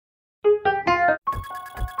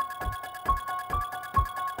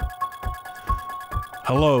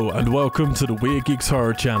Hello and welcome to the Weird Geeks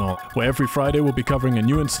Horror Channel, where every Friday we'll be covering a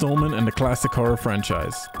new installment in the classic horror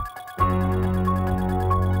franchise.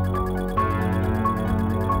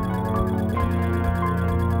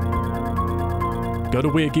 Go to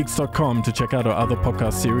WeirdGeeks.com to check out our other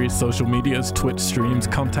podcast series, social medias, Twitch streams,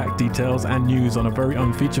 contact details, and news on our very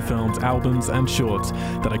own feature films, albums, and shorts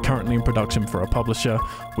that are currently in production for our publisher,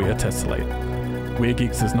 Weird Tessellate. Weird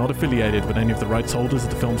Geeks is not affiliated with any of the rights holders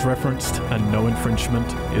of the films referenced, and no infringement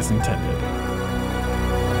is intended.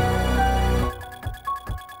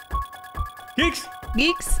 Geeks!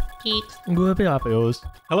 Geeks.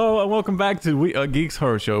 Hello and welcome back to We Are Geeks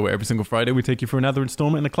Horror Show, where every single Friday we take you through another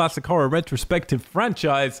installment in the classic horror retrospective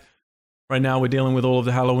franchise. Right now we're dealing with all of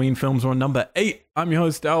the Halloween films. We're on number 8. I'm your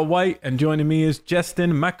host, Al White, and joining me is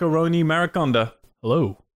Justin Macaroni Mariconda.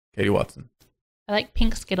 Hello. Katie Watson. I like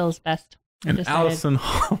pink Skittles best. And Allison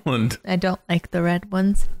Holland. I don't like the red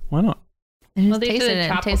ones. Why not? I just Well, these are tasted the it. It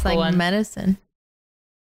tropical tastes like ones. medicine.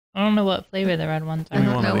 I don't know what flavor the red ones I Give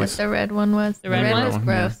me are. one don't of know what these. the red one was. The red one one? was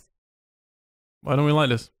gross. Why don't we like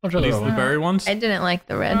this? I'll Are try these the the other one. berry ones? I didn't like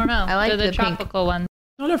the I red. don't know. I like They're the the pink. tropical ones.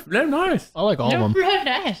 No, they're nice. I like all of them. They're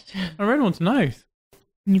nice. The red one's nice.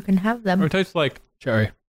 You can have them. Or it tastes like Cherry.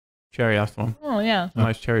 cherry, that's the one. Oh, yeah.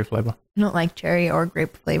 Nice cherry flavor. I don't like cherry or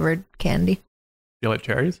grape flavored candy. Do you like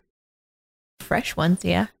cherries? Fresh ones,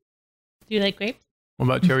 yeah. Do you like grapes? What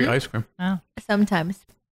about cherry Mhm. ice cream? Oh. Sometimes.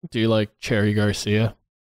 Do you like Cherry Garcia?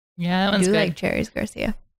 Yeah, that I one's do good. like cherries,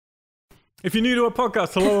 Garcia. If you're new to our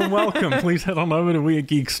podcast, hello and welcome. Please head on over to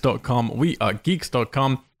wearegeeks.com.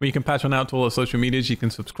 Wearegeeks.com, where you can patch on out to all our social medias. You can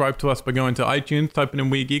subscribe to us by going to iTunes, typing in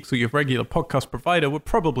Weird Geeks or your regular podcast provider. We're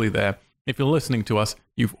probably there. If you're listening to us,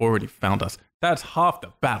 you've already found us. That's half the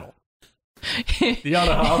battle. The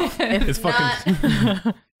other half is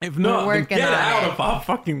fucking... If not, then working get on out it. of our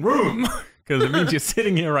fucking room. Because it means you're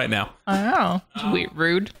sitting here right now. I know. Sweet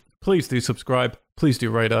rude. Please do subscribe. Please do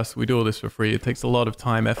rate us. We do all this for free. It takes a lot of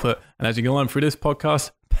time, effort, and as you can learn through this podcast,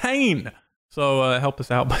 pain. So help us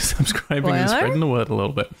out by subscribing and Spoiler? spreading the word a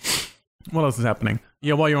little bit. What else is happening?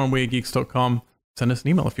 Yeah, while you're on WeirdGeeks.com, send us an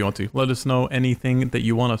email if you want to. Let us know anything that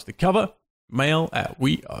you want us to cover. Mail at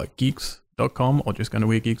wearegeeks.com or just go to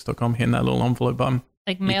weirdgeeks.com, hitting that little envelope button.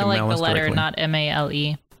 Like You mail can like mail the us letter, directly. not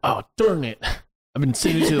MALE. Oh, darn it. I've been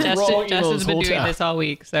sending to the wrong email Justin's this been whole doing time. this all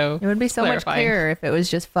week, so It would be so much Clarifying. clearer if it was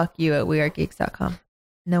just fuck you at wearegeeks.com.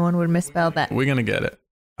 No one would misspell that. We're going to get it.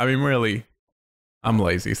 I mean, really, I'm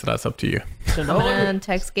lazy, so that's up to you. Send I'm all gonna your,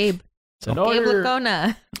 text Gabe. send all Gabe your,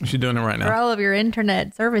 Lacona She's doing it right for now. all of your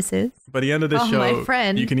internet services. By the end of this Oh, show, my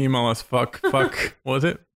friend. you can email us fuck, what was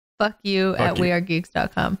it? Fuck you Fuck at you.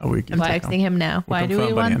 wearegeeks.com. Oh, I'm texting him now. We'll why do we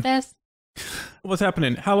confirm by the want end. this? What's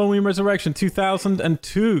happening? Halloween Resurrection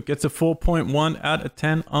 2002 gets a 4.1 out of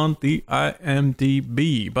 10 on the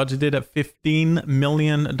IMDb. Budgeted at $15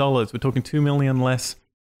 million. We're talking $2 million less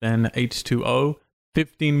than H2O.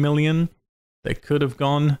 $15 million that could have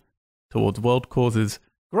gone towards world causes.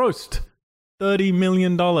 Grossed $30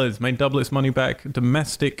 million. Made double its money back.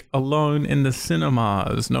 Domestic alone in the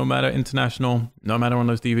cinemas. No matter international, no matter on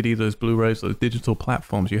those DVDs, those Blu-rays, those digital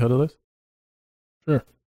platforms. You heard of those? Sure.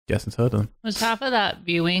 Jason's heard of them. Was half of that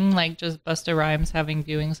viewing like just Busta Rhymes having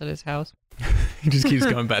viewings at his house? He just keeps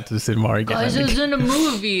going back to the cinema again. I I was think. in a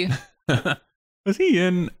movie. Was he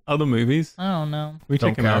in other movies? I don't know. Can we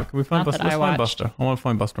check Don't him care. out? Can we find Not Buster? that Let's I find watched. Buster. I want to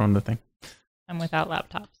find Buster on the thing. I'm without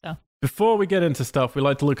laptop, so. Before we get into stuff, we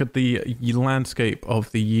like to look at the landscape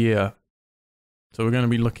of the year. So we're going to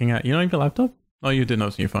be looking at... You don't have your laptop? Oh, you did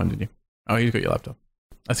notice on your phone, did you? Oh, you got your laptop.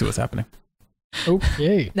 I see what's happening.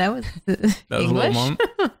 Okay. That was That was a little English. moment.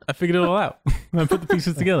 I figured it all out. I put the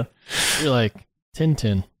pieces together. You're like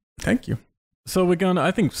Tintin. Thank you. So we're going to... I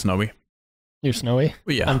think snowy. You're Snowy?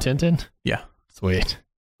 But yeah. I'm Tintin? Yeah. Sweet.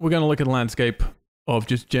 We're going to look at the landscape of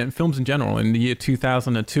just films in general in the year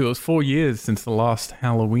 2002. It was 4 years since the last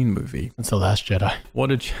Halloween movie. It's The Last Jedi.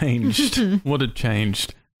 What had changed? What had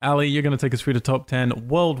changed? Ali, you're going to take us through the top 10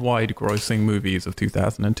 worldwide grossing movies of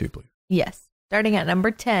 2002, please. Yes. Starting at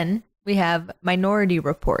number 10, we have Minority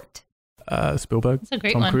Report. Spielberg, It's a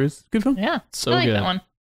great Tom one. Cruise. Good film. Yeah. So I like good. that one.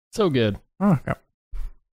 So good. Oh, okay.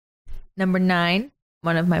 Number 9,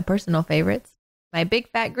 one of my personal favorites, My Big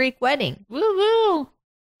Fat Greek Wedding. Woo woo.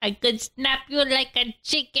 I could snap you like a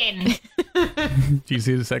chicken. Do you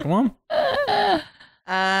see the second one?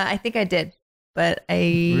 I think I did, but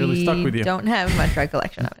I Really stuck with you. don't have much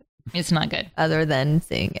recollection of it It's not good. other than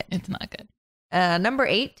seeing it. It's not good. Number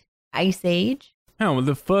 8, Ice Age. Oh, well,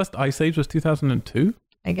 the first Ice Age was 2002?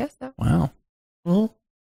 I guess so. Wow. Well,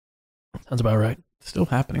 sounds about right. It's still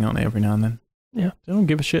happening on every now and then. Yeah. They don't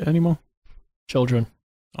give a shit anymore. Children.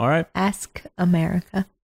 All right. Ask America.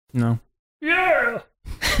 No. Yeah.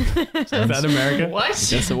 Is that America? What?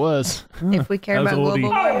 Yes, it was. If we care That about was all global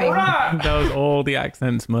the- warming. That was all the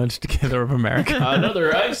accents merged together of America.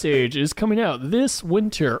 Another Ice Age is coming out this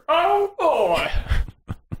winter. Oh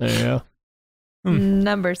boy! There you go.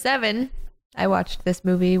 Number 7. I watched this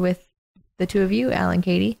movie with the two of you, Alan,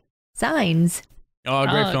 Katie. Signs. Oh,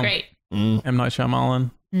 great film. Great. M. Night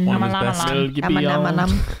Shyamalan. One of his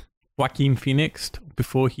best. Joaquin Phoenix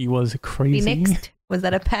before he was crazy. Phoenix. Was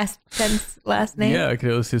that a past tense last name? Yeah, 'cause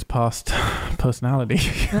it was his past personality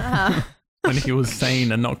Ah. when he was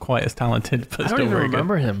sane and not quite as talented, but I still don't even very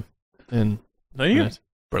remember him. And good. No, you?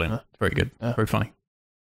 Brilliant. Very good. Yeah. Very funny.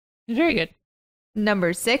 Very good.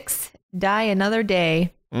 Number 6. Die Another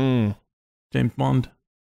Day. James Bond.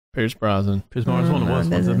 Pierce Brosnan. Pierce Brosnan was one of the worst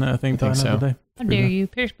ones, isn't it? I think so. Day. How dare you?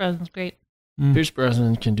 Pierce Brosnan's great. Pierce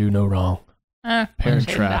Brosnan can do no wrong. Parent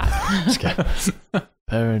say Trap. that. Just kidding.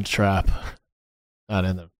 Parent Trap. Not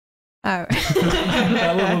in them. All right.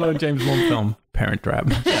 I love a James Bond film. Parent Trap.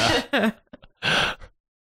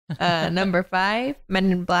 Number 5.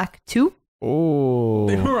 Men in Black 2. Oh.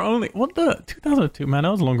 They were only, 2002, man, that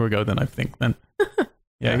was longer ago than I think then.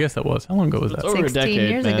 Yeah, I guess that was. How long ago was It's that? over a 16 decade,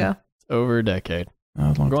 years man. ago. It's over a decade. That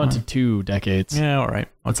was a long We're going time. to 2 decades. Yeah, all right.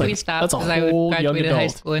 I'll It's take We it. stopped that's a because I whole young graduated high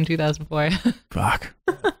adult. school in 2004. Fuck.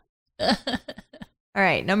 All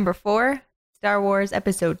right. Number 4. Star Wars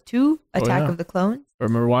Episode 2. Attack yeah. of the Clones. I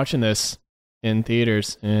remember watching this in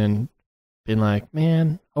theaters and being like,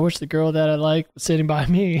 man, I wish the girl that I like was sitting by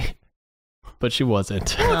me. But she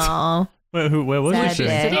wasn't. Aww. Where was Sad she?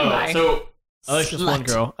 day. Sitting by. So I like this one Slut.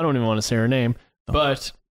 girl. I don't even want to say her name.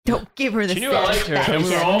 But Don't give her the she knew I liked her. And we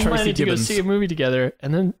were all Tracy planning to go Gibbons. see a movie together.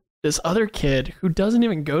 And then this other kid who doesn't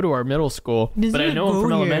even go to our middle school, Doesn't but I even know him go from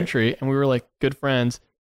here. elementary, and we were like good friends.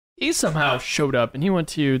 He somehow showed up, and he went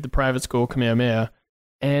to the private school, Kamehameha,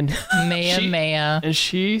 and Maya.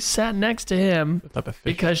 she sat next to him What type of fish?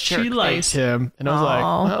 because she Jerk liked face. him, and I was like,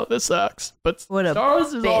 Aw. "Well, this sucks." But What a Star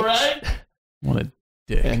Wars is all bitch. right. What a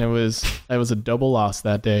dick. And it was a double loss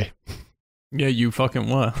that day. Yeah, you fucking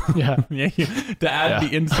were. Yeah. Yeah, to add Yeah.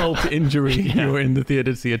 the insult to injury, Yeah. you were in the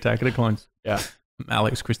theater to see Attack of the Clones. Yeah.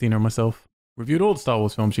 Alex, Christina, and myself reviewed all the Star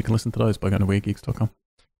Wars films. You can listen to those by going to weirdgeeks.com.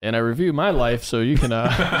 And I review my life, so you can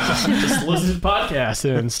just listen to the podcast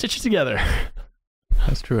and stitch it together.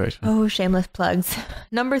 That's true, actually. Oh, shameless plugs.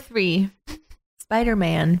 Number 3.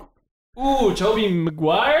 Spider-Man. Ooh, Tobey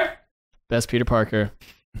Maguire, best Peter Parker.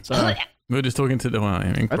 Sorry. We were just talking to the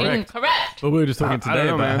incorrect. Incorrect. But we were just talking I today don't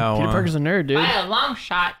know, about man. how Peter Parker's a nerd, dude. By a long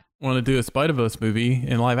shot. want to do a Spider-Verse movie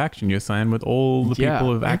in live action, you're saying, with all the Yeah,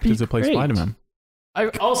 people of that'd actors be that play great. Spider-Man.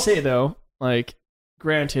 I'll say though, like,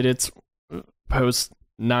 granted, it's post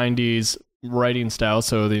 '90s writing style,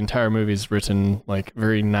 so the entire movie is written like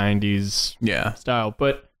very '90s Yeah. style.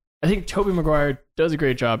 But I think Tobey Maguire does a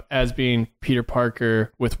great job as being Peter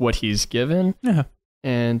Parker with what he's given. Yeah.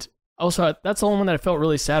 And also, that's the only one that I felt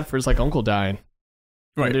really sad for is like Uncle dying.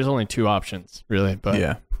 Right. There's only 2 options, really. But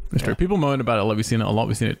yeah. It's true. yeah. People moan about it. Like, we've seen it a lot.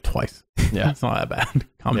 We've seen it twice. yeah. It's not that bad.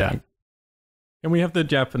 Calm Yeah. down. And we have the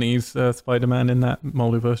Japanese Spider-Man in that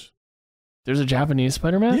multiverse. There's a Japanese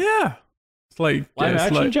Spider-Man? Yeah. It's like Live it's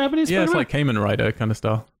action like, Japanese yeah, Spider-Man? it's like Kamen Rider kind of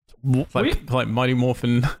style. It's like Mighty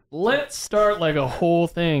Morphin. Let's start like a whole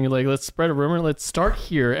thing. Like, let's spread a rumor. Let's start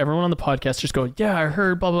here. Everyone on the podcast just go, yeah, I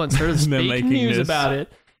heard blah, blah, and start this They're fake making news this. about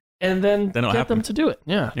it. And then Then it'll get them happen. to do it.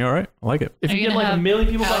 Yeah. You all right? I like it. If Are you you get gonna like a have million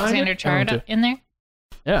people Alexander behind it, Chard in there?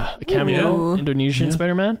 yeah, a cameo, Ooh. Indonesian Yeah.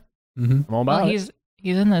 Spider-Man. Mm-hmm. I'm all about Well, it.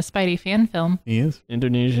 he's in the Spidey fan film. He is.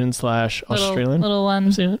 Indonesian / Australian. Little I've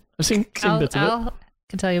one. seen it. I've seen bits of it. I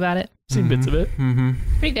can tell you about it. Seen bits of it. Mm-hmm.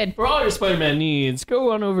 Pretty good. For all your Spider-Man needs,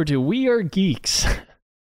 go on over to We Are Geeks.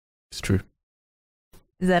 It's true.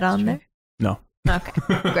 Is that on there? No. Okay,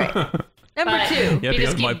 great. Number But- 2. You have You to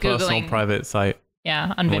just go to my keep personal Googling. private site.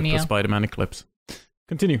 Yeah, on Look for Vimeo. Spider-Man Eclipse.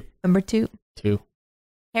 Continue. Number 2. 2.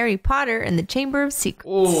 Harry Potter and the Chamber of Secrets.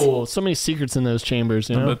 Oh, so many secrets in those chambers,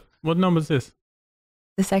 you know? Number, what number is this?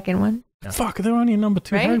 The second one. Yeah. Fuck, are there only number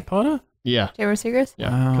 2 Right? Harry Potter? Yeah. Chamber of Secrets?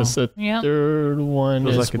 Yeah. Wow. Because the Yeah. third one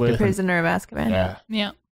Feels is like a with... different- Prisoner of Azkaban. Yeah.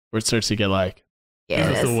 Yeah. Where it starts to get like... Yeah,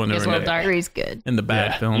 That's it the is. one It's they're a in little it. dark. Three's good. In the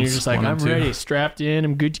bad Yeah. films. And you're just like, 1 I'm and 2. ready, strapped in,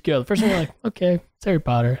 I'm good to go. The first one, you're like, okay, it's Harry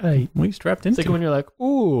Potter. Hey. What are you strapped into? Second one, you're like,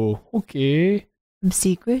 ooh, okay. Some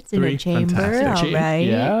secrets in 3, a chamber. fantastic. All right.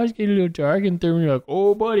 Yeah, it's getting a little dark. And third one, you're like,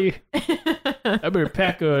 oh, buddy, I better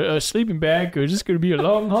pack a sleeping bag because it's going to be a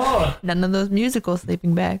long haul. None of those musical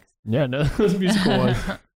sleeping bags. Yeah, no, those musical ones.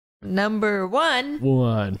 Number 1.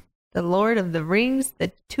 1. The Lord of the Rings,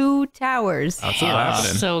 The Two Towers. That's all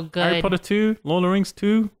happening. So Harry good. Potter 2, Lord of the Rings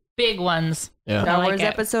 2. Big ones. Yeah. Star I like Wars it.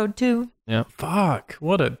 Episode 2. Fuck,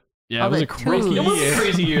 what a... Yeah, All it was the a crazy, twos. it was a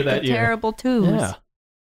crazy year that The year. terrible twos. Yeah.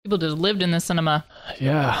 People just lived in the cinema.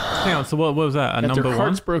 Yeah. Hang on, so what was that? Got Number their one?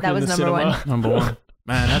 hearts broken That in was the number cinema. one. Number one.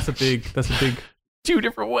 Man, that's a big. Two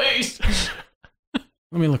different ways.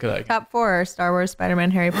 Let me look at that again. Top 4 are Star Wars,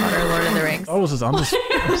 Spider-Man, Harry Potter, Lord of the Rings. Star Wars is under.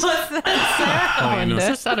 What's that Oh, you know. It's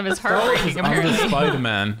just out of his Star heart Wars rating, is under apparently.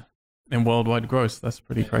 Spider-Man in worldwide gross. That's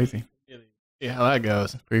pretty crazy. Yeah, how that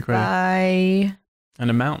goes. Pretty crazy. By An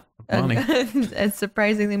amount of money. it's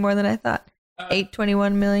surprisingly more than I thought.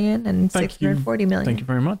 821 million and Thank you. 640 million. Thank you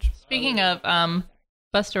very much. Speaking of,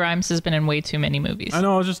 Busta Rhymes has been in way too many movies. I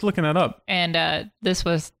know. I was just looking that up. And this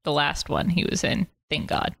was the last one he was in. Thank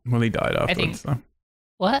God. Well, he died afterwards. think- So.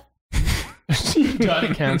 What? Died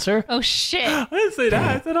of cancer. Oh shit! I didn't say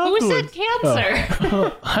that. I said Who afterwards. said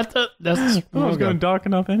cancer? I thought that's. I was going dark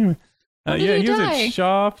enough anyway. When did Yeah, he he was die? in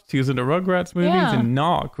Shaft. He was in the Rugrats movies Yeah. and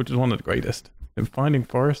Knock, which is one of the greatest. And Finding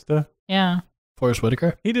Forrester. Yeah. Forrest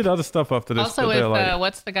Whitaker. He did other stuff after this. Also but with they're like,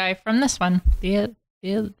 what's the guy from this one? The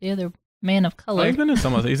other man of oh, color. he's been in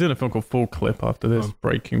some other. He's in a film called Full Clip after this.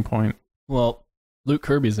 Breaking Point. Well, Luke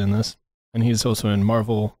Kirby's in this, and he's also in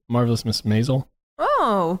Marvelous Miss Maisel.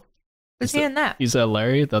 Oh, who's Is he in that? He's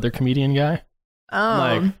Larry, the other comedian guy. Oh,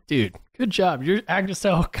 I'm like, dude, good job. Your acting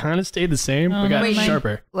style kind of stayed the same, Oh, but got never mind.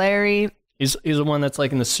 sharper. Larry. He's the one that's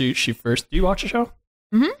like in the suit she first. Do you watch the show?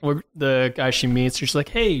 Mhm. Where the guy she meets, she's like,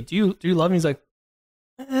 "Hey, do you love me?" He's like,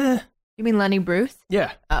 You mean Lenny Bruce?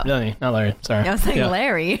 "Yeah." Oh. No, not Larry. Sorry. I was like Yeah.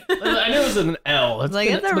 Larry. I know it was an L. I was like,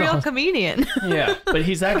 it's a real comedian. Yeah, but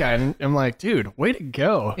he's that guy, and I'm like, dude, way to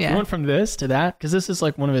go. Yeah. You went from this to that because this is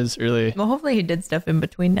like one of his early. Well, hopefully he did stuff in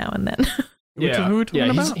between now and then, Who are we talking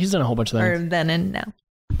about? He's done a whole bunch of or things. then and now.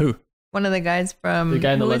 Who? One of the guys from The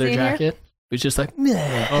guy in the who is leather he here? jacket, who's just like,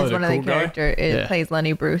 meh. Oh, is the one of the cool guy? character. It Yeah. plays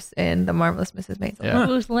Lenny Bruce in The Marvelous Mrs. Maisel. Yeah.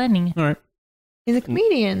 Who's Lenny? All right. He's a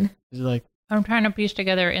comedian. He's like, I'm trying to piece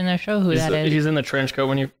together in the show who that is. he's in the trench coat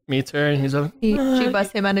when he meets her, and he's like, She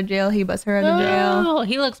busts him out of jail. He busts her out of jail. Oh,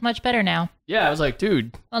 he looks much better now. yeah, I was like,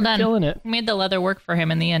 dude, Well you're done. killing it. Made the leather work for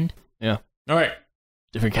him in the end. All right.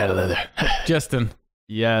 Different kind of leather. Justin.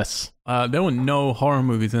 Yes. There were no horror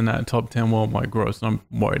movies in that top 10 worldwide gross, and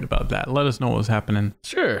I'm worried about that. Let us know what's happening.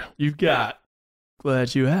 Sure. You've got.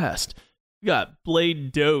 Glad you asked. You got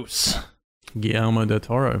Blade Dose. Guillermo del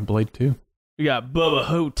Toro, Blade 2. We got Bubba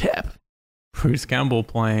Hotep. Bruce Campbell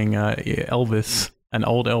playing Elvis, an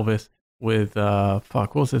old Elvis, with,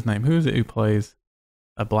 what's his name? Who is it who plays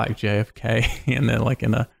a black JFK? And they're like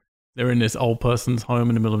they're in this old person's home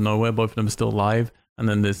in the middle of nowhere. Both of them are still alive. And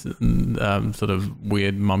then this sort of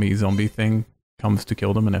weird mummy zombie thing comes to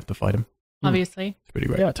kill them and they have to fight him. Obviously, It's pretty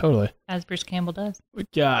great. Yeah, totally. as Bruce Campbell does. We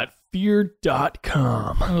got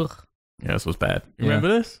Fear.com. Ugh. Yeah, this was bad. You Yeah. remember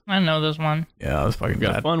this? I know this one. Yeah, that was fucking We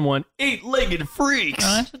got a bad. fun one. 8-Legged Freaks.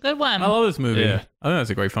 Oh, that's a good one. I love this movie. Yeah. I think it's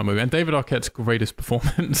a great fun movie. And David Arquette's greatest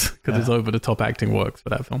performance because his over-the-top acting works for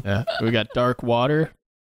that film. Yeah. We got Dark Water.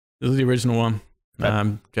 This is the original one.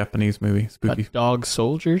 Japanese movie. Spooky. Got Dog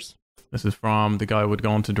Soldiers. This is from the guy who would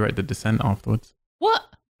go on to direct The Descent afterwards. What?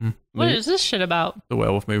 Hmm. What is this shit about? The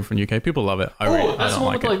werewolf movie from UK. People love it. I That's don't the one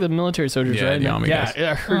like with it. like the military soldiers, Yeah, right? the army yeah, guys.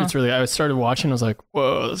 I heard it's really. I started watching. I was like,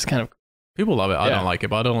 whoa, this is kind of. People love it. I Yeah. don't like it,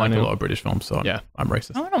 but I don't like a know. lot of British films, so Yeah. I'm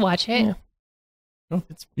racist. I want to watch it. Yeah.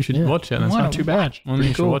 You should Yeah. watch it. I It's wanna not Too bad. Well, Pretty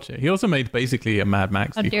you should cool. watch it. He also made basically a Mad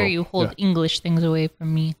Max How sequel. dare you hold English things away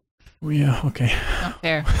from me? Oh, yeah, okay. Not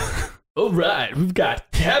fair. All right, we've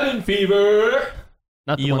got Cabin Fever.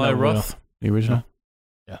 Not the one Eli that Roth, the original.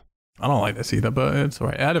 Yeah. I don't like this either, but it's all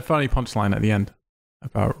right. It had a funny punchline at the end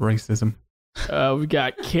about racism. We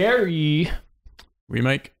got Carrie.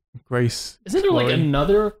 Remake, Grace. Isn't there like Chloe.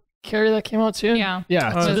 another Carrie that came out soon? Yeah.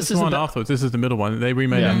 Yeah. Oh, so this this is the one the, afterwards. This is the middle one. They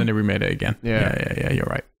remade it Yeah. and then they remade it again. Yeah. Yeah, you're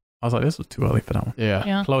right. I was like, this was too early for that one. Yeah.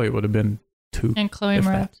 Yeah. Chloe would have been 2. And Chloe if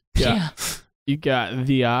Moretz. that. Yeah. You got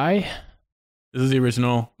The Eye. This is the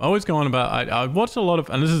original. I always go on about, I've watched a lot of,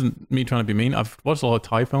 and this isn't me trying to be mean, I've watched a lot of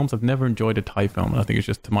Thai films. I've never enjoyed a Thai film, and I think it's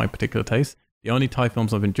just to my particular taste. The only Thai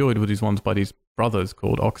films I've enjoyed were these ones by these brothers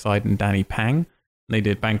called Oxide and Danny Pang. And they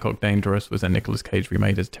did Bangkok Dangerous, was a Nicolas Cage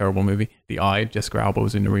remade. It's a terrible movie. The Eye, Jessica Alba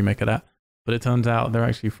was in the remake of that. But it turns out they're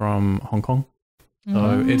actually from Hong Kong.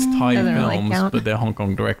 So it's Thai Doesn't really films, count. but they're Hong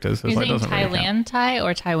Kong directors. So You're it's like, saying doesn't really count. Thailand Thai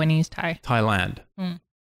or Taiwanese Thai? Thailand.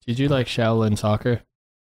 Did you like Shaolin Soccer?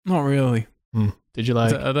 Not really. Did you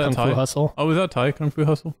like that Kung Fu Thai? Hustle? Oh, was that Thai Kung Fu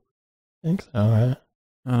Hustle? I think so, right?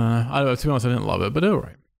 I don't know. To be honest, I didn't love it, but all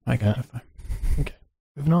right. I get it.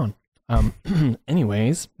 Moving on.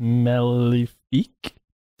 Anyways, Malefique.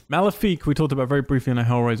 Malefique, we talked about very briefly in a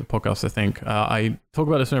Hellraiser podcast, I think. I talk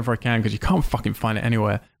about this whenever I can because you can't fucking find it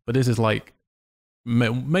anywhere. But this is like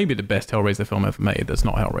maybe the best Hellraiser film ever made that's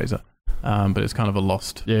not Hellraiser. But it's kind of a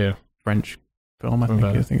lost Yeah. French film, I think.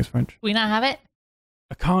 Okay. I think it's French. We not have it?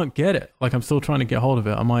 I can't get it. Like, I'm still trying to get hold of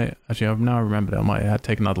it. I might actually. I've now remembered it. I might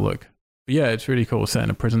take another look. But yeah, it's really cool. Set in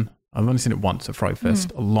a prison. I've only seen it once at Fright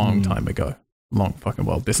Fest a long time ago. Long fucking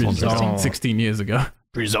this long ago. 16 years ago.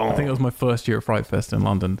 Prison. I think it was my first year at Fright Fest in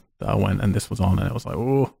London that I went, and this was on, and it was like,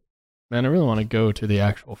 oh, man, I really want to go to the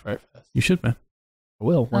actual Fright Fest. you should, man. I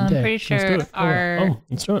will one day. I'm pretty Let's do sure it. our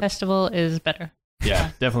Let's do it. festival is better.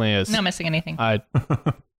 Yeah, definitely is. Not missing anything.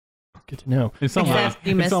 Good to know. In some ways, Except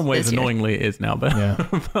you missed this year. annoyingly, it is now, but Yeah.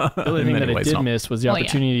 but The only in thing many that I ways did not. miss was the Well, yeah.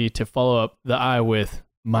 opportunity to follow up the eye with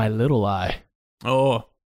My Little Eye. Oh,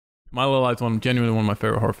 My Little Eye's genuinely one of my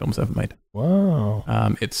favorite horror films ever made. Wow.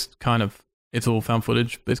 It's all found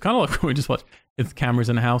footage, but it's kind of like what we just watched. It's cameras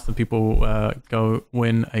in a house, and people go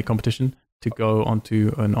win a competition to go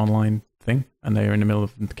onto an online thing, and they are in the middle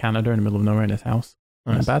of Canada, in the middle of nowhere in this house,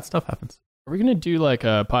 and Nice. bad stuff happens. Are we going to do like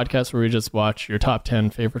a podcast where we just watch your top 10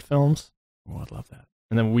 favorite films? Oh, I'd love that.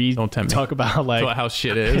 And then we Don't tempt me. talk about Talk like, about how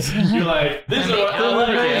shit it is. you're like, this is what I like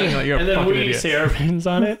it. Like, you're a And then fucking we idiot. say our opinions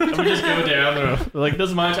on it. And we just go down. Like, this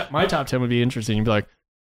is my top 10 would be interesting. You'd be like,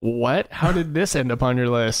 what? How did this end up on your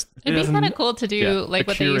list? It'd be kind of cool to do yeah, like a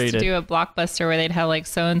what they used to curated- do at Blockbuster, where they'd have like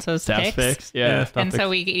so and so's Stats picks. picks. Yeah. stuff And so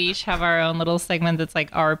we could each have our own little segment that's like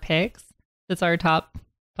our picks. That's our top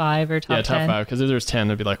 5 or top 10. Yeah, top 5. Because if there's 10,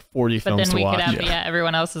 there'd be like 40 But films then to we watch. could have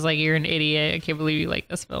everyone else is like, you're an idiot. I can't believe you like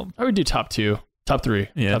this film. I would do top 2. Top 3.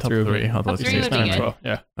 Yeah, top would be- three. Otherwise, Top it's three just would be nine, good. 12.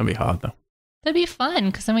 Yeah. That'd be hard though. That'd be fun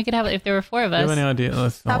because then we could have if there were 4 of Do you us. have any idea?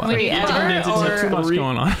 Let's Top not- three Too ever much or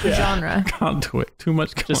going on. genre? Can't do it. Too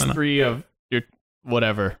much going Just on. 3 of your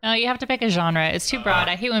whatever. No, you have to pick a genre. It's too broad.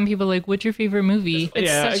 I hate when people are like, "What's your favorite movie?"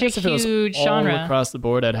 It's I such guess a if it was huge all genre. across the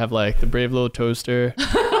board, I'd have like The Brave Little Toaster, and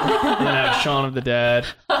then I have Shaun of the Dead,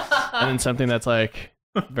 and then something that's like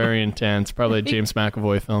very intense, probably a James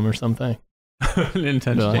McAvoy film or something.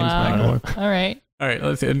 Intense Wow. James Wow. McAvoy. All right. All right,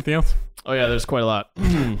 let's see. Anything else? Oh yeah, there's quite a lot.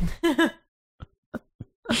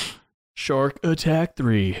 Shark Attack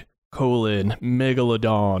 3,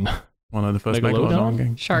 Megalodon. One of the first Megalodon? Megalodon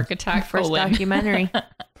games. Shark Attack. First colon. documentary.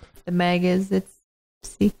 The Meg is its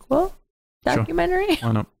sequel Sure. documentary.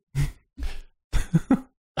 Why not?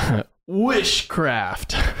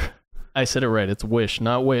 Wishcraft. I said it right. It's wish,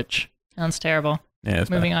 not witch. Sounds terrible. Yeah, it's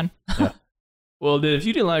bad. Moving on. Well, then if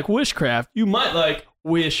you didn't like Wishcraft, you might like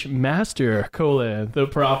Wishmaster, the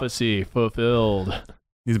prophecy fulfilled.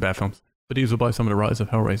 These are bad films. But these were by some of the writers of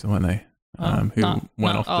Hellraiser, weren't they? Who Not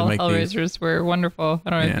went off to all make these. Hellraisers were wonderful. I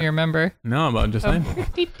don't know Yeah. if you remember. No, but I'm just saying.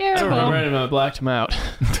 Pretty I don't terrible. remember any of them. I blacked them out.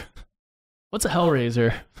 What's a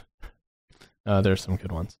Hellraiser? There's some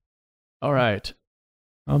good ones. All right.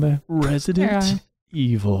 Oh, there. Resident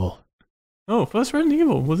Evil. Oh, first Resident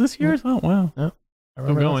Evil. Was this yours? Oh, wow. I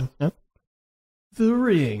remember going. those. Yep. The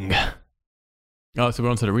Ring. Oh, so we're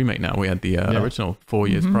on to the remake now. We had the original 4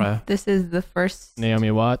 years Mhm. prior. This is the first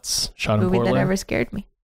Naomi Watts, shot in movie Portland. that ever scared me.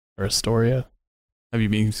 Or Astoria. Have you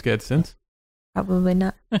been scared since? Probably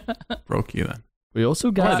not. Broke you then. We also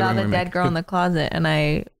I got saw Ring the remake. dead girl in the closet, and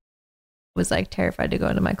I was like terrified to go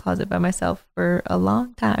into my closet by myself for a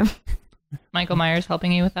long time. Michael Myers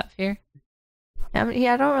helping you with that fear. I mean,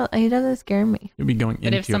 I don't really, he doesn't scare me. You'll be going But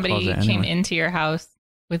into if somebody your closet came anyway. into your house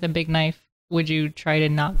with a big knife, would you try to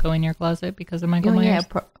not go in your closet because of Michael Oh, yeah,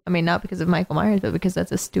 Myers? I mean, not because of Michael Myers, but because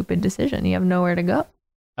that's a stupid decision. You have nowhere to go.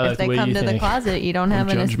 I like If the they way come you to the think. closet, you don't have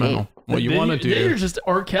an escape. Judgmental. What you want to You're do? just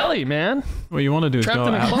R. Kelly, man. What you want to do is Trapped go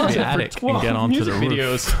in a out to closet the for attic 12 and get onto the music roof.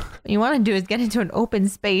 videos. What you want to do is get into an open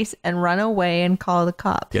space and run away and call the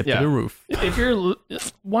cops. Get Yeah. to the roof. If you're,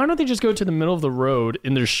 why don't they just go to the middle of the road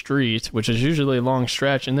in their street, which is usually a long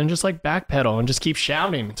stretch, and then just like backpedal and just keep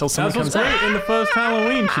shouting until someone That's what's comes great. out? In the first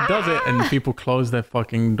Halloween, she does it, and people close their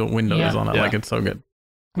fucking windows Yeah. on it. Yeah. Like, it's so good.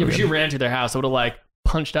 Yeah, but she ran to their house. I would have like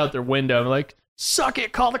punched out their window and like, suck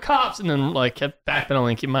it, call the cops, and then like kept backpedaling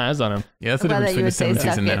and keep my eyes on him. Yeah, that's I'm the glad difference that you between would the say 70s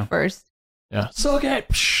suck and it now. first. Yeah, suck it.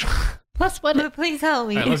 Psh. Plus, what? But please help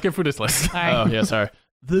me. All right, let's get through this list. All right. Oh yeah, sorry.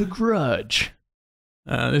 The Grudge.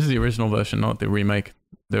 This is the original version, not the remake.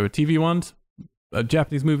 There were TV ones,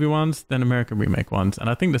 Japanese movie ones, then American remake ones. And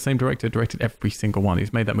I think the same director directed every single one.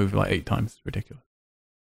 He's made that movie like 8 times. It's ridiculous.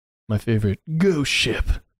 My favorite Ghost Ship.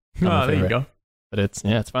 Not my Oh, there you favorite. go. But it's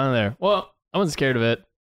finally there. Well, I wasn't scared of it.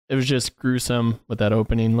 It was just gruesome with that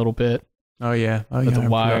opening little bit Oh, yeah. Oh, with yeah. the I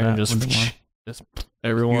wire forgot and that. just With the wire. just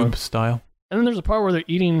everyone. Cube style. And then there's a part where they're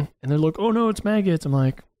eating and they're like, "Oh no, it's maggots." I'm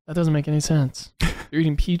like, that doesn't make any sense. You're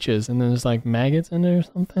eating peaches and then there's like maggots in there or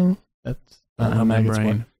something. That's not how my maggots work.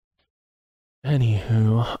 brain.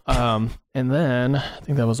 Anywho, and then I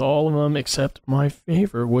think that was all of them except my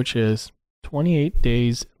favorite, which is 28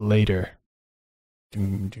 Days Later.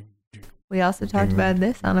 We also talked about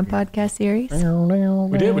this on a podcast series.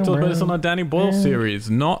 We did. We talked about this on our Danny Boyle series.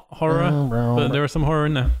 Not horror, but there is some horror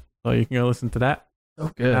in there. So you can go listen to that. So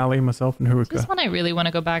good. Ali, myself, and Haruka. This one I really want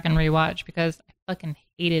to go back and rewatch because I fucking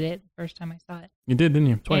hated it the first time I saw it. You did, didn't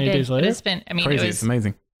you? 28 days But later. it's been, I mean, Crazy. it It's was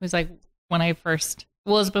amazing. like when I first,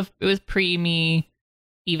 well, it was pre me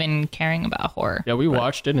even caring about horror. Yeah, we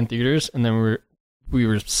watched it in theaters, and then we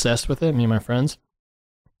were obsessed with it, me and my friends.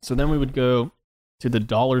 So then we would go to the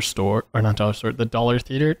dollar store, or not dollar store, the dollar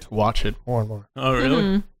theater to watch it more and more. Oh, really?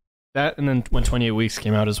 Mhm. That, and then when 28 Weeks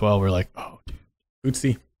came out as well, we're like, oh, dude,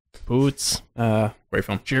 Oopsie. Boots, Great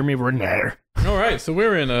film. Jeremy Renner. All right, so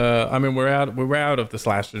we're in I mean, we're out of the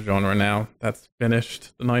slasher genre now. That's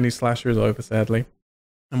finished. The 90s slasher is over, sadly.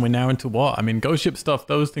 And we're now into what? I mean, Ghost Ship stuff,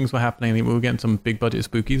 those things were happening. We were getting some big budget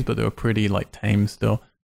spookies, but they were pretty, like, tame still.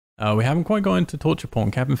 We haven't quite got into torture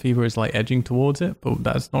porn. Cabin Fever is, like, edging towards it, but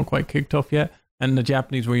that's not quite kicked off yet. And the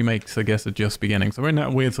Japanese remakes, I guess, are just beginning. So we're in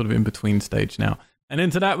that weird sort of in-between stage now. And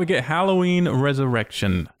into that, we get Halloween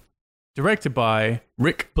Resurrection. Directed by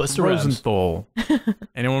Rick Busta Rhymes. Rosenthal.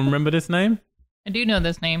 Anyone remember this name? I do know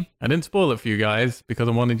this name. I didn't spoil it for you guys because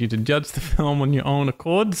I wanted you to judge the film on your own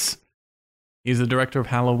accords. He's the director of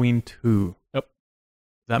Halloween 2. Yep. Does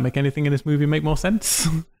that make anything in this movie make more sense?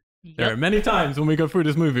 There are Yep. many times when we go through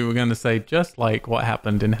this movie, we're going to say just like what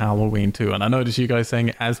happened in Halloween 2. And I noticed you guys saying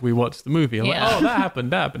it as we watched the movie. You're Yeah. like, oh, that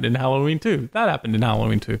happened in Halloween 2. That happened in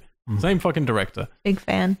Halloween 2. Same fucking director. Big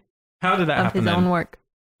fan How did that of happen his then? own work.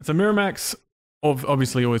 So Miramax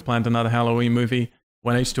obviously always planned another Halloween movie.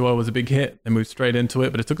 When H2O was a big hit, they moved straight into it,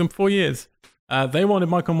 but it took them 4 years. They wanted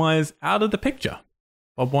Michael Myers out of the picture.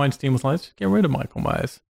 Bob Weinstein was like, let's just get rid of Michael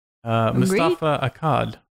Myers. Mustafa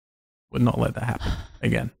Akkad would not let that happen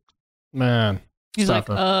again. Man. He's like,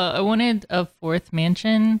 Mustafa. I wanted a fourth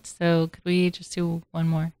mansion, so could we just do one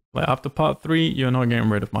more? Like after part 3, you're not getting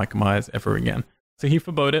rid of Michael Myers ever again. So he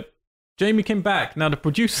forbade it. Jamie came back. Now the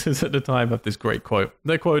producers at the time have this great quote.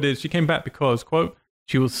 Their quote is, she came back because, quote,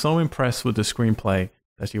 she was so impressed with the screenplay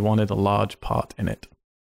that she wanted a large part in it.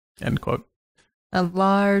 End quote. A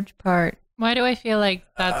large part. Why do I feel like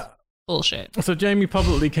that's bullshit? So Jamie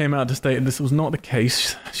publicly came out to state this was not the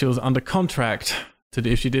case. She was under contract to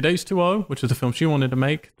do, if she did H2O, which was the film she wanted to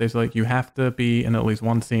make, there's like, you have to be in at least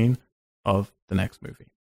one scene of the next movie.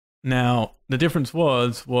 Now, the difference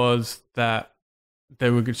was that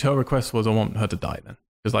her request was, I want her to die then.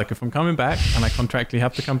 Because like, if I'm coming back and I contractually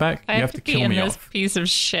have to come back, I you have have to be kill in me this off. piece of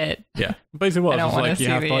shit. Yeah, basically what I it don't was wanna like, you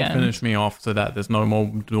see have the to like, end. finish me off so that there's no more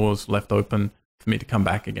doors left open for me to come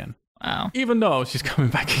back again. Wow. Even though she's coming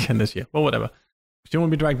back again this year. Well, whatever. She didn't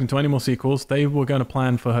want to be dragged into any more sequels. They were going to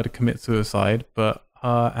plan for her to commit suicide, but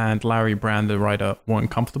her and Larry Brand, the writer,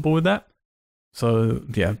 weren't comfortable with that. So,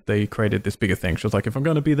 yeah, they created this bigger thing. She was like, if I'm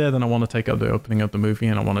going to be there, then I want to take up the opening of the movie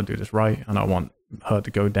and I want to do this right. And I want her to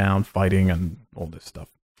go down fighting and all this stuff.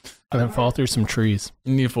 And then fall through some trees,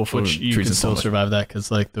 Needful for which you trees can and so still much. survive that because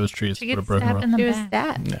like those trees She would have gets broken stabbed her. in the She was back.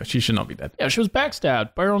 that. No, she should not be dead. Yeah, she was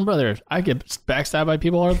backstabbed by her own brother. I get backstabbed by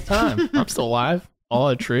people all the time. I'm still alive. Fall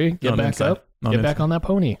out a tree, get Not back inside. up, Not get back inside. on that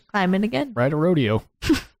pony, Climb it again. ride a rodeo.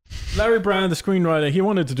 Larry Brand, the screenwriter, he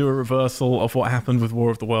wanted to do a reversal of what happened with War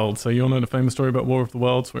of the Worlds. So you all know the famous story about War of the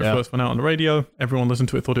Worlds, where Yeah. it first went out on the radio. Everyone listened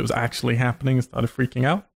to it, thought it was actually happening, and started freaking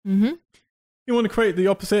out. Mm-hmm. He wanted to create the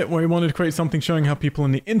opposite, where he wanted to create something showing how people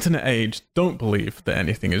in the internet age don't believe that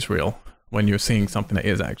anything is real when you're seeing something that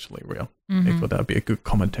is actually real. He Mhm. thought that would be a good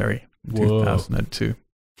commentary in Whoa. 2002.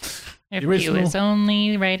 If The he original- was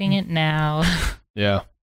only writing it now. Yeah.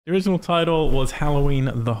 The original title was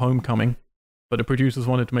Halloween The Homecoming, but the producers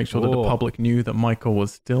wanted to make sure that the Whoa. public knew that Michael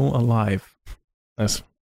was still alive. That's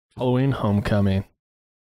Halloween Homecoming.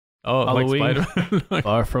 Oh, Halloween. like Spider-Man.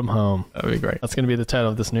 Far from home. That'd be great. That's going to be the title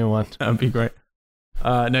of this new one. That'd be great.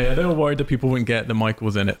 No, yeah, they were worried that people wouldn't get that Michael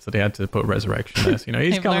was in it, so they had to put Resurrection there. So, you know,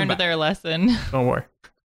 he's They've coming learned back. their lesson. Don't worry.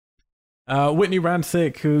 Whitney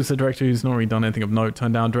Ramsick, who's a director who's not really done anything of note,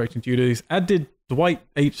 turned down directing duties, as did Dwight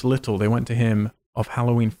H. Little. They went to him of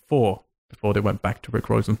Halloween 4 before they went back to Rick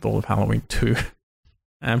Rosenthal of Halloween 2.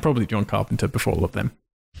 And probably John Carpenter before all of them.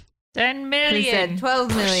 10 million. He said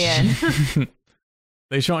 12 million.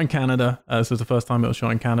 They shot in Canada. This was the first time it was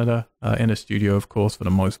shot in Canada. In a studio, of course, for the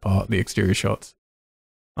most part. The exterior shots.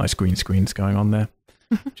 Nice green screens going on there.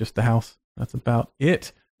 Just the house. That's about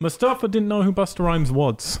it. Mustafa didn't know who Busta Rhymes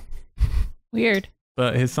was. Weird.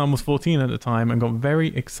 But his son was 14 at the time and got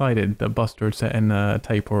very excited that Buster had sent in a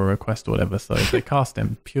tape or a request or whatever. So they cast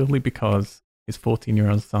him purely because his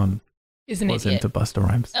 14-year-old son Is an was idiot. into Buster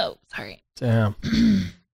Rhymes. Oh, sorry. Damn.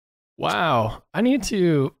 Wow. I need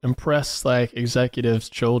to impress like executives'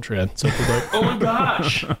 children. So they're like, oh my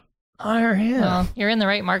gosh, Hire him. Well, you're in the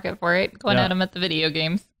right market for it. Going Yeah. at him at the video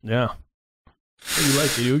games. Yeah. You like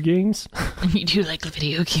video games? You do like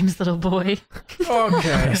video games, little boy.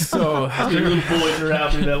 Okay, so Little boys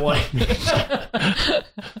around me that like me.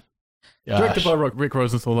 directed by Rick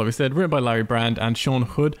Rosenthal, like we said, written by Larry Brand and Sean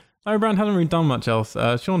Hood. Larry Brand hasn't really done much else.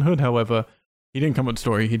 Sean Hood, however, he didn't come up with the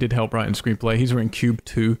story. He did help write and screenplay. He's written Cube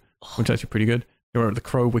 2, which is actually pretty good. He wrote The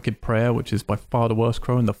Crow, Wicked Prayer, which is by far the worst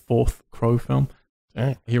Crow, and the fourth Crow film.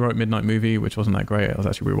 Dang. He wrote Midnight Movie, which wasn't that great. I was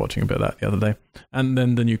actually rewatching a bit of that the other day. And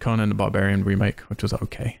then the new Conan the Barbarian remake, which was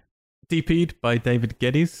okay. DP'd by David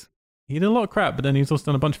Geddes. He did a lot of crap, but then he's also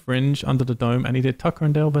done a bunch of Fringe, Under the Dome, and he did Tucker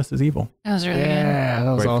and Dale vs. Evil. That was really Yeah,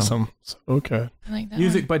 that was Great awesome. Okay. good. I like that.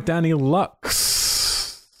 Music by Danny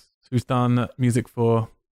Lux, who's done music for...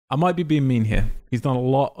 I might be being mean here. He's done a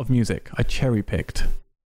lot of music. I cherry-picked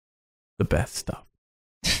the best stuff.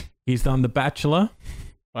 He's done The Bachelor,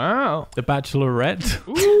 Wow. The Bachelorette,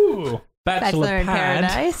 Ooh. Bachelor in Pad,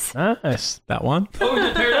 Paradise. Nice. that one, Oh, is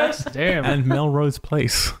it Paradise? Damn. and Melrose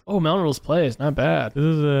Place. Oh, Melrose Place. Not bad. This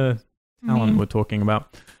is a talent Mhm. we're talking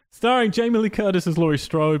about. Starring Jamie Lee Curtis as Laurie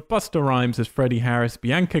Strode, Busta Rhymes as Freddie Harris,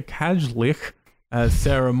 Bianca Kajlich as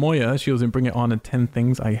Sarah Moyer. She was in Bring It On and 10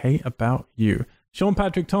 Things I Hate About You. Sean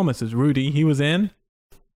Patrick Thomas as Rudy. He was in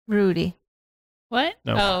Rudy. What?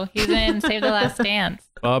 No. Oh, he's in Save the Last Dance.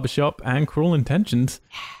 Barbershop and Cruel Intentions.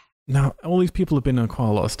 Now, all these people have been in quite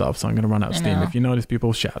a lot of stuff, so I'm going to run out of I steam. know. If you notice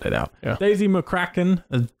people, shout it out. Yeah. Daisy McCracken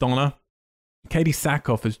as Donna. Katie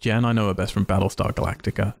Sackhoff as Jen. I know her best from Battlestar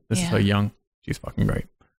Galactica. This is Yeah. her young. She's fucking great.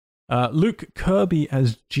 Luke Kirby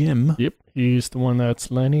as Jim. Yep. He's the one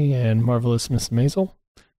that's Lenny and Marvelous Miss Maisel.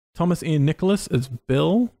 Thomas Ian Nicholas as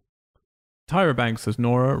Bill. Tyra Banks as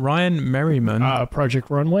Nora. Ryan Merriman. Project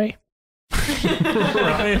Runway.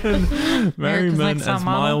 Ryan Merriman Next Top as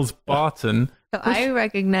Model. Miles Barton. So I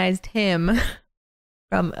recognized him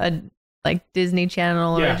from a Disney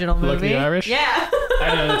Channel Yeah, original Lucky movie. the Irish? Yeah.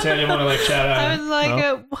 I know that's I didn't want to like shout out. I was like,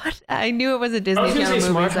 No? what? I knew it was a Disney I was gonna Channel say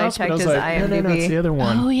movie, Smart so I House, but checked I was his like, IMDb. no, it's the other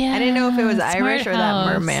one. Oh, yeah. I didn't know if it was Smart Irish or that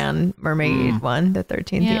House. mermaid one, the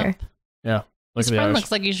 13th Yeah. year. Look His at the friend Irish.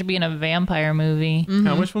 looks like he should be in a vampire movie.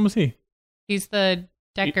 Mhm. Which one was he? He's the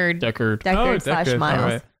Deckard. Deckard. Deckard slash Deckard,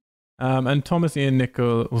 Miles. all right. And Thomas Ian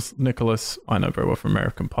Nicholas, I know very well from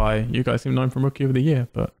American Pie. You guys seem known from Rookie of the Year,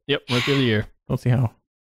 but Yep. Rookie of the Year. we'll see how.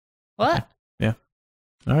 What?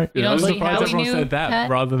 All right. You don't I'm see surprised how we everyone knew said that Pat?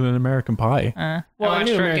 rather than American Pie. Well, I I watched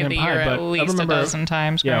knew Rookie of American the Pie, Year but at I least remember- a dozen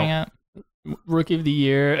times Yeah. growing up. Rookie of the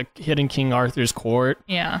Year, Hidden King Arthur's Court.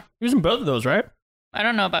 Yeah. He was in both of those, right? I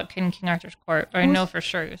don't know about King Arthur's Court, but I know for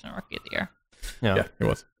sure he was in Rookie of the Year. Yeah, he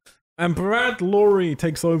was. And Brad Laurie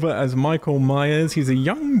takes over as Michael Myers. He's a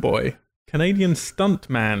young boy, Canadian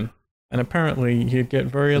stunt man. And apparently he'd get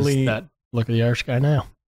Is really... that Look at the Irish guy now.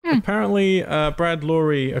 Apparently, Brad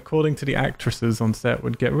Laurie, according to the actresses on set,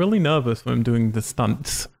 would get really nervous when doing the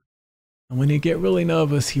stunts. And when he'd get really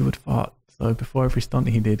nervous, he would fart. So before every stunt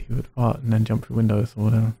he did, he would fart and then jump through windows or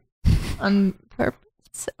whatever. On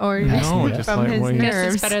purpose? Or No, just just from like his what he- I guess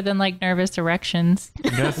nerves? it's better than like nervous erections. I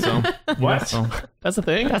guess so. I What? guess so. That's a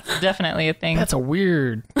thing? That's definitely a thing. That's a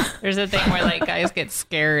weird. There's a thing where like guys get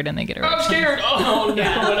scared and they get erections. I'm scared. Oh, no.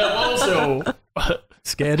 And I'm also.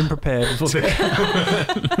 Scared and prepared is what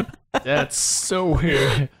they That's so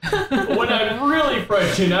weird. When I'm really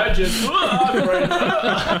frightened, I just.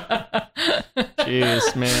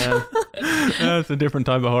 Jeez, man. That's a different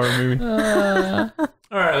type of horror movie.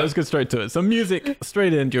 All right, let's get straight to it. So music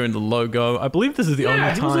straight in during the logo. I believe this is the only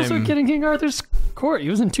Yeah, he was also time. Kidding King Arthur's Court. He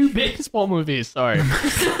was in 2 baseball movies. Sorry.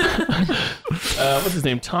 What's his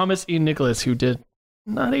name? Thomas E. Nicholas, who did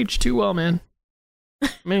not age too well, man. I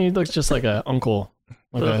mean, he looks just like a uncle.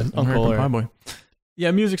 Like an uncle American Pie or... Boy.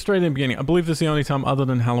 Yeah, music straight in the beginning. I believe this is the only time other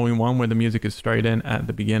than Halloween 1 where the music is straight in at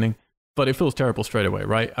the beginning. But it feels terrible straight away,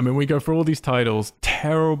 right? I mean, we go through all these titles,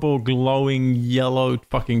 terrible, glowing, yellow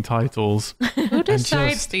fucking titles. Who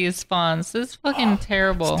decides just- these fonts? This is fucking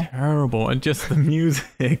terrible. It's terrible. And just the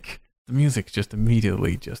music's just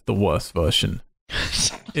immediately just the worst version.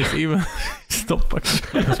 It's even... Stop fucking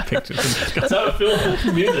showing those pictures. That's how I feel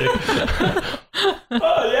with music.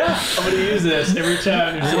 Oh, yeah. I'm going to use this every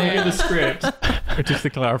time there's something in the script. Just to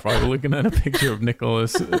clarify, we're looking at a picture of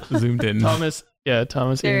Nicholas zoomed in. Thomas E.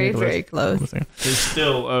 Very, Nicholas very close. is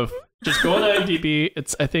still of... Just go on IMDb.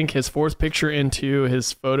 It's, I think, his 4th picture into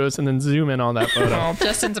his photos and then zoom in on that photo. Well,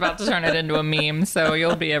 Justin's about to turn it into a meme, so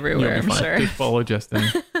you'll be everywhere, You'll be I'm fine. sure. Just follow Justin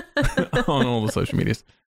on all the social medias.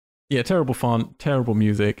 Yeah, terrible font, terrible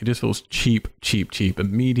music. It just feels cheap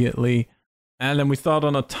immediately. And then we start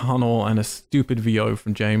on a tunnel and a stupid VO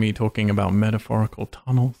from Jamie talking about metaphorical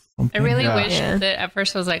tunnels. I really Yeah. wish Yeah. that at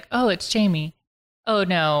first I was like, oh, it's Jamie. Oh,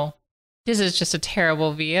 no. this is just a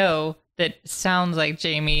terrible VO that sounds like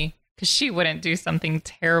Jamie, because she wouldn't do something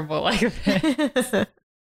terrible like this.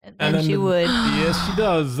 And then she would. Yes, she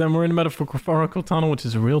does. Then we're in a metaphorical tunnel, which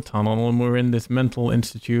is a real tunnel, and we're in this mental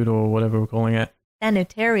institute or whatever we're calling it.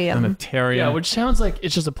 Sanitarium. Sanitarium. Yeah, which sounds like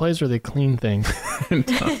it's just a place where they clean things.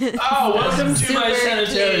 Oh, welcome to my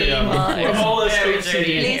sanitarium. clean. All this Very great dirty.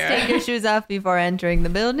 CD. Please take your shoes off before entering the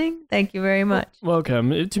building. Thank you very much.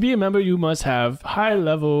 Welcome. To be a member, you must have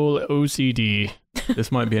high-level OCD.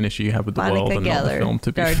 This might be an issue you have with the world Monica and not the film, Geller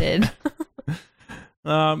to be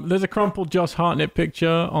started. There's a crumpled Josh Hartnett picture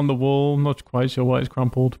on the wall. Not quite sure why it's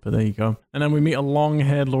crumpled, but there you go. And then we meet a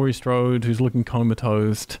long-haired Laurie Strode who's looking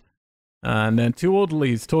comatose. And then two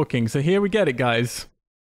orderlies talking. So here we get it, guys.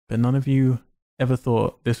 But none of you ever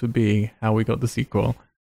thought this would be how we got the sequel.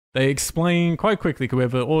 They explain quite quickly, because we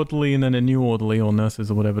have an orderly and then a new orderly, or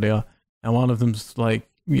nurses or whatever they are. And one of them's like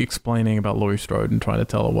explaining about Laurie Strode and trying to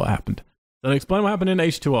tell her what happened. So they explain what happened in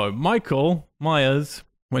H2O. Michael Myers,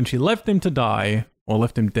 when she left him to die, or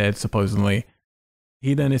left him dead, supposedly,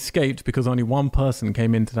 he then escaped because only one person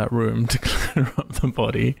came into that room to clear up the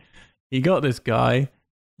body. He got this guy,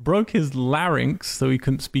 broke his larynx so he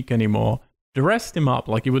couldn't speak anymore, dressed him up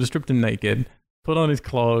like he would have stripped him naked, put on his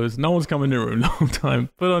clothes, no one's come in the room the whole time,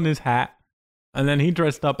 put on his hat, and then he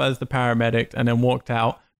dressed up as the paramedic and then walked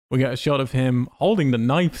out. We get a shot of him holding the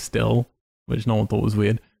knife still, which no one thought was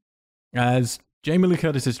weird, as Jamie Lee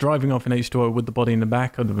Curtis is driving off in H2O with the body in the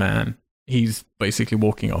back of the van. He's basically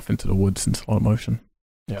walking off into the woods in slow motion.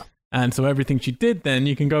 Yeah. And so everything she did then,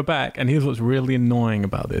 you can go back, and here's what's really annoying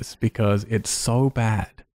about this, because it's so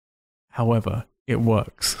bad. However, it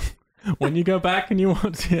works. When you go back and you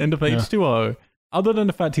watch the end of H2O, other than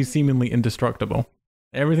the fact he's seemingly indestructible,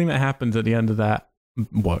 everything that happens at the end of that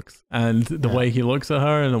works. And the way he looks at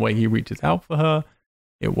her and the way he reaches out for her,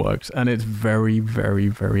 it works. And it's very, very,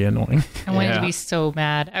 very annoying. I wanted to be so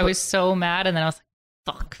mad. I was so mad, and then I was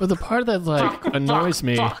like, fuck. But the part that annoys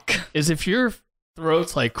me is if your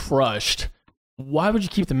throat's like crushed, why would you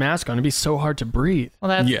keep the mask on? It'd be so hard to breathe. Well,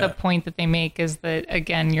 that's the point that they make, is that,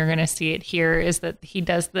 again, you're going to see it here, is that he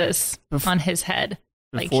does this on his head.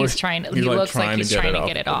 Like he's trying to, he looks like he's trying to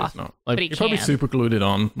get it off. But he probably super glued it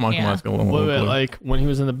on. Michael Myers got a little glue. Like when he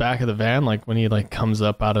was in the back of the van, like when he like comes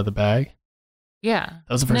up out of the bag. Yeah. That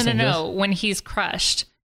was the first thing. No. When he's crushed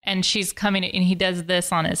and she's coming and he does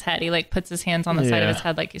this on his head. He like puts his hands on the side of his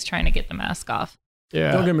head like he's trying to get the mask off.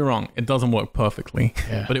 Yeah. Don't get me wrong, it doesn't work perfectly,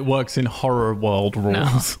 but it works in horror world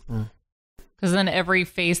rules. Because then every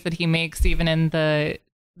face that he makes, even in the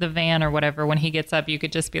van or whatever, when he gets up, you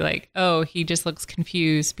could just be like, oh, he just looks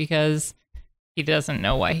confused because he doesn't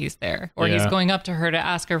know why he's there. Or he's going up to her to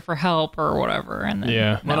ask her for help or whatever. And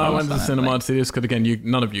then when I went to the cinema to see this, because again,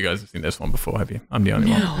 none of you guys have seen this one before, have you? I'm the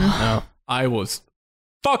only one. No. I was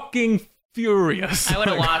fucking furious. I would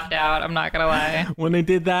have walked out, I'm not gonna lie. When they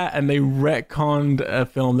did that and they retconned a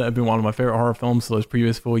film that had been one of my favorite horror films for those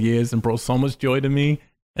previous 4 years and brought so much joy to me,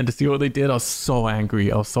 and to see what they did, I was so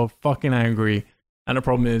angry. I was so fucking angry. And the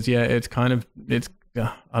problem is, it's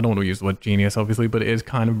I don't want to use the word genius, obviously, but it is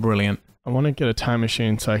kind of brilliant. I want to get a time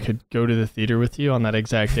machine so I could go to the theater with you on that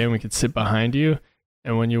exact day and we could sit behind you,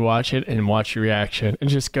 and when you watch it and watch your reaction and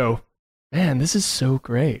just go, man, this is so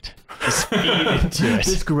great. Just feed into it. This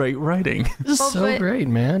is great writing. This is so great,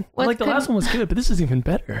 man. Like the last one was good, but this is even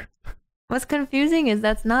better. What's confusing is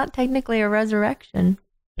that's not technically a resurrection.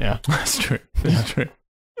 Yeah, that's true. That's true.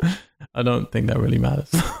 I don't think that really matters.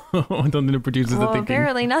 I don't think the producers are thinking.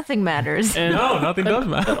 Apparently nothing matters. No, nothing does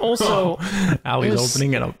matter. And also, Allie's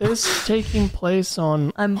opening it up. Is taking place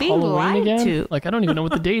on I'm being Halloween lied again? to. Like, I don't even know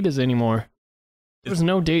what the date is anymore. There's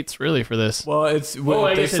no dates really for this. Well, it's they say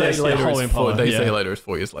later. They say later it's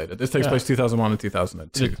 4 years later. This takes place 2001 and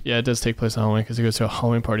 2002. It does take place on Halloween because he goes to a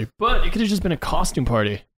Halloween party. But it could have just been a costume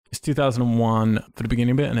party. It's 2001 for the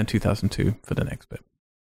beginning bit and then 2002 for the next bit.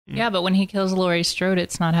 Yeah, but when he kills Laurie Strode,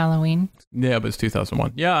 it's not Halloween. Yeah, but it's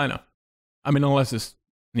 2001. Yeah, I know. I mean, unless it's...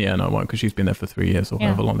 Yeah, no, it won't, because she's been there for 3 years or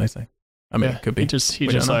however long they say. I mean, it could be. He just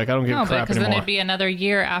like, I don't give a crap because then it'd be another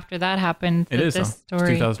year after that happened. It is, this It's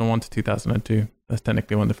 2001 to 2002. That's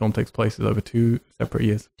technically when the film takes place. It's over 2 separate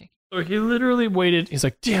years. So he literally waited. He's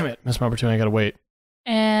like, damn it, missed my opportunity. I got to wait.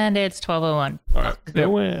 And it's 12:01. All right, they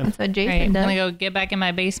win. That's what Jason I'm does. going to go get back in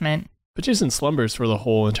my basement. But Jason slumbers for the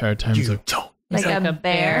whole entire time. He's like, don't. Like a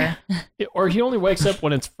bear. Or he only wakes up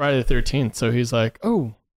when it's Friday the 13th. So he's like,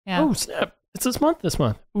 oh snap. It's this month.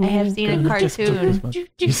 I have seen a cartoon.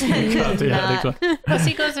 Plus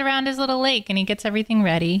he goes around his little lake and he gets everything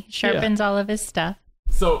ready, sharpens all of his stuff.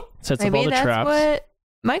 So sets up all Maybe the that's traps. what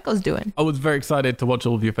Michael's doing. I was very excited to watch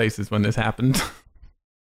all of your faces when this happened.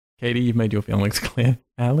 Katie, you've made your feelings clear.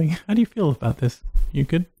 Allie, how do you feel about this? You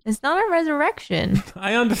good? It's not a resurrection.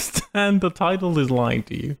 I understand the title is lying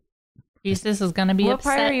to you. Jesus is gonna be What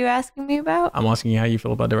upset. part are you asking me about? I'm asking you how you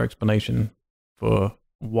feel about their explanation for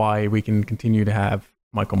why we can continue to have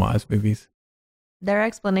Michael Myers movies. Their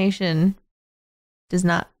explanation does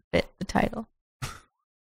not fit the title.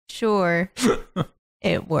 Sure,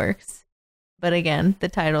 it works. But again, the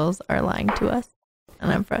titles are lying to us.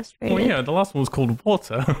 And I'm frustrated. Well, yeah, the last one was called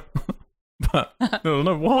Water. But there was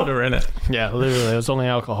no water in it. Yeah, literally, it was only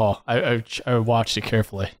alcohol. I watched it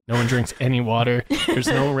carefully. No one drinks any water. There's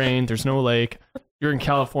no rain. There's no lake. You're in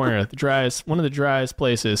California, one of the driest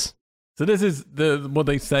places. So this is what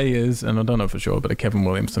they say is, and I don't know for sure, but Kevin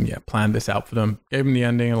Williamson, planned this out for them. Gave them the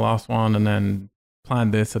ending of the last one, and then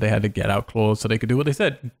planned this so they had a get out clause so they could do what they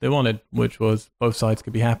said they wanted, which was both sides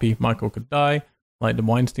could be happy. Michael could die, like the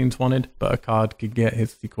Weinsteins wanted, but Akkad could get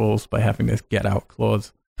his sequels by having this get out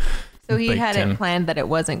clause. So he had baked in. it planned that it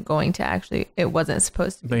wasn't going to actually, it wasn't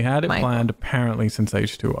supposed to be. They had it Michael. planned apparently since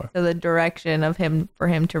H2O. So the direction of for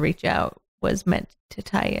him to reach out was meant to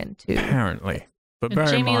tie into. Apparently. But Did bear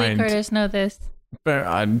in Jamie Lee mind, Curtis know this?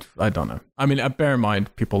 I don't know. I mean, bear in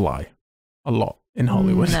mind, people lie a lot in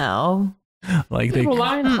Hollywood. No. Like People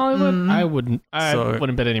lie in Hollywood? Mm-mm. I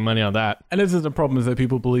wouldn't bet any money on that. And this is the problem, is that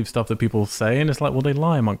people believe stuff that people say, and it's like, well, they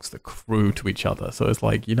lie amongst the crew to each other. So it's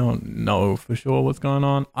like, you don't know for sure what's going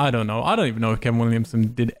on. I don't know. I don't even know if Kevin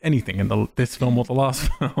Williamson did anything in this film or the last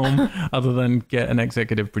film other than get an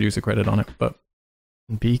executive producer credit on it. But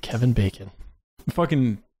Be Kevin Bacon.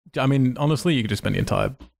 I mean, honestly, you could just spend the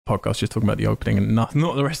entire podcast just talking about the opening and not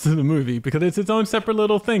the rest of the movie, because it's its own separate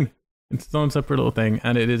little thing. It's its own separate little thing,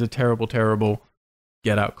 and it is a terrible, terrible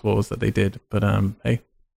get out clause that they did. But hey,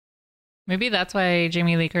 Maybe that's why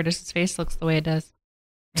Jamie Lee Curtis's face looks the way it does.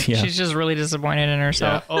 yeah. She's just really disappointed in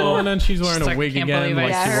herself. Oh, and then she's wearing She's a like, wig can't again, believe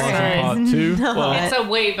like I she saw was her. in part two. Well, It's a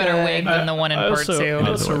way better wig than the one in part also, two. I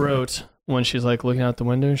also wrote when she's like looking out the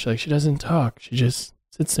window, and she's like, she doesn't talk. She just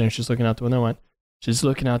sits there and she's looking out the window. I went, she's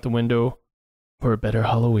looking out the window for a better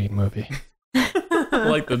Halloween movie.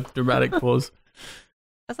 Like the dramatic pause.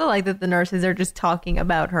 I also like that the nurses are just talking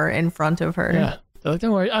about her in front of her. Yeah. They're like,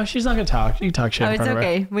 don't worry. Oh, she's not going to talk. She can talk shit Oh, in it's front of her.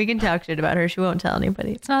 okay. We can talk shit about her. She won't tell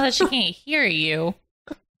anybody. It's not that she can't hear you,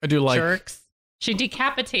 I do like. jerks. She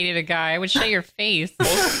decapitated a guy. I would show your face.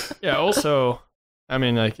 Yeah, also, I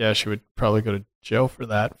mean, like, yeah, she would probably go to jail for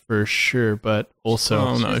that for sure, but also,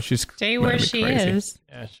 Oh no, she's Stay gonna where be she crazy. is.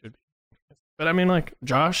 yeah, she would be. But I mean, like,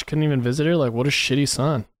 Josh couldn't even visit her. Like, what a shitty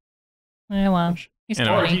son. Yeah, well, he's And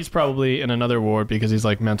Or 20. he's probably in another ward because he's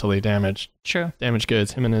like mentally damaged. True. Damaged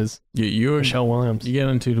goods. Him and his You Michelle Williams. get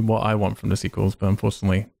into what I want from the sequels, but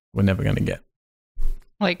unfortunately, we're never going to get.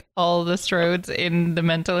 Like all the Strodes in the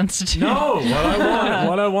mental institute. No,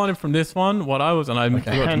 what I wanted from this one, and I Like a forgot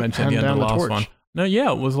to hand- mention at the hand end of the down the last torch. one. No,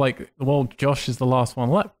 yeah, it was like, well, Josh is the last one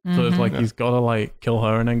left, so it's Mhm. like he's got to like kill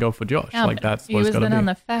her and then go for Josh. Yeah, Like but that's he what it's was got to then be. on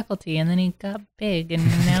the faculty, and then he got big, and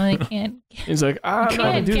now he can't. He's like, I'm not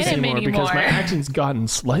going Can't to do this get him anymore because my anymore. acting's gotten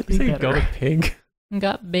slightly He better. got a pig.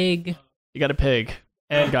 Got big. You got a pig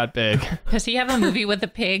and got big. Does he have a movie with a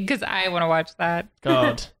pig? Because I want to watch that.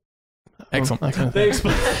 God. Excellent. That kind of They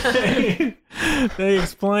thing. explain. They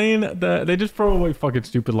explain that they just throw away fucking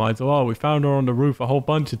stupid lines. Oh, we found her on the roof a whole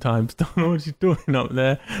bunch of times. Don't know what she's doing up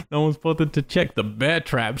there. No one's bothered to check the bear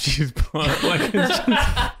trap she's put. Like it's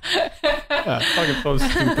just fucking so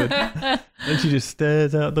stupid. And she just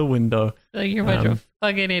stares out the window. Like, you're a bunch of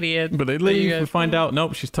fucking idiots. But they So you leave. We guys- find out.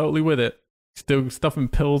 Nope, she's totally with it. Still stuffing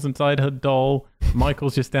pills inside her doll.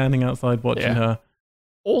 Michael's just standing outside watching Yeah. her.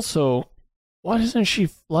 Also, why doesn't she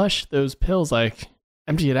flush those pills? Like,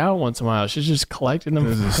 empty it out once in a while. She's just collecting them.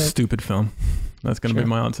 This is a stupid film. That's going to Sure. be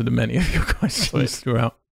my answer to many of your questions Sweet.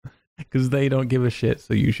 throughout. Because they don't give a shit,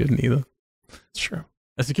 so you shouldn't either. It's true.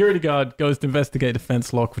 A security guard goes to investigate a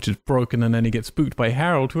fence lock, which is broken, and then he gets spooked by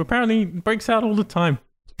Harold, who apparently breaks out all the time.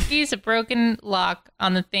 He's a broken lock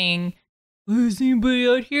on the thing. Oh, is anybody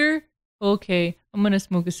out here? Okay, I'm gonna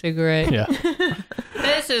smoke a cigarette. Yeah.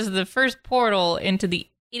 This is the first portal into the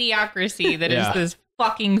idiocracy that is Yeah. this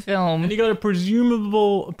fucking film. And you got a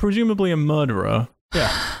presumably a murderer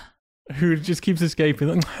Yeah. who just keeps escaping.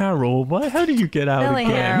 Like, Harold, how did you get out Silly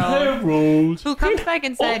again? Harold. Who comes back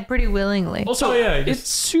inside pretty willingly. Also, Oh, yeah, it's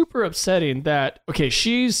super upsetting that, okay,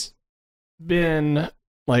 she's been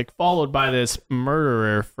like followed by this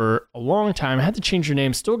murderer for a long time, had to change her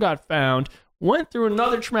name, still got found, went through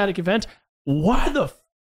another traumatic event. Why the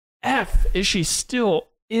F is she still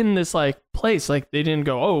in this like place? Like, they didn't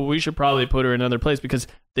go, oh, we should probably put her in another place, because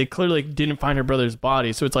they clearly didn't find her brother's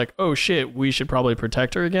body. So it's like, oh shit, we should probably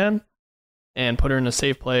protect her again. and put her in a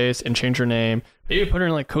safe place and change her name. Maybe put her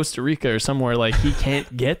in like Costa Rica or somewhere like he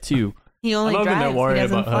can't get to. He I only don't think drives. they're He worried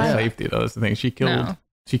doesn't about fly. her safety, though. That's the thing. She killed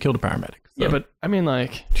a paramedic. So Yeah, but I mean,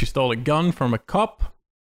 like, she stole a gun from a cop.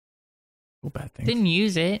 All bad things. Didn't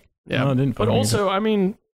use it. yeah. No, I didn't But fucking also, I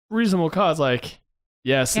mean, reasonable cause. Like,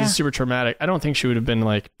 yes, Yeah. it's super traumatic. I don't think she would have been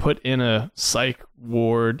like put in a psych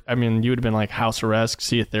ward. I mean, you would have been like house arrest,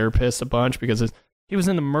 see a therapist a bunch because he was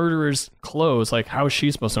in the murderer's clothes. Like, how is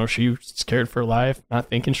she supposed to know? She was scared for her life, not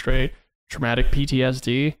thinking straight, traumatic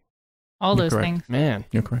PTSD. All You're those correct. things. Man,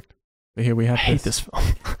 You're correct. But here we I have hate this film.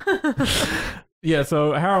 Yeah,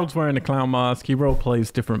 so Harold's wearing a clown mask. He role plays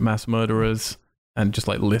different mass murderers and just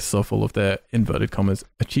like lists off all of their inverted commas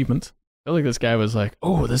achievements. I feel like this guy was like,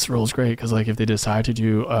 oh, this role's great because like if they decide to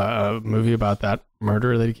do a movie about that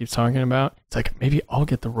murder that he keeps talking about, it's like maybe I'll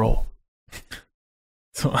get the role.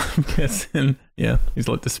 So I'm guessing, yeah, he's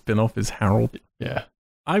like the spin-off is Harold. Yeah.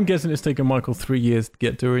 I'm guessing it's taken Michael 3 years to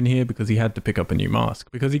get to her in here because he had to pick up a new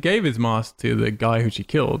mask because he gave his mask to the guy who she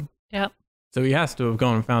killed. Yep. So he has to have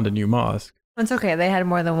gone and found a new mask. It's okay. They had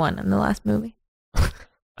more than one in the last movie.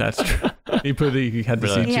 That's true. He had the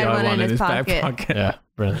Really? CGI He had one one in in his his back pocket. pocket. Yeah.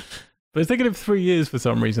 Brilliant. But it's taken him 3 years for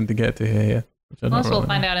some reason to get to here. Which I don't Plus, we'll really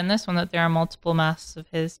find know. out in this one that there are multiple masks of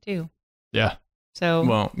his too. Yeah. So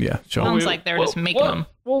Well, yeah, sure. sounds like they're just making them.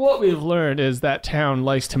 Well, what we've learned is that town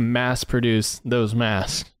likes to mass produce those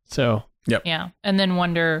masks. So Yeah, and then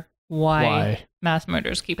wonder why why? mass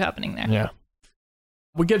murders keep happening there. Yeah.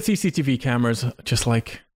 We get CCTV cameras, just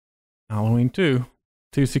like Halloween 2.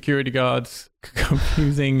 Two security guards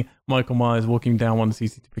confusing Michael Myers walking down one of the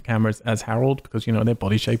CCTV cameras as Harold because, you know, their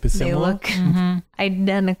body shape is They similar. look Mm-hmm.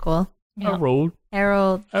 identical. Yeah. Harold.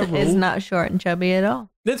 Harold Harold. is not short and chubby at all.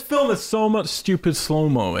 This film has so much stupid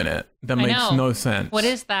slow-mo in it that I makes know. no sense. What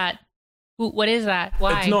is that? What is that?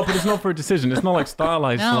 Why? It's not, but it's not for a decision. It's not like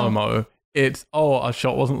stylized No. slow-mo. It's, a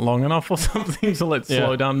shot wasn't long enough or something, so let's Yeah.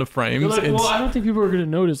 slow down the frames. You're like, It's- well, I don't think people are going to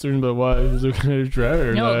notice. They're going to be like, why is looking at his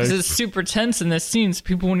driver? No, because like, it's super tense in this scene, so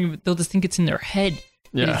people won't even. They'll just think it's in their head.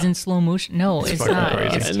 But yeah. it's in slow motion. No, it's fucking not.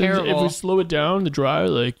 crazy. It's And then if terrible. we slow it down, the driver,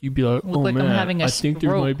 like, you'd be like, Look oh like I'm man, having a I think there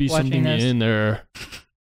stroke might be watching something this. in there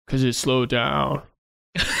because it slowed down.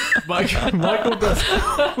 Michael does.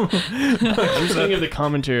 I'm just thinking of the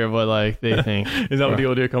commentary of what like they think. Is that what the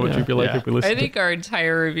audio commentary would be like Yeah. if we listen I think our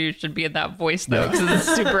entire review should be in that voice though, because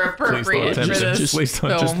it's super appropriate for attention. this Please don't-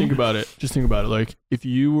 film. Just think about it. Just think about it. Like if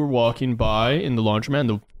you were walking by in the laundromat,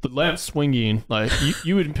 and the lamp swinging, like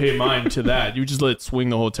you wouldn't pay mind to that. You would just let it swing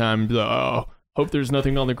the whole time and be like, oh, hope there's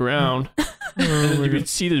nothing on the ground. And then you would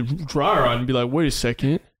see the dryer on and be like, wait a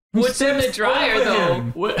second. What's in the dryer though?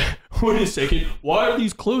 What? Wait a second. Why are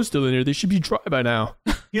these clothes still in there? They should be dry by now.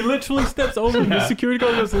 He literally steps over him. The Yeah. security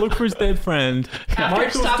guard goes to look for his dead friend. After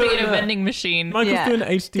Michael's stopping doing at a that. vending machine. Michael's Yeah, doing an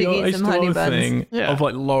to eat some honey H2O buns. thing Yeah. of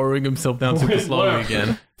like lowering himself down super Wait, slowly what?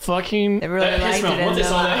 again. Fucking. They really that pissed liked me off. it Once in I the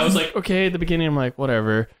saw that, I was lines. like, okay. At the beginning, I'm like,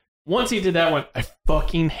 whatever. Once he did that one, I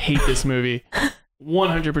fucking hate this movie.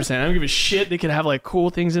 100%. I don't give a shit. They could have like cool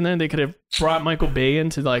things in there. They could have brought Michael Bay in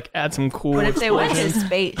to like add some cool. What if they went to explosions.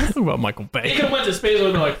 space? Talk about Michael They Bay. could have went to space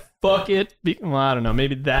and been like, fuck it. Well, I don't know.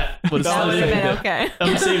 Maybe that would That That would would've have saved been it. okay. That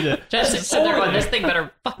would saved it. Just sit there going, this thing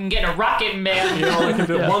better fucking get a rocket, man. You know, like if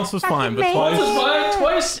it Yeah. once was fine, but Fucking twice, amazing. Twice,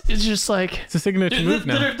 twice, it's just like it's a signature move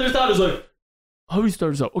now. their thought is like, how do we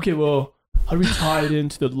start this up? Okay, well, how do we tie it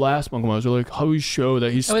into the last Michael Myers? Or like, how do we show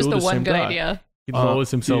that he's That was still the the one same good guy? idea. He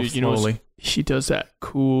lowers himself dude, you know, slowly. He does that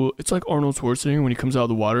cool. It's like Arnold Schwarzenegger when he comes out of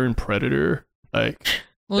the water in Predator. Like,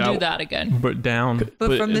 We'll That- do that again. But down.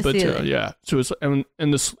 But from the ceiling. yeah. So it's and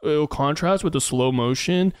it'll contrast with the slow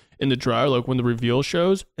motion in the dryer, like when the reveal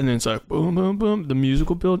shows, and then it's like boom, boom, boom, the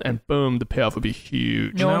musical build, and boom, the payoff would be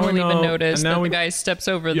huge. No Now one we will even know- notice and now that we- the guy steps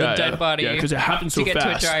over the dead body Yeah, because it happens to so get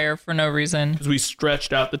fast. to a dryer for no reason. Because we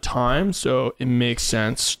stretched out the time, so it makes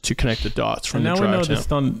sense to connect the dots from And now the we dryer know to the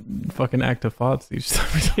stunt fucking actor farts each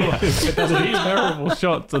time. It does a terrible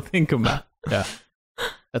shot to think about. Yeah.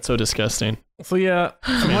 That's so disgusting. So yeah,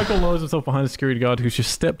 so Michael lowers himself behind a security guard who's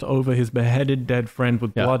just stepped over his beheaded dead friend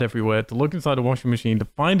with Yeah. blood everywhere to look inside a washing machine to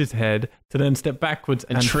find his head to then step backwards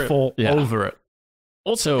and trip. fall Yeah. over it.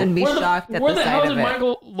 Also, And be where shocked at where the the sight hell of did it.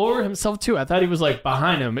 Michael lower himself to? I thought he was like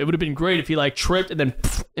behind him. It would have been great if he like tripped and then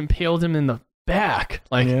impaled him in the back.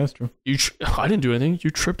 Like Yeah, that's true. I didn't do anything. You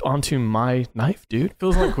tripped onto my knife, dude.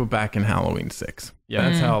 Feels like we're back in Halloween 6. Yeah.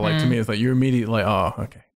 That's how, like, to Mhm. me, it's like you're immediately like, oh,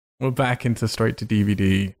 okay. We're back into straight to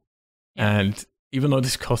DVD. Yeah. And even though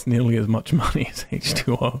this costs nearly as much money as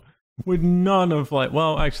H2O, with none of, like,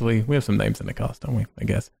 well, actually, we have some names in the cast, don't we? I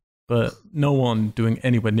guess. But no one doing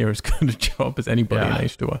anywhere near as good a job as anybody Yeah. in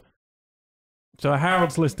H2O. So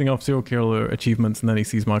Harold's listing off serial killer achievements, and then he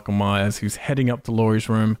sees Michael Myers, who's heading up to Laurie's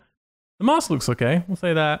room. The mask looks okay. We'll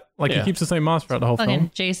say that. Like, he keeps the same mask throughout the whole Fucking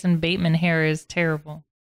film. Jason Bateman hair is terrible.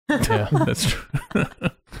 Yeah. That's true.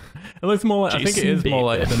 It looks more like, I think it is more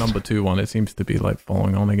like the number 2 one. It seems to be like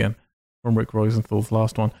following on again from Rick Rosenthal's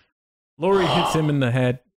last one. Laurie hits him in the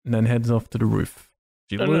head and then heads off to the roof.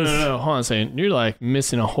 No, hold on a second. You're like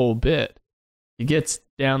missing a whole bit. He gets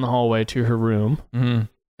down the hallway to her room, Mm-hmm.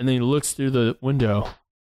 and then he looks through the window,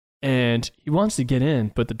 and he wants to get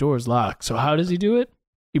in, but the door is locked. So how does he do it?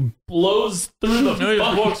 He blows through the No, he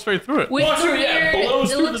just walks straight through it. Which Walks through, weird. yeah,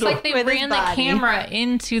 blows It through the looks door. like they With his ran the body. camera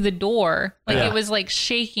into the door. Like Yeah. it was like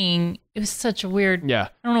shaking. It was such a weird. Yeah.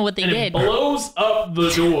 I don't know what they And did. it blows up the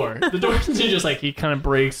door. The door isn't just like he kind of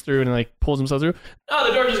breaks through and like pulls himself through. No,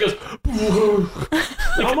 the door just goes.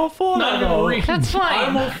 I'm all for Not that. even though. real. That's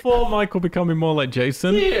I'm fine. all for Michael becoming more like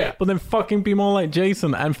Jason. Yeah. But then fucking be more like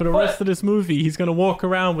Jason. And for the rest of this movie, he's going to walk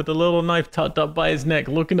around with a little knife tucked up by his neck,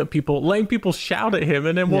 looking at people, letting people shout at him,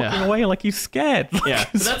 and then walking Yeah. away like he's scared. Yeah.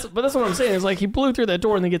 But that's what I'm saying. It's like he blew through that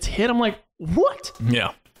door and then gets hit. I'm like, what?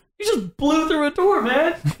 Yeah. You just blew through a door,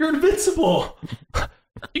 man. You're invincible.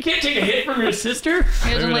 You can't take a hit from your sister.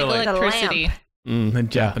 He doesn't Maybe like they're like- electricity.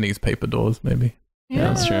 And Japanese paper doors, maybe. Yeah,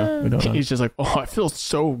 that's true. We don't know. He's just like, oh, I feel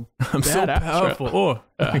so I'm so bad after it. powerful. Oh,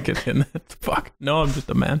 I get hit in the fuck. No, I'm just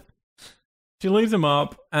a man. She leaves him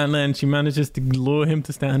up, and then she manages to lure him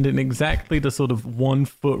to stand in exactly the sort of 1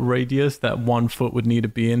 foot radius that 1 foot would need to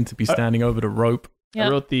be in to be standing over the rope. Yep. I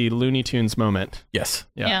wrote the Looney Tunes moment. Yes,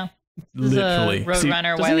 Yeah. This is literally. a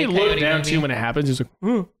Roadrunner, doesn't Wile E. he look Coyote down movie. too when it happens? He's like,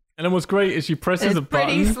 "Huh." And then what's great is she presses It's a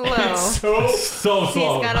pretty button. slow. so He's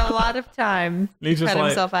got a lot of time And he's to just cut like,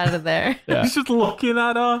 himself out of there. Yeah. he's just looking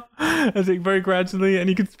at her as it very gradually, and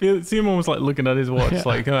you could see him almost like looking at his watch, Yeah.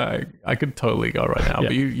 like I could totally go right now, Yeah.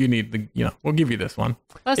 but you need the, we'll give you this one.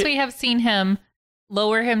 Plus, we have seen him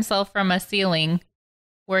lower himself from a ceiling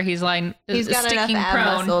where he's lying, He's got enough sticking ab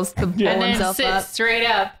prone, muscles to pull and then himself sit up straight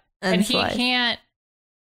up, and he slide. can't.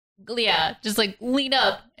 Yeah, just like lean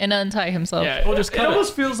up and untie himself. Yeah, Or just it cut it.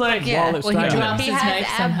 almost feels like Yeah. While it's Well, he dragging drops him. He his has neck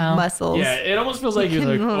ab somehow. muscles. yeah, it almost feels like He he's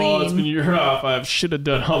like, can oh, it's lean. been a year off. I should have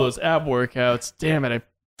done all those ab workouts. Damn it!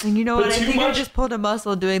 And you know But what? I too think I much- just pulled a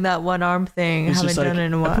muscle doing that one arm thing. I It's haven't just like, done it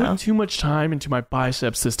in a I while. put too much time into my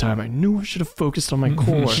biceps this time. I knew I should have focused on my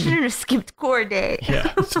core. Should have skipped core day.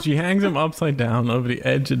 Yeah, So she hangs him upside down over the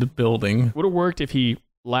edge of the building. would have worked if he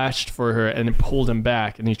lashed for her and then pulled him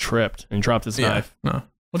back and he tripped and dropped his knife. No.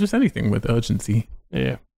 Well, just anything with urgency.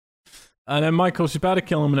 Yeah. And then she's about to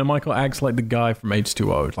kill him, and then Michael acts like the guy from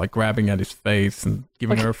H2O, like grabbing at his face and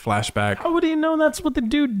giving Like- her a flashback. How would he know that's what the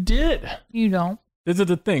dude did? You don't. This is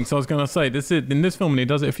the thing. So I was going to say, in this film, and he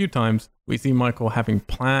does it a few times, we see Michael having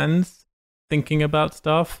plans, thinking about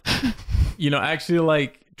stuff, actually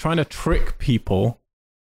like trying to trick people,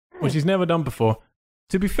 which he's never done before.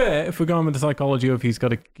 To be fair, if we're going with the psychology of he's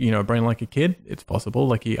got a brain like a kid, it's possible.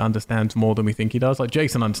 Like he understands more than we think he does. Like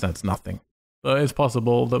Jason understands nothing. But it's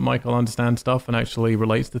possible that Michael understands stuff and actually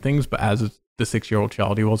relates to things, but as the 6-year-old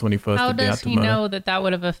child he was when he first How did the does act of he murder. know that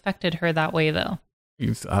would have affected her that way, though?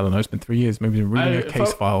 I don't know, it's been 3 years. Maybe he's been reading her If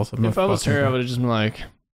case I- files. If I was her, I would have just been like,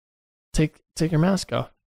 take your mask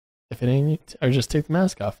off. If it ain't, or just take the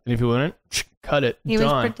mask off. And if you wouldn't, cut it. He was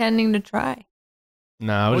Done. pretending to try.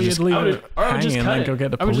 No, I would Well, just you'd leave I would, it or I would just hanging cut and it. go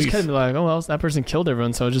get the I would just police. cut it and be like, oh well, that person killed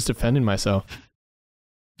everyone, so I was just defending myself.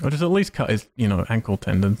 Or just at least cut his, ankle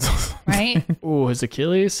tendons. Right? Ooh, his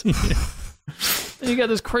Achilles. And you got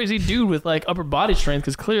this crazy dude with like upper body strength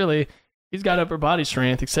because clearly he's got upper body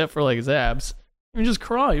strength except for like his abs. You just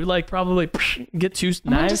crawl. You like probably get two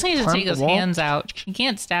Someone knives. just needs to climb take the his wall. hands out. He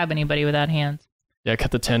can't stab anybody without hands. Yeah,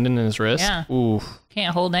 cut the tendon in his wrist. Yeah. Ooh,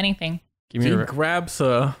 Can't hold anything. give he me a. grabs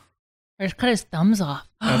her Or just cut his thumbs off.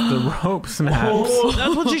 as the rope snaps. Oh,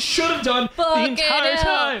 that's what you should have done the Fucking entire hell.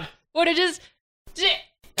 time. Would have just. There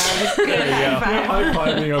you go.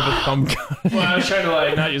 High-fiving over thumb cut. Well, I was trying to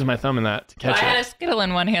like not use my thumb in that to I catch had it. a skittle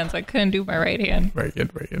in one hand, so I couldn't do my right hand. Very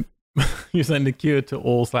good, very good. You're saying the cure to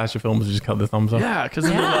all slasher films is just cut the thumbs off? Yeah, because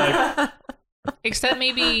then like Except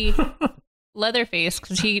maybe Leatherface,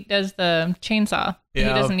 because he does the chainsaw. He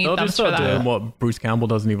doesn't need they'll thumbs just for start that. doing what Bruce Campbell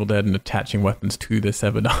does in Evil Dead and attaching weapons to their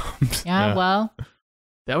severed arms. Yeah, Yeah. well,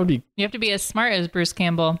 that would be. you have to be as smart as Bruce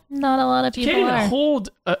Campbell. Not a lot of You people can't even are. hold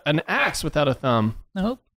an axe without a thumb.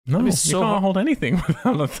 Nope. No, That'd be you so can't hard. hold anything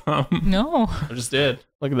without a thumb. No. I just did.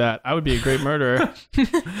 Look at that. I would be a great murderer.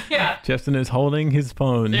 Yeah. Justin is holding his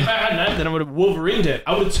phone. If I had a knife, then I would have Wolverined it.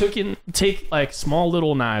 I would have take like small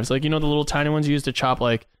little knives, like the little tiny ones you use to chop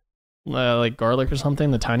like garlic or something.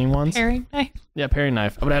 The tiny ones. Paring knife. Yeah, paring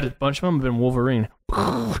knife. I would have had a bunch of them. Been Wolverine.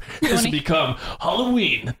 This would become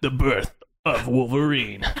Halloween, the birth of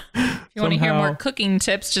Wolverine. If you want to hear Somehow- more cooking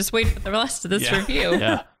tips, just wait for the rest of this Yeah. review.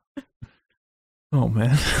 Yeah. Oh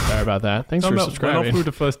man. Sorry about that. Thanks for Went off subscribing. through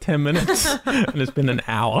the first 10 minutes and it's been an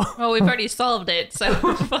hour. Well, we've already solved it, so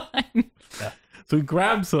we're fine. So he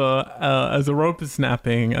grabs her as the rope is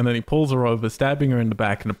snapping and then he pulls her over, stabbing her in the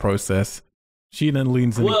back in the process. She then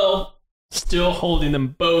leans in. Well, still holding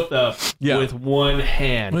them both up Yeah. with one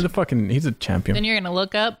hand. He's a champion. Then you're going to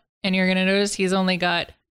look up and you're going to notice he's only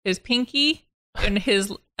got his pinky and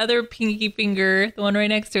his other pinky finger, the one right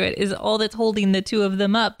next to it, is all that's holding the two of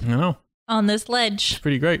them up I know. on this ledge.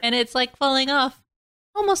 Pretty great. And it's like falling off,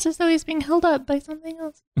 almost as though he's being held up by something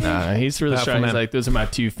else. Nah, he's really Powerful strong. He's man. like, those are my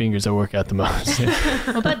two fingers that work out the most.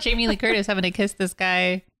 What about Jamie Lee Curtis having to kiss this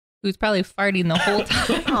guy who's probably farting the whole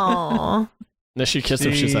time? Aw. Then she kissed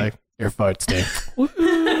him. She's See? like, your fart stink.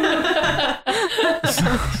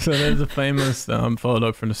 So there's a famous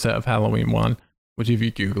photo from the set of Halloween 1, which if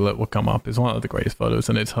you Google it will come up. It's one of the greatest photos,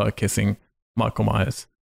 and it's her kissing Michael Myers.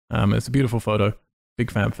 It's a beautiful photo. Big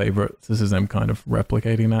fan favorite. This is them kind of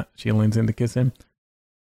replicating that. She leans in to kiss him.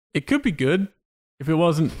 It could be good if it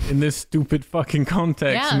wasn't in this stupid fucking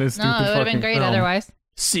context. Yeah, in this no, stupid it would have fucking been great film. otherwise.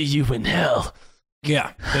 See you in hell.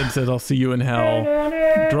 Yeah. Then says, I'll see you in hell.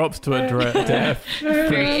 Drops to a death.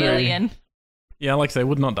 Very alien. Yeah, like I say,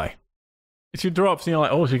 would not die. She drops and you're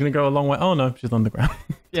like, oh, she's going to go a long way. Oh, no, she's on the ground.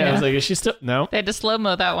 Yeah, I Yeah. was like, is she still? No. They had to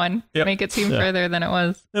slow-mo that one, Yep. make it seem Yeah. further than it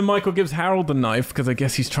was. Then Michael gives Harold the knife because I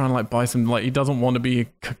guess he's trying to like buy some, like he doesn't want to be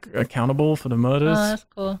accountable for the Oh, murders. that's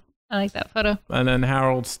cool. I like that photo. And then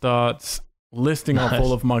Harold starts listing off Nice.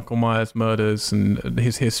 all of Michael Myers' murders and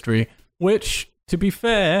his history, which, to be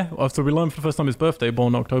fair, so we learned for the first time his birthday,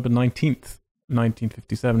 born October 19th,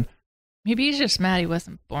 1957. Maybe he's just mad he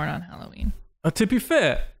wasn't born on Halloween. To be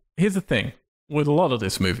fair, here's the thing with a lot of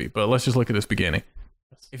this movie, but let's just look at this beginning.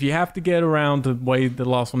 If you have to get around the way the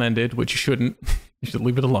last one ended, which you shouldn't, you should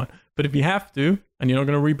leave it alone. But if you have to, and you're not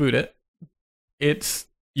going to reboot it, it's,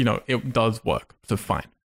 it does work. So fine.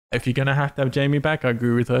 If you're going to have Jamie back, I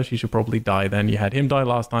agree with her. She should probably die then. You had him die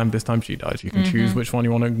last time. This time she dies. You can choose which one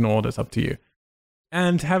you want to ignore. That's up to you.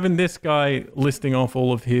 And having this guy listing off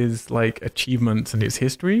all of his achievements and his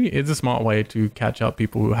history is a smart way to catch up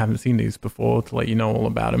people who haven't seen these before, to let you know all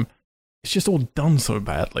about him. It's just all done so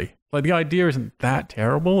badly. Like the idea isn't that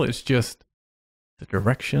terrible. It's just the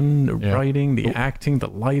direction, the Yeah. writing, the acting, the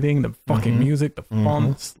lighting, the fucking music, the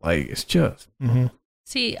fonts. Like it's just Mm-hmm.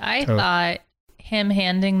 See, I Totally. thought him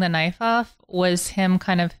handing the knife off was him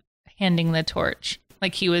kind of handing the torch.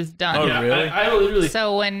 Like he was done. Oh, Yeah, really? I literally.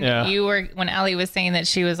 So when Yeah. when Allie was saying that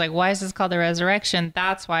she was like, why is this called the resurrection?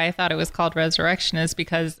 That's why I thought it was called resurrection, is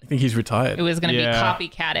because I think he's retired. it was going to Yeah. be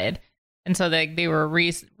copycatted. And so they were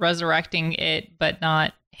resurrecting it, but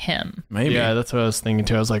not him. Maybe. Yeah, that's what I was thinking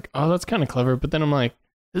too. I was like, oh, that's kind of clever. But then I'm like,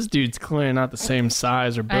 this dude's clearly not the same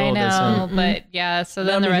size or I build as know, him. but yeah. So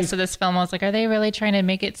then I the mean, rest of this film, I was like, are they really trying to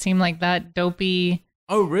make it seem like that dopey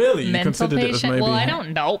Oh, really? You mental considered it as patient? maybe. Well, I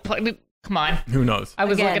don't know. Come on. Who knows? I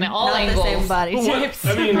was Again, looking at all not angles. the same body But what- types.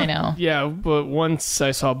 I mean, I know. Yeah, but once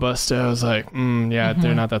I saw Busta, I was like, yeah,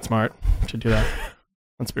 they're not that smart to do that.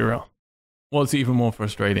 Let's be real. What's even more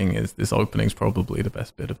frustrating is this opening's probably the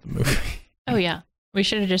best bit of the movie. Oh yeah, we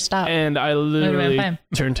should have just stopped. And I Would've been literally fine.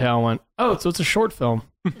 turned tail and went, oh, so it's a short film.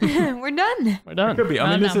 We're done. We're It done. could be. I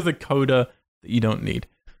Oh, mean, this no. is a coda that you don't need.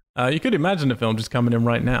 You could imagine the film just coming in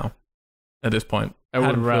right now at this point. I would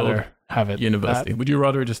Haddonfield rather have it. University. Would you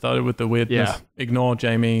rather it just started with the weirdness? Yeah. Ignore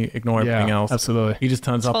Jamie, ignore everything Yeah, else. absolutely. He just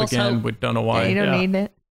turns up False again. hope. We don't know Yeah, why. you don't Yeah. need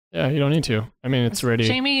it. Yeah, you don't need to. I mean, it's already.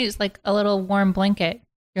 Jamie is like a little warm blanket.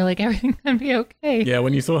 You're like, everything's gonna be okay. Yeah,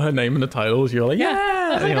 when you saw her name in the titles, you're like, yeah.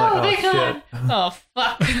 I was And like, you're oh, thank God. shit. Oh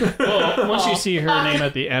fuck. Well, once you see her name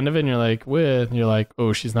at the end of it, and you're like, you're like,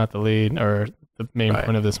 oh, she's not the lead or the main Right.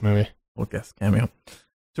 point of this movie. We'll guess cameo.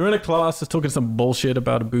 So we're in a class that's talking some bullshit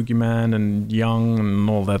about a boogeyman and Young and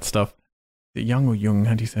all that stuff. Is it Young or Jung?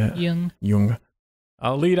 How do you say it? Jung. Jung.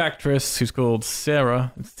 Our lead actress, who's called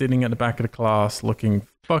Sarah, is sitting at the back of the class looking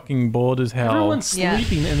fucking bored as hell. Everyone's Yeah.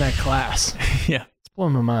 sleeping in that class. yeah. It's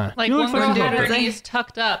blowing my mind. Like He one looks girl like had her Homer. knees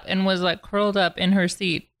tucked up and was like curled up in her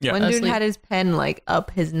seat. Yeah. One dude Asleep. had his pen like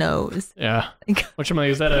up his nose. Yeah. Like, Which I'm like,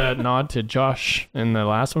 is that a nod to Josh in the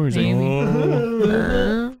last one? Or is it-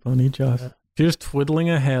 Oh, funny Josh. She's just twiddling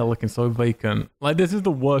her hair looking so vacant. Like, this is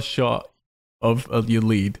the worst shot of your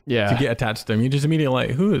lead Yeah. to get attached to him. You're just immediately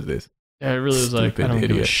like, who is this? Yeah, it really was like, I Stupid don't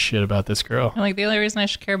give a idiot. shit about this girl. And like the only reason I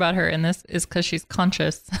should care about her in this is because she's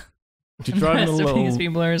conscious. She's And the driving a rest of these little,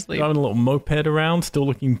 people are asleep. driving a little moped around, still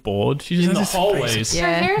looking bored. She just In has the this face. hallways.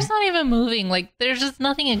 Yeah. Her hair's not even moving. Like there's just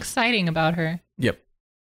nothing exciting about her. Yep.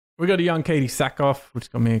 We got a young Katie Sackhoff,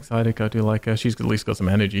 which got me excited. I do like her. She's at least got some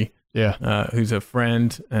energy. Yeah. Who's her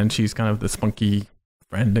friend, and she's kind of the spunky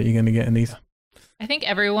friend that you're going to get in these. I think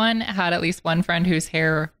everyone had at least one friend whose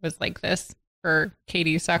hair was like this for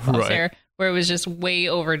Katie Sackhoff's hair, where it was just way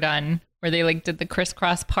overdone, where they like did the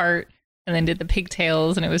crisscross part and then did the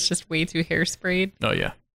pigtails, and it was just way too hairsprayed. Oh,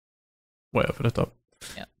 yeah. Way over the top.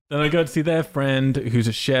 Yeah. Then I go to see their friend, who's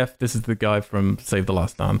a chef. This is the guy from Save the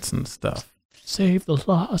Last Dance and stuff. Save the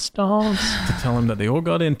Last Dance. To tell him that they all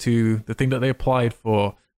got into the thing that they applied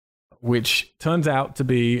for, which turns out to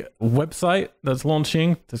be a website that's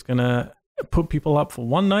launching that's going to put people up for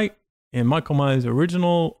one night in Michael Myers'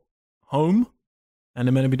 original home. And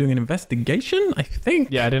they're going to be doing an investigation, I think.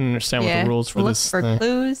 Yeah, I didn't understand what the rules for Look this for thing.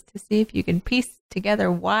 clues to see if you can piece together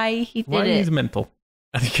why he did Why it. he's mental.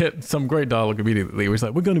 And you get some great dialogue immediately where he's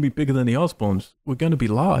like, we're going to be bigger than the Osbournes. We're going to be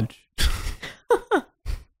large.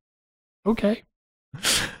 Okay.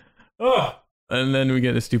 Oh. And then we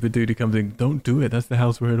get a stupid dude who comes in, don't do it. That's the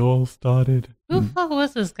house where it all started. Who the fuck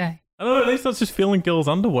was this guy? I don't know. They start just feeling girls'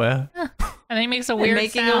 underwear. And then he makes a And weird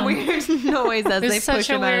making sound. a weird noise as It they was push such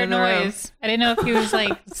a him out of weird the room. noise. I didn't know if he was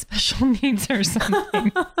like special needs or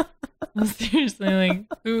something. I'm seriously like,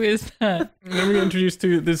 who is that? And then we get introduced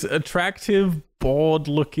to this attractive,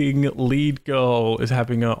 bored-looking lead girl is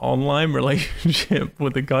having an online relationship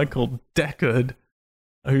with a guy called Deckard,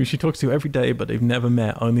 who she talks to every day, but they've never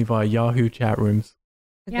met, only via Yahoo chat rooms.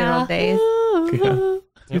 The good old days. Yeah.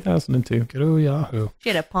 2002. Good old Yahoo. She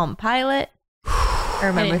had a Palm Pilot. I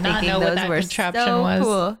remember did not thinking know what those that were contraption so was.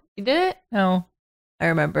 cool. You did it? No. I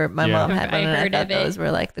remember my Yeah. mom had one, I and I heard thought of it. those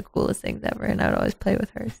were like the coolest things ever, and I would always play with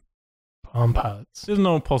hers. Palm Pilots. There's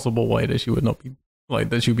no possible way that she would not be, like,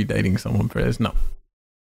 that she'd be dating someone for this. No.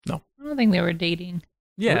 I don't think they were dating.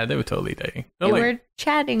 Yeah, they were totally dating. They They're, like, were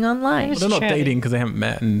chatting online. well, they're not chatting. dating because they haven't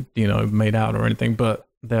met and, made out or anything, but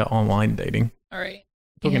they're online dating. All right.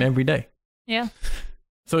 Talking Yeah. every day. Yeah.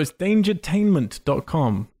 So it's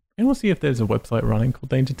dangertainment.com. Anyone see if there's a website running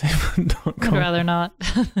called I'd dangertainment.com? rather not.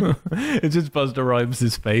 It's just Buster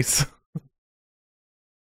Rhymes' face.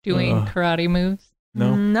 Doing karate moves.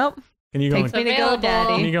 No. Nope. Can you go Takes on, me to Available.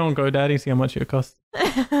 GoDaddy. can you go on GoDaddy, see how much it costs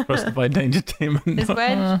for us to buy Dangertainment? Is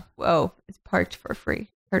Wedge? Whoa, it's parked for free,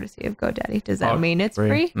 courtesy of GoDaddy. Does that Parked mean it's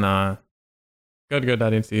free? Nah. Go to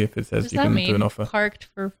GoDaddy and see if it says Does you that can mean do an offer. parked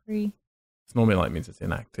for free? It's normally like means it's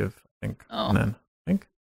inactive, I think. Oh. And then I think.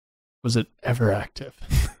 Was it ever active?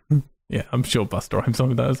 Yeah, I'm sure Buster Rhymes told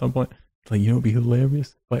me that at some point. It's like, you know what would be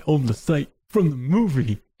hilarious? If I owned the site from the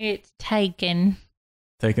movie. It's taken.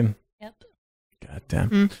 Taken. Yep. God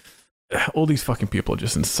damn. All these fucking people are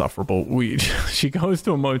just insufferable. She goes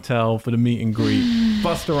to a motel for the meet and greet.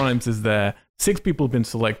 Buster Rhymes is there. 6 people have been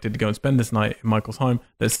selected to go and spend this night in Michael's home.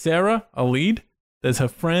 There's Sarah, a lead. There's her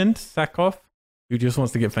friend, Sackhoff, who just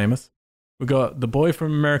wants to get famous. We got the boy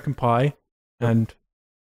from American Pie, and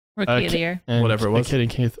Rookie of the year. And Whatever it was. The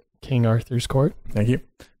kid in King Arthur's court. thank you.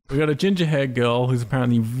 We got a ginger haired girl who's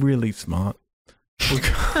apparently really smart.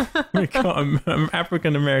 We got an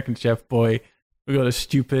African American chef boy. We got a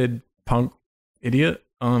stupid punk idiot.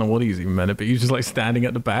 I don't know what he's even meant to be. He's just like standing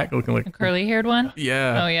at the back looking like The curly haired one?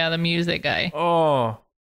 Yeah. Oh, yeah, the music guy. Oh.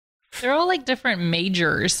 They're all like different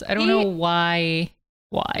majors. I don't know why.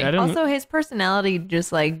 Yeah, I didn't- Also, his personality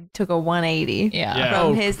just like took a 180 Yeah. Yeah. from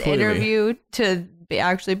Oh, his completely. interview to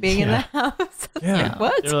actually being in the house. It's Yeah. like,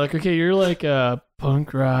 what? They were like, okay, you're like a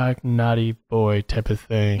punk rock naughty boy type of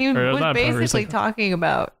thing. He Or was not punk rock, he's basically like- talking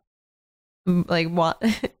about like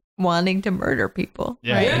wanting to murder people,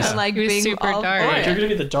 Yeah, right? yeah. And like He was being super all dark. for Like, you're it. gonna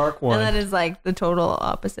be the dark one. And that is like the total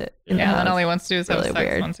opposite. in the Yeah, and house. all he wants to do is have Really sex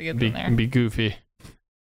weird. once he gets be, in there. be goofy.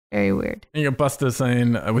 Very weird. And you got Buster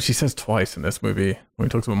saying, which he says twice in this movie, when he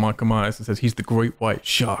talks about Michael Myers, and says he's the great white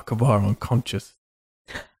shark of our unconscious.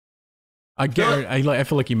 I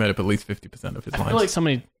feel like he made up at least 50% of his I lines. feel like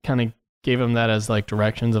somebody kind of gave him that as like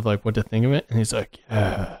directions of like what to think of it, and he's like,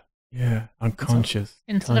 yeah. yeah, unconscious.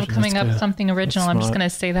 Instead of Conscious, coming that's up with good. something original, I'm just smart. going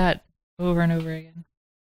to say that over and over again.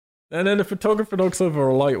 And then the photographer knocks over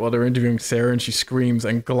a light while they're interviewing Sarah, and she screams,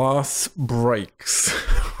 and glass breaks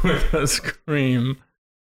with her scream.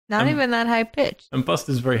 Not even that high pitched. And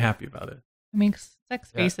Buster's very happy about it. It makes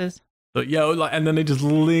sex Yeah. faces. But yeah, like, and then they just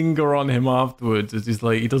linger on him afterwards. As he's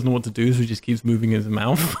like, he doesn't know what to do, so he just keeps moving his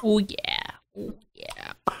mouth. Oh, yeah. Oh,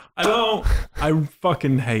 yeah. I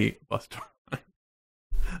fucking hate Buster.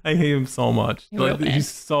 I hate him so much. You're real Like, bad. he's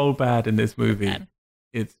so bad in this movie. Bad.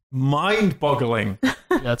 It's mind-boggling. Yeah,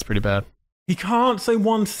 that's pretty bad. He can't say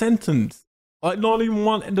one sentence. Like, not even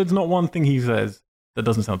one. There's not one thing he says that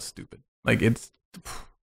doesn't sound stupid. Like, it's.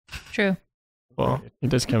 True. Well, he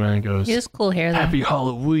does come in and goes, He has cool hair, though. Happy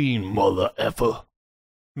Halloween, mother effer.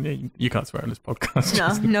 You can't swear on this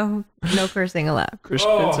podcast. No cursing allowed.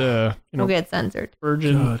 Christian, it's a We'll get censored.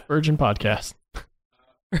 virgin podcast.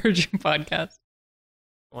 Virgin podcast.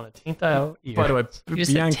 I want to taint that out. By the way, You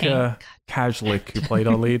just said Bianca Kajlik, who played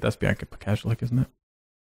our lead, that's Bianca Kajlik, isn't it?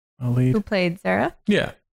 Our lead. Who played Sarah?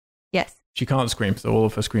 Yeah. Yes. She can't scream, so all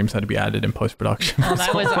of her screams had to be added in post-production. Well,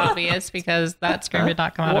 that was obvious because that scream did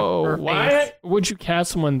not come out of her why face. would you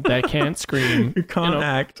cast someone that can't scream? You can't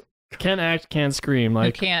act. Can't act, can't scream. You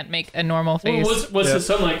Like, can't make a normal face. what's this?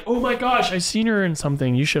 I'm like, oh my gosh, I seen her in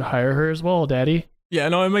something. You should hire her as well, Daddy. Yeah,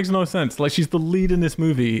 no, it makes no sense. Like, she's the lead in this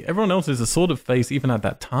movie. Everyone else is a sort of face, even at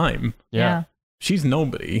that time. Yeah. She's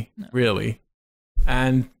nobody, really.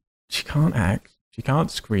 And she can't act. She can't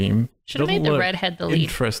scream. She Should have made doesn't the look redhead the lead.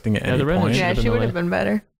 interesting at Yeah, any the redhead point. should Yeah, have been she the would lead. have been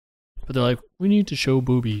better. But they're like, we need to show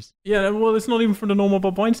boobies. Yeah, well, it's not even from the normal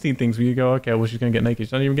Bob Weinstein things where you go, okay, well, she's going to get naked.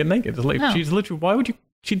 She doesn't even get naked. It's like, No. she's literally, why would you?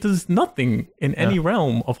 She does nothing in any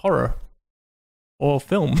realm of horror or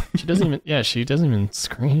film. She doesn't even. Yeah, she doesn't even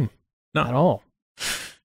scream. No. At all.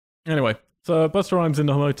 Anyway, so Busta Rhymes in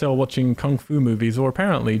the hotel watching Kung Fu movies, or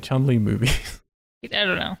apparently Chun-Li movies. I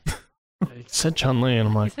don't know. He said Chun-Li, and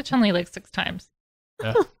I'm He like, said Chun-Li like 6 times.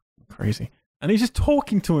 Crazy. And he's just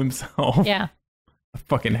talking to himself. Yeah. I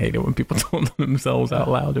fucking hate it when people talk to themselves out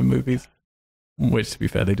loud in movies. Which, to be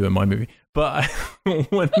fair, they do in my movie. But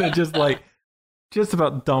when they're just like, just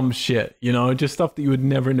about dumb shit, you know, just stuff that you would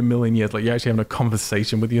never in a million years, like you're actually having a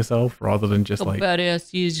conversation with yourself rather than just like, badass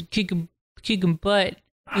is kicking butt.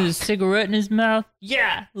 There's a cigarette in his mouth.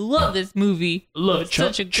 Yeah, love this movie. look, It's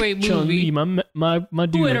such a great movie. Chun-Li, my Who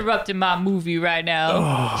dude. interrupted my movie right now?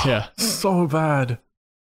 oh, Yeah. so bad.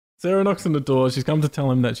 Sarah knocks on the door. She's come to tell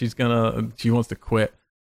him that she wants to quit.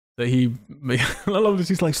 That he, I love that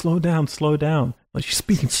she's like, slow down. Like she's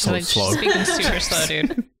speaking so She's slow. speaking super slow,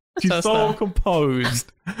 dude. She's so so slow.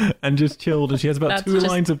 composed and just chilled, and she has about That's 2 just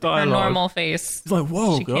lines of Her dialogue. normal face. She's like,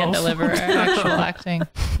 whoa, She girl. can't deliver actual acting.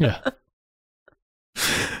 Yeah.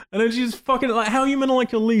 And then she's fucking like, how are you meant to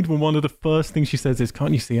like your lead when one of the first things she says is,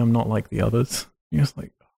 can't you see I'm not like the others? You're just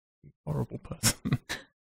like, oh, you horrible person.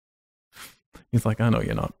 He's like, I know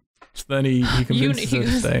you're not. So then he convinces her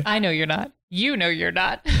to stay. I know you're not. You know you're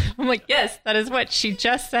not. I'm like, yes, that is what she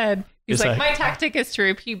just said. He's It's like, like- my tactic is to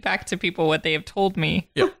repeat back to people what they have told me.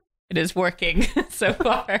 Yep. It is working so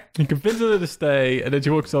far. He convinces her to stay, and then she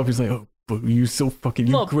walks off. He's like, oh, but you so fucking,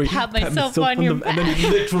 you Well, great. pat You myself on your And then he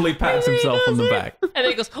literally pats Really himself on the does it. back. And then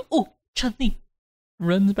he goes, oh, Chun-Li.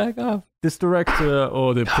 Runs back off. This director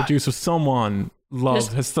or the producer, someone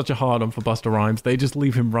has such a hard on for Busta Rhymes. They just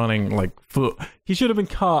leave him running like foot. He should have been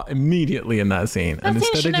cut immediately in that scene, That and scene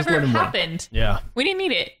instead should they just never let have him run. happened. Yeah. We didn't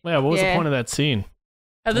need it. Yeah, what was the Yeah. point of that scene?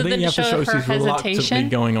 Other I think than you to have to show show her she's reluctantly hesitation.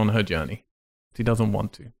 going on her journey. She doesn't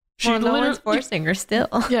want to. Well, no literally- one's forcing her still.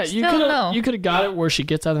 Yeah, you Still no. could have got it where she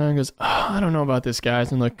gets out there and goes, oh, I don't know about this,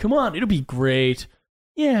 guys. And like, come on, it'll be great.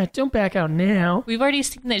 Yeah, don't back out now. We've already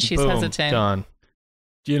seen that she's Boom, hesitant. Done.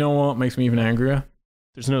 Do you know what makes me even angrier?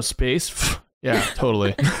 There's no space. Yeah,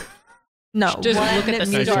 totally. No, Just one look at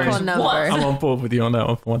the musical stars. number. What? I'm on board with you on that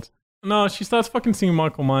one for once. No, she starts fucking seeing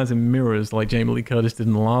Michael Myers in mirrors like Jamie Lee Curtis did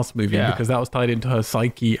in the last movie Yeah. because that was tied into her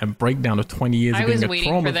psyche and breakdown of 20 years I of was being a waiting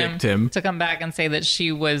trauma for them victim. to come back and say that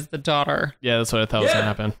she was the daughter. Yeah, that's what I thought was going to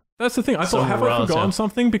happen. That's the thing. I So thought, have I relative. forgotten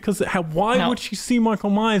something? Because why No. would she see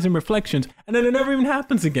Michael Myers in reflections and then it never even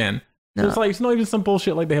happens again? So No. it's like, it's not even some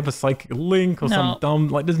bullshit like they have a psychic link or No. some dumb,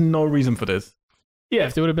 like there's no reason for this. Yeah,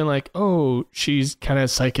 if they would have been like, oh, she's kind of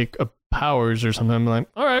psychic powers or something, I'm like,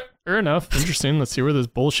 all right, fair enough. Interesting. Let's see where this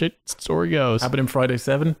bullshit story goes. Happened in Friday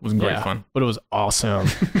 7. Was great Yeah, fun. but it was awesome.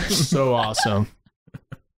 So awesome.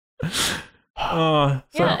 So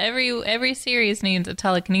Yeah, every series needs a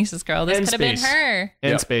telekinesis girl. This And could have been space. her.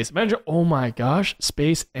 And Yeah. space. Imagine, oh my gosh,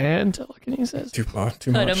 space and telekinesis. too Could much.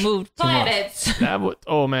 have moved Too much. planets. That would,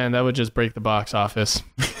 oh man, that would just break the box office.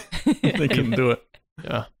 They couldn't do it.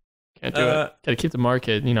 Yeah, can't do it. Got to keep the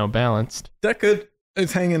market, balanced. Deckard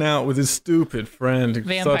is hanging out with his stupid friend, who's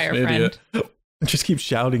Vampire such an idiot, and just keeps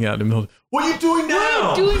shouting at him. What are you doing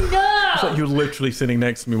now? Doing now. It's like you're literally sitting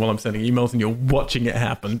next to me while I'm sending emails and you're watching it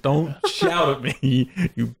happen. Don't shout at me,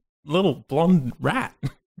 you little blonde rat.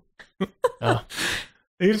 Oh.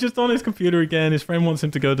 He's just on his computer again. His friend wants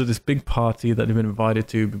him to go to this big party that they've been invited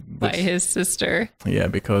to. By which- his sister. yeah,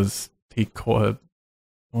 because he caught her.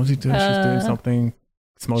 What was he doing? She's doing something,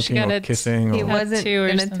 smoking got or a kissing. He or, wasn't Tattoo or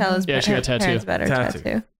going to tell his Yeah, she got a tattoo. parents about her Tattoo.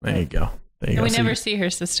 tattoo. there you go. There you And go. we So never you- see her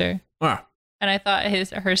sister. Ah. And I thought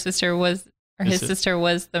her sister was, or His his sis- sister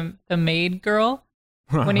was the maid girl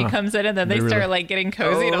when he comes in, and then they Really? start like getting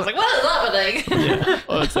cozy, and I was like, what is happening? Yeah.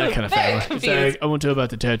 Oh, it's that kind of Very family. It's confused. like, I want to know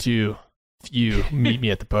about the tattoo. you meet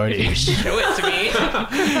me at the party. Show it to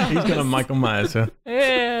me. He's gonna Michael Myers her.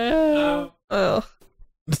 Yeah. Ugh.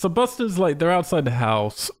 So Buster's like, they're outside the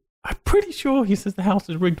house. I'm pretty sure he says the house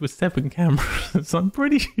is rigged with 7 cameras. So I'm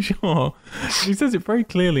pretty sure. He says it very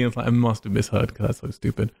clearly. It's like, I must have misheard because that's so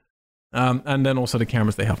stupid. And then also the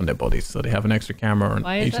cameras they have on their bodies. So they have an extra camera on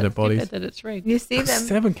Why is each of that their bodies. stupid that it's rigged? You see them.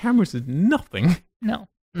 7 cameras is nothing. No.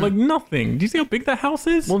 Like nothing. Do you see how big that house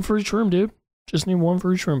is? One for each room, dude. Just need one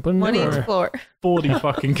for each room. Put it One everywhere. each floor. 40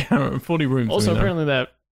 fucking camera, 40 rooms. Also, I mean, apparently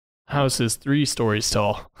that house is 3 stories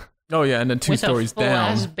tall. Oh yeah, and then 2 With stories a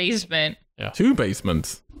full-ass down. basement. 2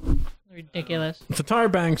 basements. Ridiculous. So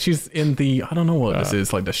Tyra Banks, she's in the, I don't know what this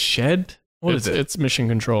is, like the shed? What is it? It's mission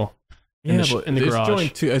control. Yeah, in the but in the it's garage.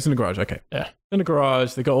 joined to, it's in the garage, okay. Yeah. In the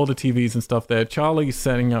garage, they got all the TVs and stuff there. Charlie's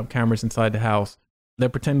setting up cameras inside the house. They're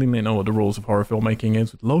pretending they know what the rules of horror filmmaking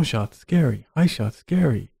is. With low shots, scary. High shots,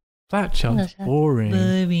 scary. Flat shots, boring.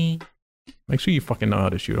 Make sure you fucking know how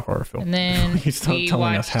to shoot a horror film. And then you start we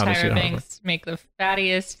telling us watched how to shoot Tyra a horror Banks make the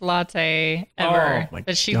fattiest latte ever Oh, my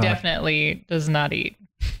that she God. definitely does not eat.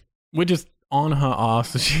 We're just on her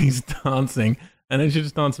ass as she's dancing. And then she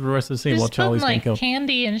just dances for the rest of the scene while Just putting Charlie's being like killed.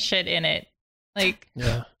 candy and shit in it. Like,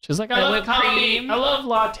 Yeah. She's like, I The love whipped coffee. cream. I love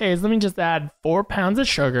lattes. Let me just add 4 pounds of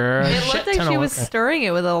sugar. It looked like she was stirring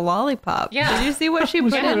it with a lollipop. Yeah. Did you see what she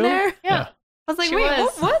Was put that in really? there? yeah, I was like, She wait,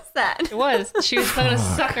 was. what was that? it was. She was putting a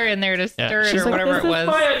Fuck. sucker in there to stir it She's or like, whatever this it is was.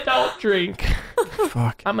 my adult drink.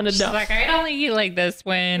 Fuck. I'm an She's adult. like, I only eat like this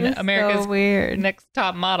when It's America's so weird. next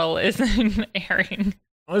top model isn't airing.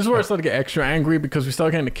 This is where I started to get extra angry because we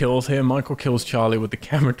start getting the kills here. Michael kills Charlie with the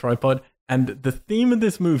camera tripod. And the theme of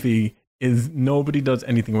this movie is nobody does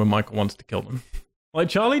anything when Michael wants to kill them. Like,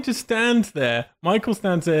 Charlie just stands there. Michael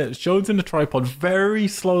stands there, shows him the tripod, very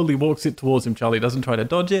slowly walks it towards him. Charlie doesn't try to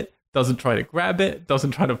dodge it, doesn't try to grab it,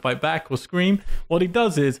 doesn't try to fight back or scream. What he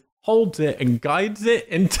does is holds it and guides it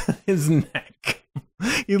into his neck.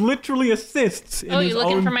 He literally assists in Oh, his you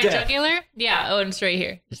looking own for my death. jugular? Yeah. Oh, and it's right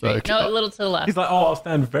here. It's like- right. No, a little to the left. He's like, oh, I'll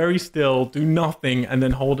stand very still, do nothing, and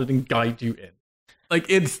then hold it and guide you in. Like,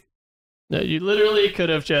 it's... No, you literally could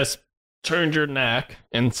have just turned your neck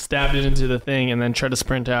and stabbed it into the thing and then tried to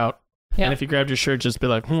sprint out. Yeah. And if you grabbed your shirt, just be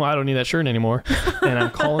like, I don't need that shirt anymore. And I'm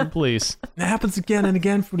calling police. It happens again and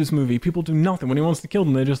again for this movie. People do nothing. When he wants to kill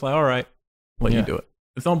them, they're just like, all right, let you Yeah. do it.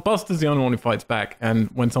 It's not Buster's the only one who fights back. And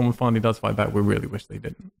when someone finally does fight back, we really wish they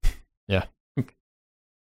didn't. Yeah.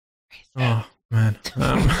 Oh, man.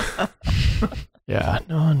 Yeah.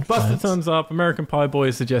 No Buster turns up. American Pie Boy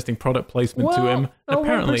is suggesting product placement to him.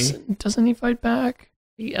 Apparently, doesn't he fight back?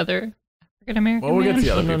 The other African American well, we'll get man. to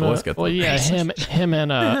the other people. Let's get to Well, them. yeah, him and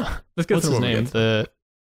Let's get what's to his them when we name? get to them. The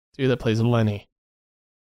dude that plays Lenny.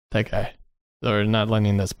 That guy. Or not Lenny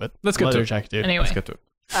in this, but Let's get to leather it. jacket dude. Anyway, Let's get to it.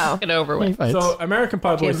 Oh. get over He with. fights. So American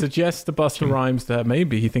Pie Boy Jim. suggests to Buster Jim. Rhymes that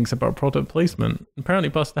maybe he thinks about product placement. Apparently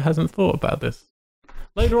Buster hasn't thought about this.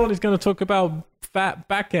 Later on he's going to talk about fat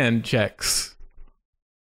back-end checks.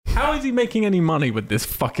 How is he making any money with this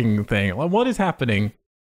fucking thing? Like, what is happening?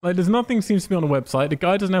 Like, there's nothing seems to be on the website. The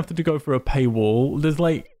guy doesn't have to go for a paywall.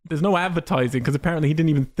 There's no advertising because apparently he didn't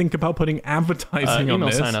even think about putting advertising on email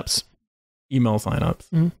this. signups. Email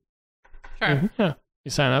signups. Sure. Yeah.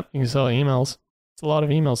 You sign up, you can sell emails. It's a lot of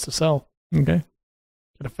emails to sell. Okay.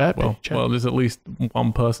 Get a fat Well, paycheck. there's at least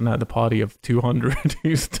one person at the party of 200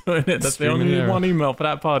 who's doing it. That's they only Streaming need there. one email for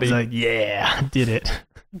that party. He's like, yeah, did it.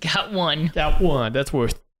 Got one. That one. That's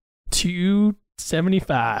worth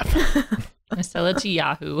 $275. I sell it to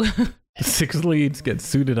Yahoo. 6 leads get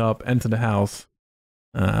suited up, enter the house.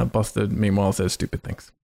 Buster, meanwhile, says stupid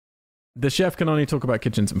things. The chef can only talk about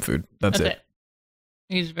kitchens and food. That's it.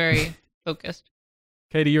 He's very focused.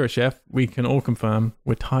 Katie, you're a chef. We can all confirm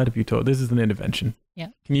we're tired of you talking. This is an intervention. Yeah.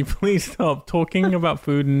 Can you please stop talking about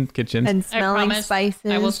food and kitchens? And smelling promise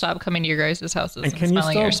spices. I will stop coming to your guys' houses And and, can you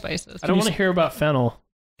smelling your stop- spices. I don't want to hear about fennel.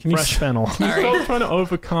 Can you Fresh fennel. Can you Sorry. stop trying to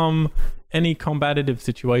overcome any combative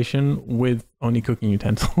situation with only cooking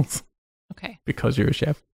utensils Okay, because you're a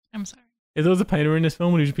chef? I'm sorry. If there was a painter in this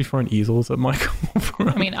film, would you just be throwing easels at Michael?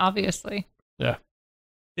 I mean, obviously.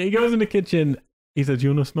 He goes in the kitchen. He says, "You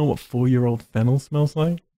want to smell what 4-year-old fennel smells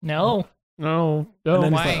like?" No. No. And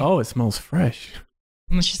then why? he's like, "Oh, it smells fresh."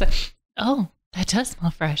 And she's like, oh, that does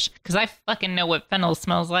smell fresh. Because I fucking know what fennel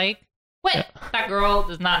smells like. What? That girl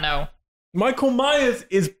does not know. Michael Myers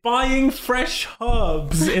is buying fresh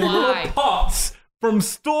herbs in Why? little pots from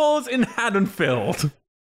stores in Haddonfield.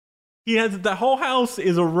 He has the whole house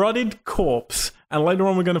is a rotted corpse, and later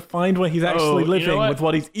on we're going to find where he's actually you know living what? with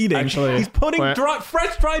what he's eating. Actually, he's putting what?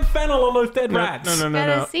 fresh dried fennel on those dead rats. No.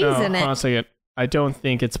 Gotta season it. Hold on a second. I don't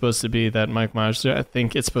think it's supposed to be that Mike Myers. I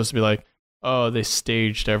think it's supposed to be like, oh, they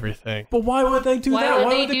staged everything. But why would they do Why that? would Why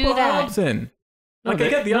they would they do put that? herbs in? No, Like, I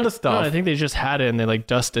get the other No, stuff. I think they just had it and they like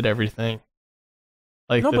dusted everything.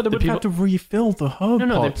 Like No, but they would have to refill the herb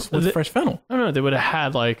pots with fresh fennel. No, they would have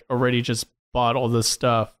had like already just bought all this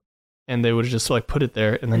stuff, and they would have just like put it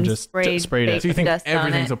there and then And just sprayed sprayed it. So you think Dust on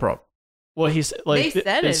everything's it. a prop? Well, he's like They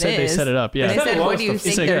said it they is. set it up. They Yeah, said said, a lot what of do you stuff.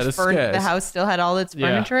 think? It's like, yeah, There's the scares. the house still had all its Yeah.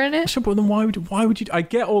 furniture in it? Sure, but then why would you? I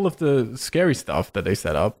get all of the scary stuff that they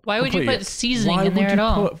set up. Why would you completely. put seasoning Why in there would at you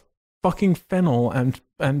all? put fucking fennel and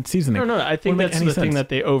seasoning? no. I think Wouldn't make that's any the thing sense. that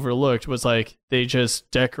they overlooked was like they just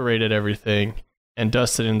decorated everything and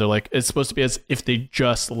dusted, and they're like it's supposed to be as if they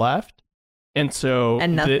just left, and so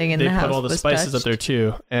And nothing they, in they the put house all the was spices up touched. there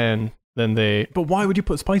too, and then they But why would you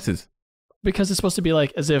put spices? because it's supposed to be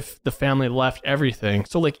like as if the family left everything.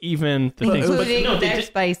 So like even the things, Including no, they their did-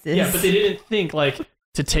 spices. yeah, but they didn't think like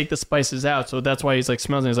to take the spices out. So that's why he's like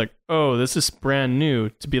smells and he's like, oh, this is brand new.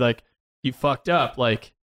 To be like, you fucked up.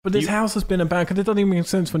 Like, But this You- house has been abandoned. Because it doesn't even make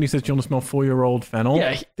sense when he says, "Do you want to smell 4-year-old fennel?"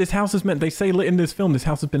 Yeah, this house is meant. They say in this film, this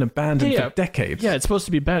house has been abandoned Yeah. for decades. yeah, it's supposed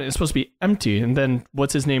to be bad. It's supposed to be empty. And then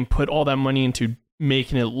what's his name put all that money into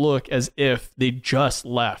making it look as if they just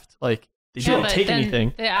left. Like they didn't but take then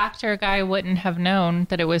anything. the actor guy wouldn't have known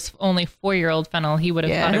that it was only 4-year-old fennel. He would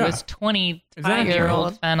have Yeah. thought it Yeah. was 25-year-old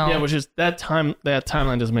Exactly. fennel. Yeah, which is that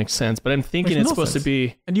timeline doesn't make sense. But I'm thinking Makes it's no supposed sense. to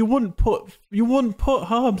be. And you wouldn't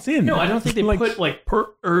put herbs in. No, I don't think they Like, put like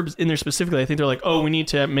herbs in there specifically. I think they're like, oh, we need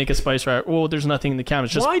to make a spice rack. Well, there's nothing in the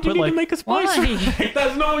cabinet. Just why do you put need like to make a spice Why? rack?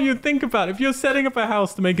 That's not what you think about. If you're setting up a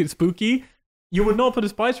house to make it spooky, you would not put a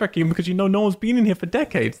spice rack in because you know no one's been in here for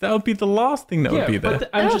decades. That would be the last thing that would be there.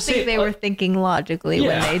 I I'm don't just think saying, they were thinking logically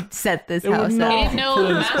Yeah. when they set this They would house not. They up. didn't know Put the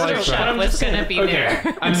in a spice master rack. chef I'm was just going to saying- be okay.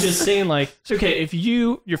 there. I'm just saying, like, it's okay, if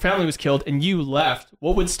your family was killed and you left,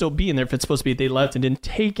 what would still be in there if it's supposed to be they left and didn't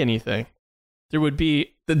take anything? There would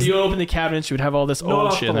be, you open the cabinets, you would have all this not old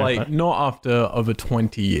after shit in there. like not after over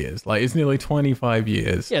 20 years. Like it's nearly 25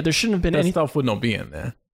 years. Yeah, there shouldn't have been That any. stuff would not be in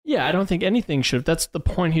there. Yeah, I don't think anything should have. That's the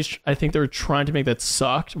point I think they were trying to make that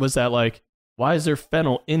sucked, was that, like, why is there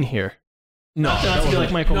fennel in here? No, Not to be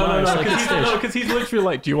like Michael Myers, like because it's he's, staged. because he's literally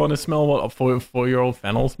like, "Do you want to smell what a 4-year-old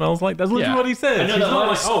fennel smells like?" That's literally Yeah. what he says. I know He's that not a lot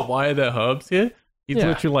like, of- "Oh, why are there herbs here?" He's Yeah.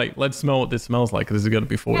 literally like, "Let's smell what this smells like. 'Cause this is going to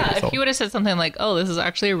be 4 Yeah, years if old." you would have said something like, "Oh, this is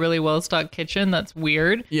actually a really well-stocked kitchen," that's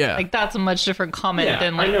weird. Yeah. like that's a much different comment Yeah,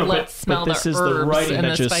 than I like know, let's smell but this the is herbs the writing and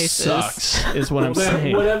that the just spices. sucks, is what I'm They're-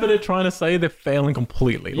 saying. Whatever they're trying to say, they're failing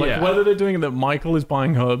completely. Like Yeah. whether they're doing it that Michael is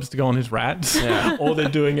buying herbs to go on his rats, Yeah. or they're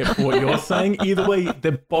doing it for what you're saying. Either way,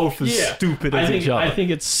 they're both as Yeah. stupid as each other. I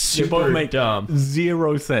think it's They both super make dumb.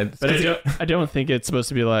 zero sense. But I don't think it's supposed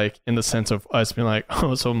to be like in the sense of us being like,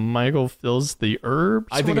 oh, so Michael fills the herbs.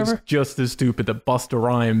 I think whatever. it's just as stupid that Busta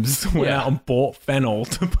Rhymes went Yeah. out and bought fennel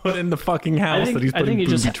to put in the fucking house that he's putting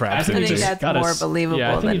booby traps I think into. that's got a more s- believable Yeah,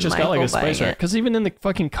 I think than he just got like Michael a spice buying rack. it. Because even in the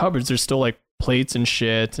fucking cupboards, there's still like plates and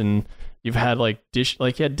shit, and you've had like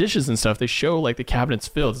he had dishes and stuff. They show like the cabinets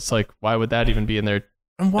filled. It's like, why would that even be in there?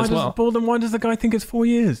 And why as does well. well, then why does the guy think it's 4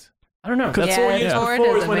 years? I don't know. Because Yeah, 4 years four before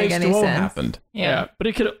is doesn't when make any H2O sense. happened. Yeah, but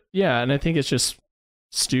it could. Yeah, and I think it's just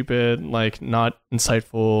stupid, like not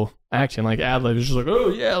insightful acting. Like Adlib is just like, oh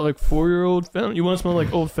yeah, like 4-year-old fennel. You want to smell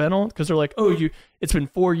like old fennel? Because they're like, oh, it's been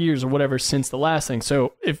 4 years or whatever since the last thing.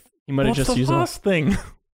 So if you might have What's just the used last thing?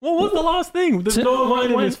 What was the last thing? There's no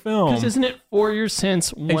line in this film. Because isn't it 4 years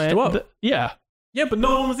since when? H2O. Yeah. Yeah, but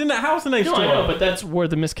no one was in that house in H2O. No, I know, but that's where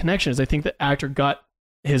the misconnection is. I think the actor got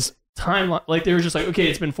his timeline. Like they were just like, okay,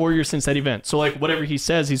 it's been 4 years since that event. So like whatever he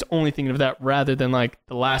says, he's only thinking of that rather than like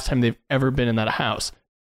the last time they've ever been in that house.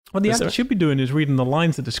 What the Is actor there- should be doing is reading the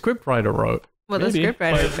lines that the scriptwriter wrote. Well, Maybe,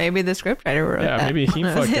 maybe the scriptwriter wrote Yeah, that. maybe he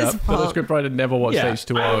That was fucked his up. But fault. the scriptwriter never watched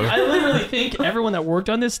H2O. I literally think everyone that worked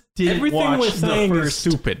on this didn't Everything watch we're the saying is first.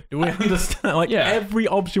 stupid. Do we understand? Like Yeah. every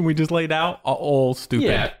option we just laid out are all stupid.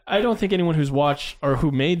 Yeah, I don't think anyone who's watched or who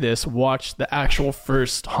made this watched the actual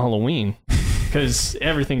first Halloween, because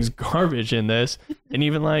everything's garbage in this, and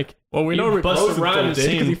even like Well, we know even Rick Busta Rosenthal Rhymes did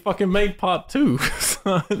because he seemed- fucking made part 2.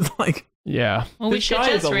 So it's like, yeah, Well, we This should guy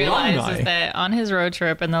is just a realize alumni. is that on his road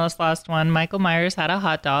trip in this last one, Michael Myers had a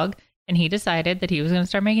hot dog, and he decided that he was going to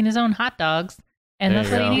start making his own hot dogs, and There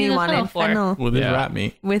that's you what he go. needed He the wanted fennel for. fennel with his Yeah. rat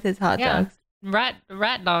meat. with his hot Yeah. dogs.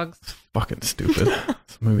 Rat dogs, Fucking stupid.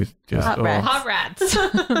 This movie's just Hot rats. hot rats.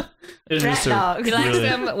 it's Rat just a dogs. He likes really-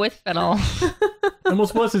 them with fennel. And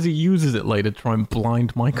what's worse is he uses it later to try and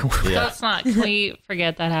blind Michael. That's not. Can we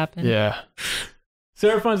forget that happened? Yeah,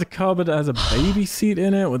 Sarah finds a cupboard that has a baby seat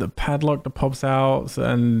in it with a padlock that pops out,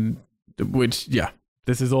 and which, yeah,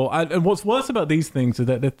 This is all. And what's worse about these things is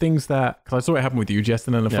that the things that, because I saw it happen with you,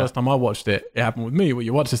 Justin, and the first time I watched it, it happened with me, where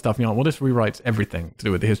you watch this stuff and you're like, well, this rewrites everything to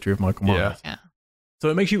do with the history of Michael Myers. Yeah. So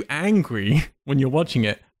it makes you angry when you're watching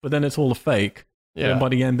it, but then it's all a fake. Yeah. And by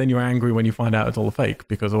the end, then you're angry when you find out it's all a fake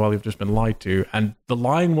because, well, you've just been lied to. And the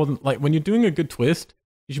lying wasn't, like, when you're doing a good twist,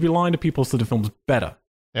 you should be lying to people so the film's better.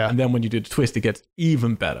 Yeah. And then when you do the twist, it gets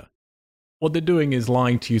even better. What they're doing is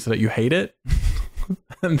lying to you so that you hate it.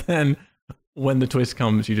 And then when the twist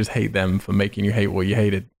comes, you just hate them for making you hate what you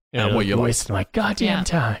hated. And what you like. wasting my goddamn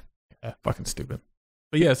time. Yeah, fucking stupid.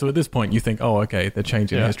 But yeah, so at this point, you think, oh, okay, they're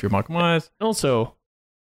changing the history of Michael Myers. Also,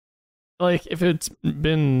 like, if it's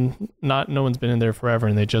been no one's been in there forever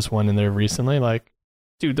and they just went in there recently, like,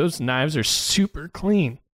 dude, those knives are super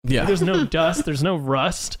clean. Yeah. There's no dust, there's no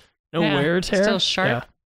rust, no wear or tear. Still sharp. Yeah.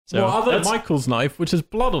 So well, other than Michael's knife, which has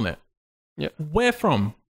blood on it. Yeah. Where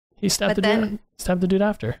from? he stabbed But the then- dude. Stabbed the dude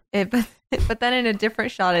after. But then in a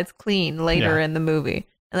different shot, it's clean later in the movie.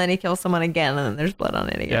 And then he kills someone again, and then there's blood on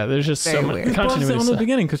it again. Yeah, there's just Very so much weird. Why is it continuity. on the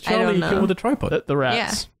beginning? Because I don't Charlie know. killed with a tripod. The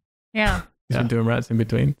rats. Yeah. He's been doing rats in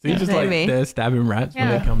between. So he's just like Maybe. there stabbing rats when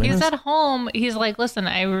they come in. He's at home. He's like, listen,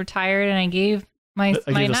 I retired and I gave my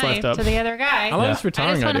I my gave this knife left up. to the other guy. I like Yeah. this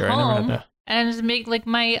retiring I just went idea. I never had home. that. And just make like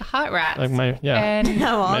my hot rats. Like my And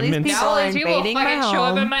Now all My these mince- people now all are these people invading my fucking show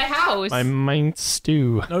up in home. my house. my mind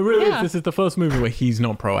stew. No, really, Yeah. this is the first movie where he's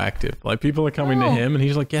not proactive. Like people are coming to No. him, and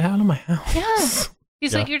he's like, "Get out of my house!" Yeah.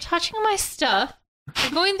 He's Yeah. like, you're touching my stuff.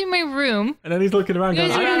 You're going through my room. And then he's looking around, You going,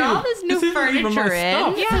 guys "I are don't getting know. all this new This isn't even my furniture in."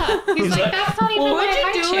 stuff." Yeah. He's like, that's not even Well, my what'd you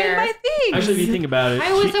high do with chair. my things? Actually, if you think about it,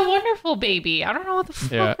 I was a wonderful baby. I don't know what the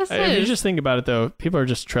fuck yeah. this If you is. just think about it, though, people are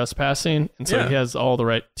just trespassing, and so Yeah. he has all the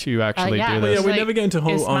right to actually yeah. do Well, this. yeah, we Like, never get into it's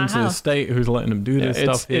hold my on to the house. state who's letting him do this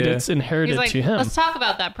stuff here. It's inherited He's like, to him. let's talk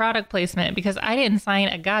about that product placement because I didn't sign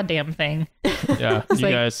a goddamn thing. Yeah, It's you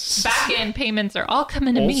like, guys. back end payments are all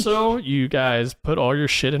coming to me. Also, you guys put all your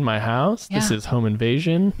shit in my house. This Yeah. is home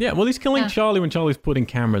invasion. Yeah, well, he's killing Yeah. Charlie when Charlie's putting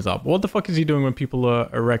cameras up. What the fuck is he doing when people are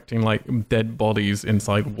erecting like dead bodies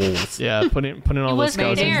inside walls? Yeah, putting He all those wasn't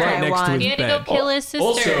skeletons. there. Right next to his He had to bed. go kill his sister.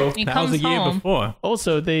 Also, he That was comes a year home. before.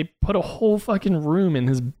 Also, they put a whole fucking room in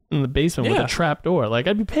the basement with Yeah. a trap door. Like,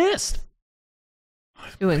 I'd be pissed.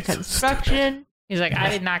 Doing construction. He's like, I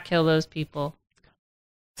did not kill those people.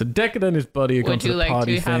 So Deckard and his buddy are going Would to you the like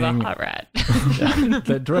party to have a thing. hot rat?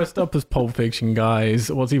 They're dressed up as Pulp Fiction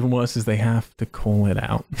guys. What's even worse is they have to call it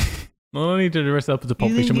out. Not only do they dress up as a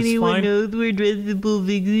Pulp Fiction, which is fine. knows we're dressed as Pulp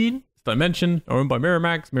Fiction? It's Dimension, owned by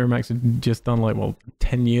Miramax. Miramax had just done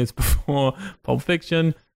 10 years before Pulp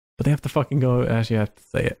Fiction. But they have to fucking go, actually have to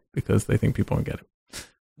say it because they think people won't get it.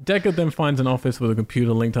 Deckard then finds an office with a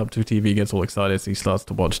computer linked up to a TV, gets all excited, so he starts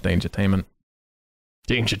to watch Dangertainment.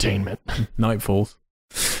 Dangertainment. Night falls.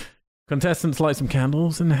 Contestants light some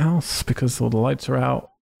candles in the house because all the lights are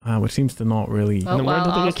out, which seems to not really... But then where while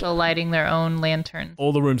did they get- also lighting their own lanterns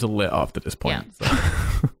all the rooms are lit after this point. So.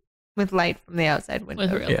 With light from the outside window.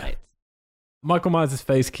 with real Yeah. lights. Michael Myers'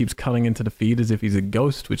 face keeps cutting into the feed as if he's a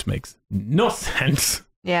ghost, which makes no sense.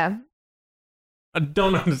 Yeah. I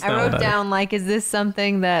don't understand. I what wrote that is. down, like, is this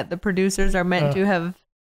something that the producers are meant to have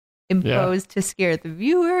imposed to scare the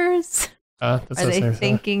viewers? That's Are the they same thing.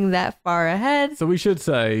 thinking that far ahead? So we should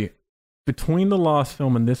say, between the last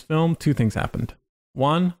film and this film, two things happened.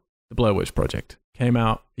 One, the Blair Witch Project came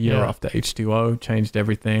out a year Yeah. after H2O, changed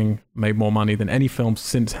everything, made more money than any film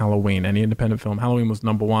since Halloween, any independent film. Halloween was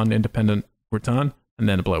number one independent return, and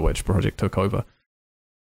then the Blair Witch Project took over.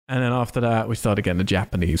 And then after that, we started getting the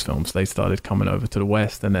Japanese films. They started coming over to the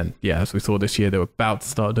West, and then, yeah, as we saw this year, they were about to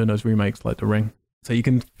start doing those remakes like The Ring. So you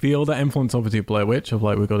can feel the influence, obviously, of Blair Witch, of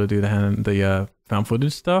like, we've got to do the found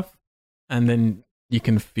footage stuff. And then you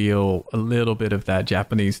can feel a little bit of that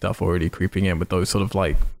Japanese stuff already creeping in with those sort of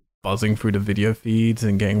like buzzing through the video feeds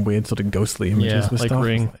and getting weird sort of ghostly images Yeah, with like stuff.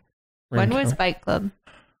 Ring. When Ring was camera. Fight Club?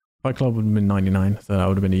 Fight Club would have been 99, so that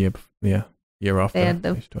would have been a year, year after. They had the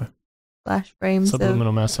H2O. Flash frames of...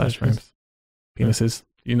 Subliminal Flash messages. frames. Penises.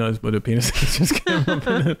 You know what a penis is just came up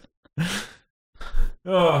in it.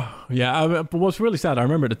 Oh, yeah. But what's really sad, I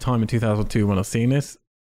remember at the time in 2002 when I was seeing this,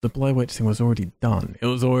 the Blair Witch thing was already done. It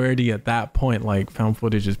was already at that point, like, found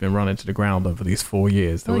footage has been run into the ground over these 4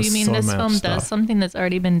 years. There Oh, was you mean so this much film stuff. does something that's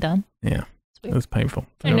already been done? Yeah. Sweet. It was painful.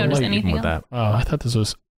 I didn't They were notice late even anything with that. Oh, I thought this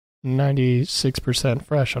was 96%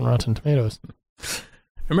 fresh on Rotten Tomatoes.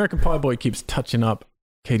 American Pie Boy keeps touching up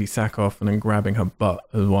Katie Sackhoff and then grabbing her butt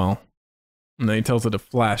as well. And then he tells her to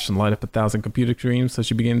flash and light up 1,000 computer creams, so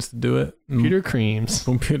she begins to do it. Computer creams.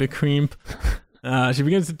 Computer cream. She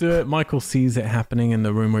begins to do it. Michael sees it happening in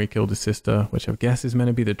the room where he killed his sister, which I guess is meant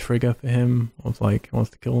to be the trigger for him. Of like, he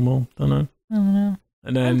wants to kill them all. Don't know. I don't know.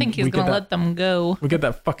 And I then don't think he's we get going to that- let them go. We get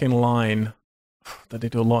that fucking line that they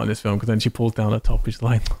do a lot in this film because then she pulls down the top. She's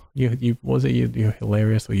like, "You was it you're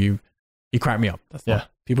hilarious or you crack me up." That's Yeah.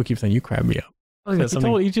 not, people keep saying you crack me up. Oh,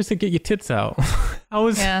 Like, you just to get your tits out. I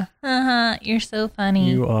was. Yeah. You're so funny.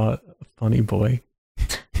 You are a funny boy.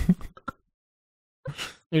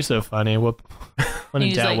 You're so funny. Whoop. When in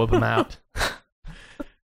He's doubt, like- whoop him out.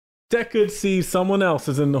 Deckard sees someone else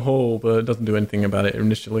is in the hall, but doesn't do anything about it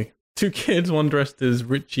initially. Two kids, one dressed as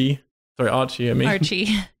Archie, I mean, Archie.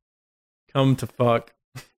 come to fuck,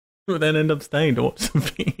 but then end up staying to watch some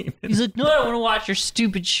feed. He's like, no, I don't want to watch your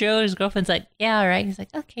stupid show. His girlfriend's like, yeah, all right. He's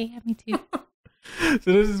like, okay, yeah, me too.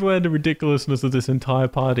 So this is where the ridiculousness of this entire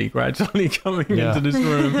party gradually coming Yeah. into this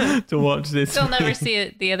room to watch this. Still never see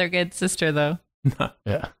it, the other good sister, though,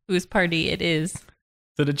 Yeah. whose party it is.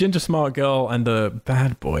 So the ginger smart girl and the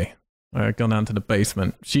bad boy are gone down to the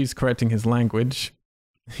basement. She's correcting his language.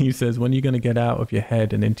 He says, "When are you going to get out of your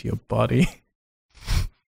head and into your body?"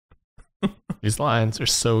 These lines are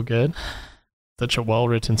so good. Such a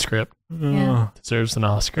well-written script. Yeah. Deserves an The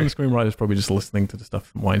Oscar. screenwriter's probably just listening to the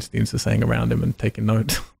stuff Weinstein's saying around him and taking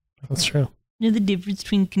notes. That's true. You know the difference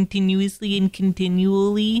between continuously and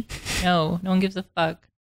continually? No one gives a fuck.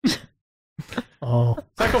 Oh,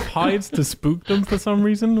 Sakov hides to spook them for some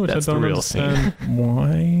reason, which That's I don't the real understand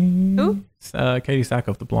why. Who? Katie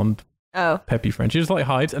Sakov, the blonde, Oh, peppy friend. She just like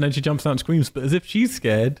hides and then she jumps out and screams, but as if she's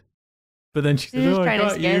scared. But then she she's says, just "Oh, I trying to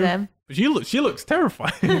got scare you." them. But she looks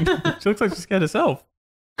terrifying. She looks like she's scared herself.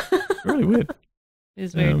 It's really weird.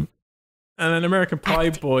 It's weird. And then American Pie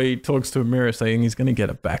Boy talks to a mirror saying he's going to get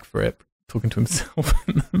it back for it, talking to himself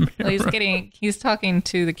in the mirror. Well, he's talking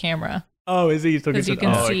to the camera Oh, is he? He's talking because to you can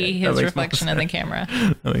oh, see okay. That his makes more reflection in the sense. camera.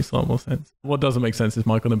 That makes a lot more sense. What doesn't make sense is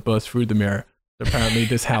Michael then bursts through the mirror. Apparently,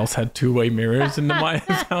 this house had two-way mirrors in the Myers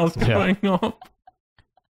house Yeah. growing up.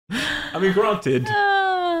 I mean, granted,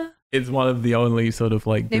 it's one of the only sort of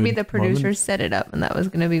like Maybe good the producers moments. set it up and that was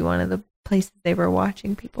going to be one of the places they were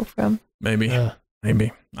watching people from. Maybe, yeah.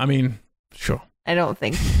 maybe. I mean, sure. I don't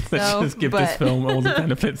think Let's so. just give but this film all the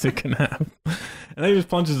benefits it can have. And then he just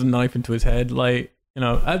plunges a knife into his head. Like, you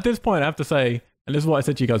know, at this point, I have to say, and this is what I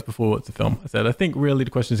said to you guys before it's the film. I said, I think really the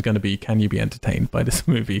question is going to be, can you be entertained by this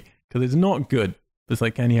movie? Because it's not good. It's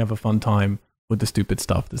like, can you have a fun time with the stupid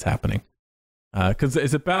stuff that's happening? Because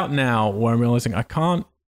it's about now where I'm realizing I can't.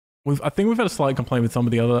 I think we've had a slight complaint with some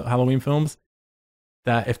of the other Halloween films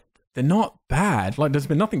that if they're not bad, like there's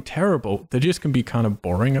been nothing terrible, they just can be kind of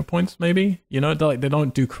boring at points, maybe. You know, like they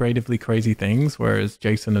don't do creatively crazy things, whereas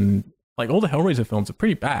Jason and like all the Hellraiser films are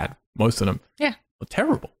pretty bad, most of them. Yeah. Or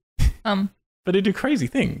terrible. Um, But they do crazy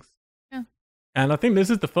things. Yeah. And I think this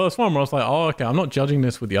is the first one where I was like, oh, okay, I'm not judging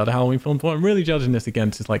this with the other Halloween films. What I'm really judging this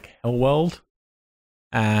against is like Hellworld.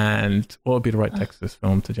 And what would be the right Texas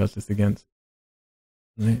film to judge this against?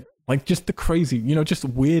 Like just the crazy, you know, just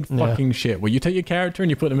weird Yeah. fucking shit where you take your character and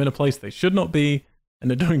you put them in a place they should not be and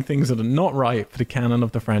they're doing things that are not right for the canon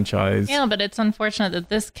of the franchise. yeah, but it's unfortunate that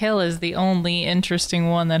this kill is the only interesting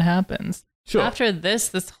one that happens. Sure. After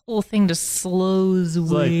this whole thing just slows It's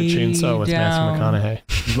like the chainsaw with down. Matthew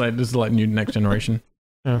McConaughey. This is like new next generation.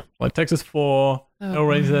 Yeah. Like Texas 4, Oh,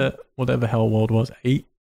 Hellraiser, whatever Hellworld was, 8.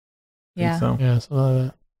 Yeah. So. Yeah, something like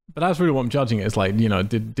that. But that's really what I'm judging it. It's like, you know,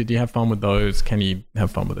 did you have fun with those? Can you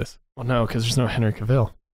have fun with this? Well, no, because there's no Henry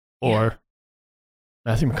Cavill or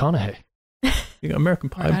Matthew McConaughey. You got American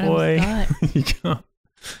Pie Adam Boy. Scott. You got...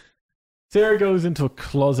 Sarah goes into a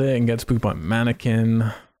closet and gets spooked by a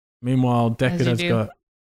mannequin. Meanwhile, As Deckard you has do.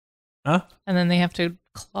 got... And then they have to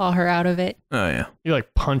claw her out of it. Oh, yeah. He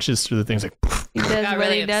like punches through the things like. he does got what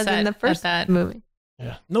really he does in upset the at first that. movie.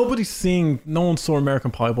 No one saw American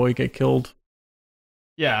Pie Boy get killed.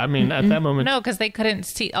 Yeah, I mean, at Mm-mm. that moment, No, because they couldn't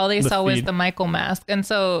see. All they The saw was feed. the Michael mask. And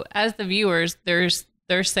so, as the viewers, they're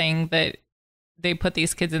saying that they put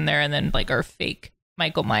these kids in there and then like are fake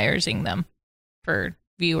Michael Myersing them for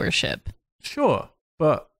viewership. Sure.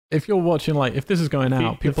 But if you're watching, like, if this is going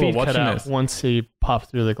out, the people are feed cut watching out this. once he popped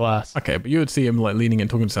through the glass. Okay, but you would see him, like, leaning in,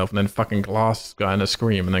 talking to himself, and then fucking glass guy and a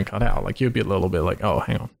scream, and then cut out. Like, you'd be a little bit like, oh,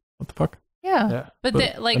 hang on. What the fuck? Yeah. Yeah. But,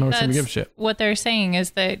 But like, I don't seem to give a that's shit. what they're saying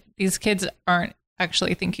is that these kids aren't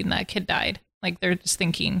actually thinking that kid died. Like, they're just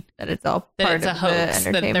thinking That it's all that part it's a of hoax, the that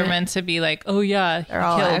entertainment. they're meant to be like, oh, yeah, he They're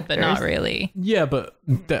all killed, but not actors. really. Yeah, but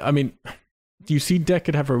I mean, do you see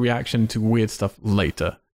Deckard have a reaction to weird stuff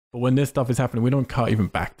later? But when this stuff is happening, we don't cut even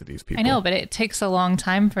back to these people. I know, but it takes a long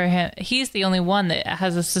time for him. He's the only one that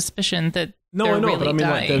has a suspicion that No, they're I know, really but I mean,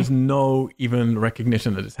 like, dying. there's no even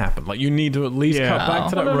recognition that it's happened. Like, you need to at least Yeah. cut back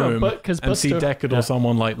to Oh. that No, room but 'cause and see Busta- Deckard yeah. or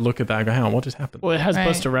someone like look at that and go, hang on, what just happened? Well, it has Right.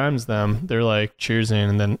 Busta Rhymes them. They're like cheersing,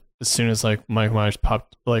 and then as soon as like Mike Myers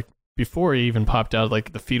popped, like before he even popped out,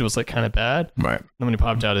 like the feed was like kind of bad. Right. And when he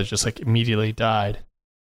popped out, it just like immediately died.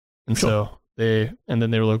 And so then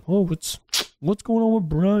they were like, "Oh, what's going on with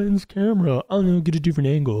Brian's camera? I'm gonna get a different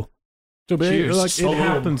angle." So Cheers. like it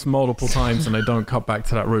happens multiple times and they don't cut back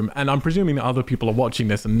to that room. And I'm presuming that other people are watching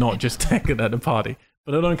this and not just Tekken at the party.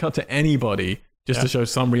 But they don't cut to anybody just to show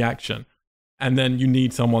some reaction. And then you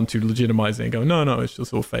need someone to legitimize it and go, no, it's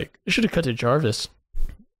just all fake. They should have cut to Jarvis.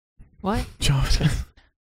 What? Jarvis.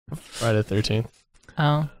 Friday the 13th.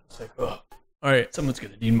 Oh. It's like, oh, All right. someone's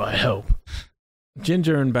gonna need my help.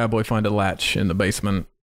 Ginger and Bad Boy find a latch in the basement.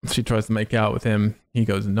 She tries to make out with him. He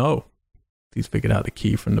goes, no. He's figured out the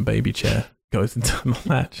key from the baby chair. Goes into the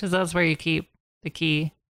latch. Because that's where you keep the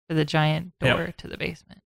key to the giant door to the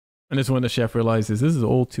basement. And it's when the chef realizes this is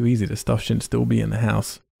all too easy. The stuff shouldn't still be in the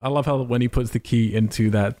house. I love how when he puts the key into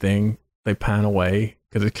that thing, they pan away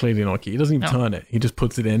because it's clearly not a key. He doesn't even turn it. He just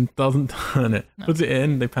puts it in, doesn't turn it, puts it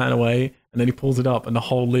in, they pan away, and then he pulls it up and the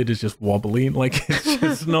whole lid is just wobbly. Like it's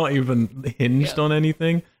just not even hinged on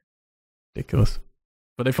anything. Ridiculous.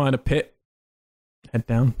 But they find a pit, head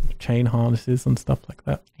down, chain harnesses and stuff like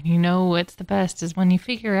that. And you know what's the best is when you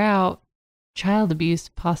figure out child abuse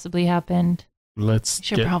possibly happened. You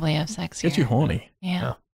should probably have sex here. Get you horny.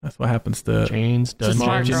 Yeah. That's what happens to Chains, Smart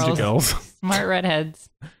dungeons, girls. girls. Smart redheads.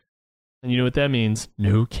 and you know what that means?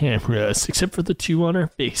 No cameras except for the two on our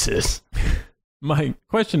faces. My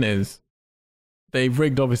question is, they've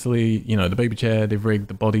rigged, obviously, the baby chair, they've rigged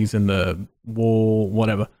the bodies in the wall,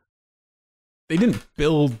 whatever. They didn't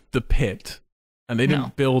build the pit, and they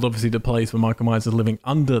didn't build, obviously, the place where Michael Myers is living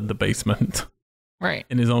under the basement. Right.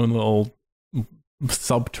 In his own little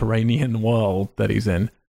subterranean world that he's in.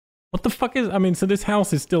 What the fuck is, so this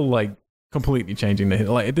house is still, like, completely changing this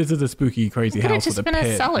is a spooky, crazy house with a pit. Could have just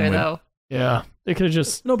been a cellar, though. Yeah, they could have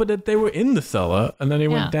just... No, but they were in the cellar, and then they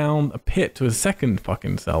went down a pit to a second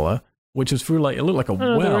fucking cellar, which is through, like, it looked like a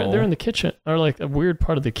well. They're in the kitchen, or, like, a weird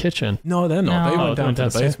part of the kitchen. No, they're not. No. They went down to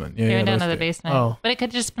the basement. They went down those to the two. basement. Oh. But it could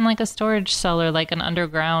have just been like a storage cellar, like an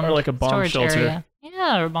underground Or like a bomb storage shelter. area.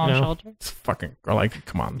 Yeah, or a bomb shelter. It's fucking, like,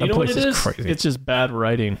 come on. You That know what place it is crazy. It's just bad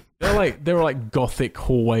writing. They were like gothic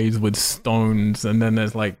hallways with stones, and then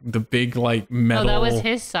there's like the big like metal. Oh, that was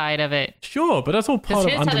his side of it. Sure, but that's all part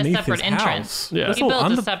of his had a underneath separate his entrance. house. Yeah. That's He all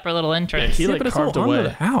built a separate little entrance. He, like, but it's all carved under away.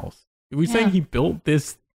 the house. Are we saying he built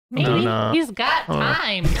this? Maybe. don't know. He's got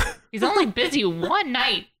time. He's only busy one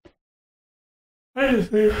night.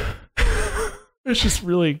 It's just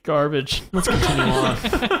really garbage. Let's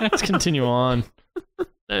continue on.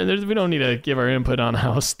 We don't need to give our input on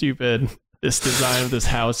how stupid this design of this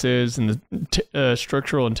house is and the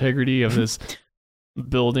structural integrity of this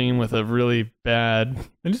building with a really bad...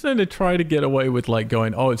 I'm just saying they try to get away with like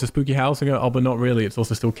going, oh, it's a spooky house, and go, oh, but not really. It's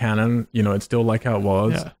also still canon. It's still like how it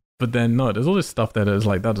was. Yeah. But then no, there's all this stuff that is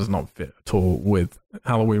like that does not fit at all with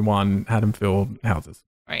Halloween 1 Haddonfield houses.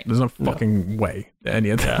 Right. There's no fucking way that any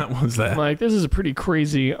of that was there. Like, this is a pretty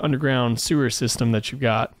crazy underground sewer system that you've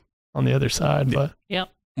got on the other side. But Yep.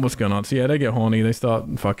 What's going on? So yeah, they get horny. They start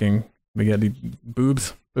fucking. They get these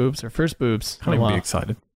boobs. boobs, our first boobs. Can't even be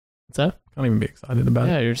excited. What's that? Can't even be excited about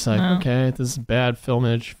Yeah, it. you're just like, No. okay, this is bad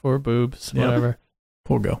filmage for boobs, Yep. whatever.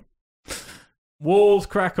 Poor girl. Walls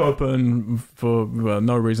crack open for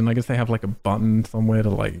no reason. I guess they have like a button somewhere to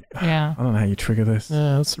like. Yeah. I don't know how you trigger this.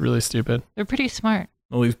 Yeah, that's really stupid. They're pretty smart.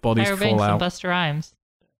 All these bodies Tyra fall Banks and out. Busta Rhymes.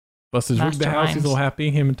 Buster's rigged the house. He's Masterminds. all happy.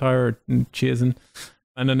 Him and Tyra are cheersing.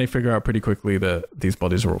 And then they figure out pretty quickly that these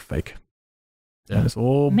bodies are all fake. Yeah. And it's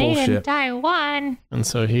all Made in bullshit. Taiwan. And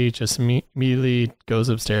so he just immediately goes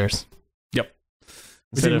upstairs. Yep.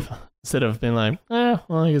 Instead of being like, well,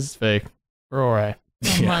 I guess it's fake. We're all right.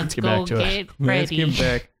 Let's get go back to it. get Let's Freddy. get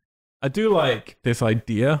back. I do like this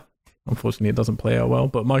idea. Unfortunately, it doesn't play out well.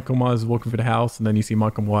 But Michael Myers is walking through the house, and then you see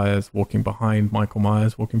Michael Myers walking behind Michael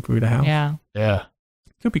Myers walking through the house. Yeah. Yeah.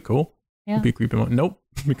 Could be cool. Yeah. Could be creepy. Nope.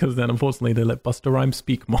 Because then, unfortunately, they let Busta Rhymes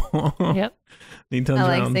speak more. Yep. He turns I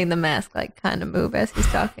like around. seeing the mask like kind of move as he's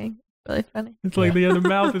talking. Really funny. It's like the other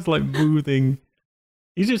mouth is like moving.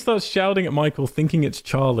 He just starts shouting at Michael, thinking it's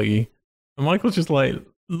Charlie. And Michael's just like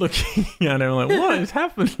looking at him like, what is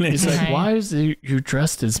happening? He's like, Right. why is you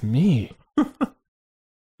dressed as me?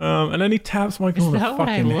 And then he taps Michael Is on the that what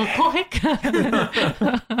I fucking look head.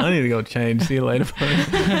 like? I need to go change. See you later.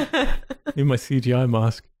 Need my CGI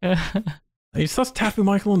mask. He starts tapping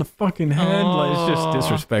Michael on the fucking head. Like, it's just Aw.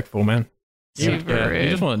 disrespectful, man. Super You rude.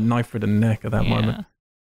 just want a knife for the neck at that moment.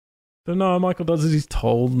 But no, Michael does as he's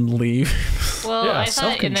told and leaves. Well, Yeah, I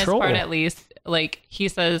thought in this self-control. part at least, like he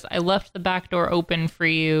says, I left the back door open for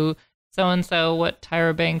you. So and so, what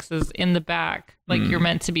Tyra Banks is in the back. Like you're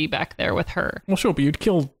meant to be back there with her. Well, sure, but you'd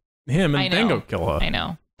kill him I and then know. go kill her. I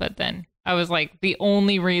know. But then I was like, the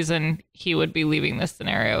only reason he would be leaving this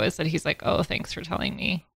scenario is that he's like, oh, thanks for telling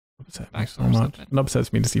me. Upset me so much. It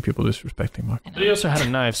upsets me to see people disrespecting Michael. But he also had a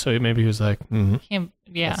knife, so maybe he was like, You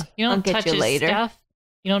don't touch his stuff.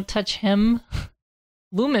 You don't touch him.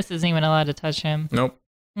 Loomis isn't even allowed to touch him. Nope.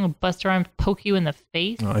 He'll bust around, poke you in the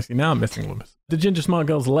face. Oh, I see. Now I'm missing Loomis. The Ginger Smart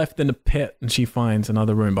Girl's left in the pit, and she finds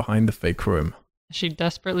another room behind the fake room. She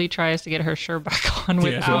desperately tries to get her shirt back on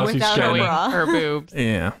without she's showing showing. her boobs.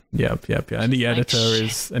 Yeah. Yep. And the editor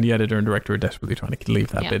and the editor and director are desperately trying to leave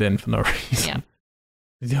that bit in for no reason.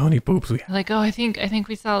 Yeah. The only boobs we have. Like, oh, I think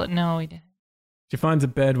we saw it. No, we didn't. She finds a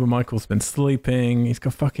bed where Michael's been sleeping. He's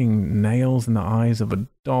got fucking nails in the eyes of a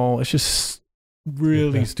doll. It's just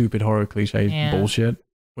really stupid horror cliche bullshit,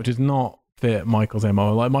 which is not fit Michael's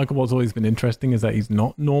MO. Like, Michael, what's always been interesting is that he's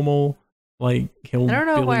not normal. Like, I don't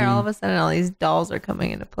know where all of a sudden all these dolls are coming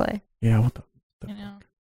into play. Yeah, what the fuck?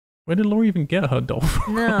 Where did Laurie even get her doll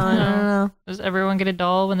from? No, I don't know. Does everyone get a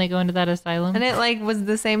doll when they go into that asylum? And it like was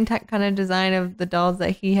the same kind of design of the dolls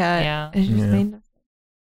that he had. Yeah. It's just made no-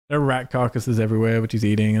 There are rat carcasses everywhere, which he's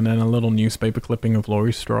eating, and then a little newspaper clipping of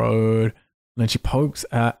Laurie Strode. And then she pokes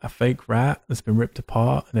at a fake rat that's been ripped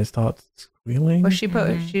apart, and it starts squealing. Well,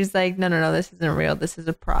 she's like, no, this isn't real. This is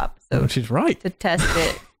a prop. So she's right. to test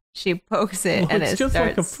it, she pokes it, and it's it just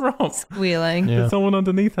like a starts prop. squealing. Yeah. Someone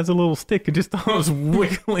underneath has a little stick and just starts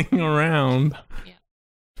wiggling around. Yeah.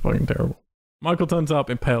 It's fucking terrible. Michael turns up,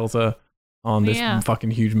 impales her on this Yeah.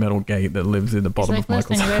 fucking huge metal gate that lives in the bottom He's of like, Michael's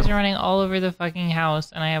listen, you house. guys are running all over the fucking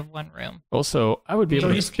house, and I have one room. Also, I would be So able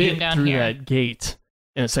to he just came fit down through here. that gate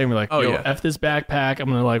in a second. Like, Oh, yo, yeah. F this backpack. I'm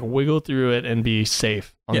going to like wiggle through it and be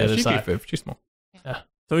safe on the other she's side. G5. She's small. Yeah.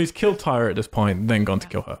 So he's killed Tyra at this point, then gone to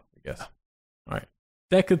kill her, I guess. All right.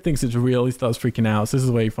 Deckard thinks it's real. He starts freaking out. So this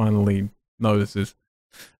is where he finally notices.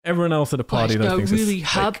 Everyone else at the party though thinks it's fake.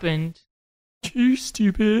 happened. You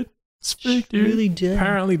stupid. It's fake, dude. did.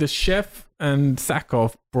 Apparently the chef and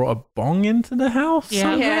Sakov brought a bong into the house Yeah.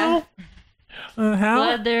 somehow. How?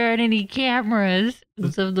 Glad there aren't any cameras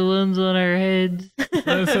except the ones on our heads.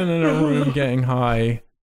 They're sitting in a room getting high,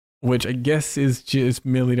 which I guess is just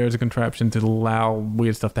merely there as a contraption to allow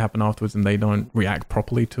weird stuff to happen afterwards, and they don't react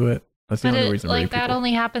properly to it. That's the But only reason. like really that people-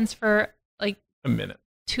 only happens for like a minute.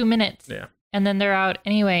 2 minutes. Yeah. And then they're out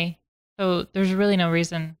anyway. So there's really no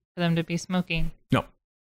reason for them to be smoking.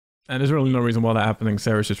 And there's really no reason why that happening.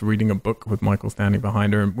 Sarah's just reading a book with Michael standing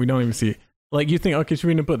behind her, and we don't even see. Like, you think, okay, she's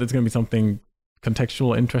reading a book. There's going to be something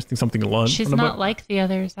contextual, interesting, something to learn. She's from the not book. like the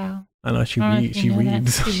others, Al. I know she I don't know if she you know that.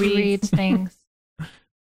 reads. She reads things.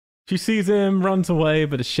 She sees him, runs away,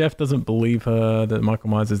 but the chef doesn't believe her that Michael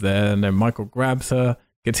Myers is there. And then Michael grabs her,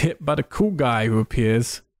 gets hit by the cool guy who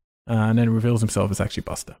appears, and then reveals himself as actually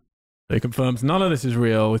Buster. So he confirms none of this is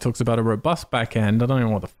real. He talks about a robust back end. I don't know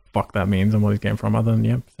what the fuck that means and what he's getting from, other than,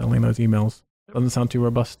 yep, selling those emails. Doesn't sound too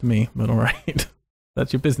robust to me, but all right.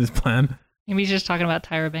 That's your business plan. Maybe he's just talking about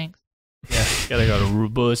Tyra Banks. Yeah, gotta go to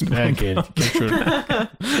robust back end.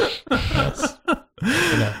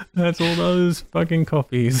 That's all those fucking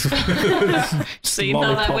coffees. So you fill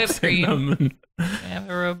that Lollipops whipped in cream. them. I have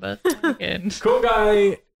a robust weekend. Cool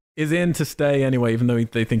guy is in to stay anyway, even though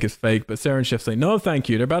they think it's fake. But Sarah and Chef say, no, thank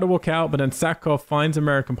you. They're about to walk out, but then Sakov finds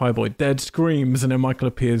American Pie Boy dead, screams, and then Michael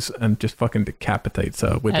appears and just fucking decapitates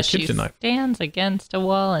her with As the she kitchen knife. stands against a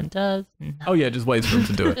wall and does nothing. Oh, yeah, just waits for him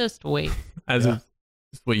to do it. Just wait. As is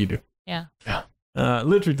what you do. Yeah.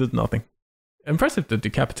 Literally does nothing. Impressive to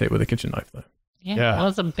decapitate with a kitchen knife, though. Yeah. Yeah. Well,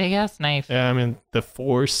 it's a big ass knife. Yeah, I mean, the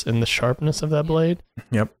force and the sharpness of that blade.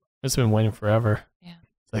 Yep. It's been waiting forever. Yeah.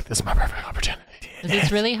 It's like, this is my perfect opportunity.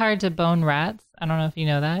 It's really hard to bone rats. I don't know if you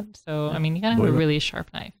know that. So, I mean, you gotta have a really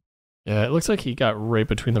sharp knife. Yeah, it looks like he got right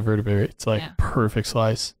between the vertebrae. It's like Yeah. perfect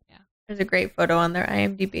slice. There's a great photo on their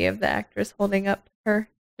IMDb of the actress holding up her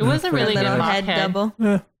It was a Her really good little mock head head. double.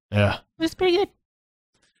 Yeah. It was pretty good.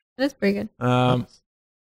 That's pretty good.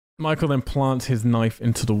 Michael then plants his knife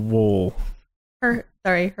into the wall. Her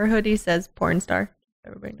hoodie says porn star.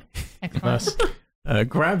 Everybody knows. Excellent. Nice.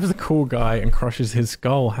 Grabs the cool guy and crushes his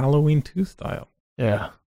skull, Halloween 2 style. Yeah.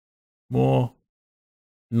 More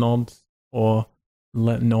nods or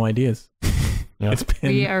no ideas. Yeah. It's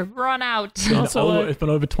been, We are run out. it's been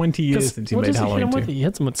over 20 years since he what made does he hit Halloween him 2. with? He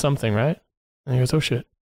hits him with something, right? And he goes, oh shit.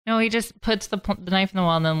 No, he just puts the knife in the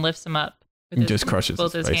wall and then lifts him up. with He his- just crushes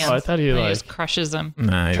both his his face. hands. Oh, I thought he And like just crushes him.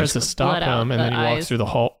 Nah, he tries to just, stop Blood out him, and the then he walks eyes. through the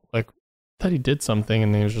hall. Like, I thought he did something,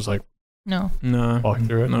 and then he was just like No, no, walking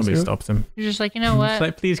through it. nobody Let's do it. stops him. you're just like, you know It's what?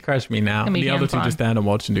 like, please crush me now. Gonna be The other two hands-on. just stand and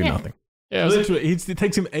watch and do Yeah. nothing. Yeah, I was like, Literally, it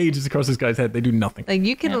takes him ages to cross this guy's head. They do nothing. Like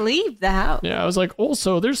you can Yeah. leave the house. yeah, I was like,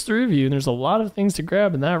 also, there's three of you, and there's a lot of things to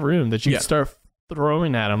grab in that room that you Yeah. can start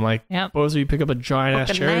throwing at him. Like, Yep. suppose you pick up a giant ass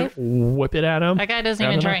Fucking cherry, knife. whip it at him. That guy doesn't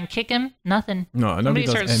Grab even the try knife. and kick him. Nothing. No, Somebody nobody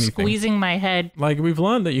does starts anything. squeezing my head. Like we've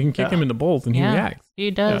learned that you can kick Yeah. him in the balls and he Yeah. reacts. He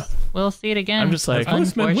does. We'll see it again. I'm just like- That's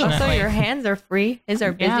punishment well. Also, Unfortunately. your hands are free. His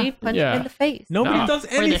are busy. Yeah. Punch Yeah. him in the face. Nobody No. does Or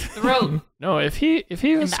the anything. throat. No, if he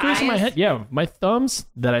was the squeezing my eyes. head, yeah, my thumbs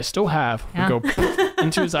that I still have Yeah. would go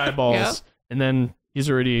into his eyeballs, Yep. and then he's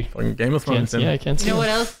already Fucking Game of Thrones. I can't see. You know what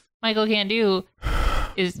him. else Michael can't do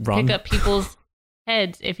is Run. pick up people's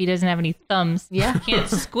heads if he doesn't have any thumbs. Yeah. He can't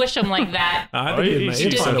squish them like that. I Oh, think he- he'd he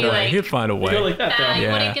find just a be way. like- He'd find a You go way. like that Nah, though. you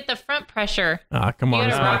Yeah. wouldn't get the front pressure. Ah, come on. You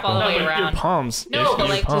it's gotta wrap Michael. all the No, way but your around. palms. You No, just but gotta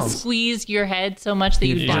do like to palms. squeeze your head so much that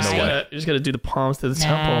you You You find just a die. way. gotta, you just gotta do the palms to the Nah,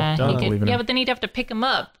 temple. he Done. could- believe in yeah, him. but then he'd have to pick him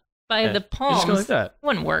up by Yeah. the You palms. just go like that.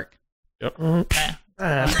 Wouldn't work. Yep. Nah.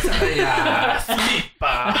 It's Yeah. like,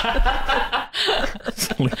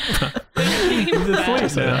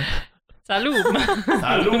 Salud.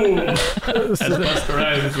 Salud, as Buster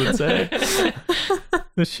Rhymes would say.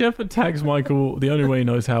 the chef attacks Michael the only way he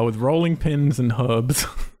knows how, with rolling pins and herbs.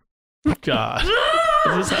 God,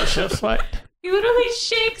 is this how chefs fight? He literally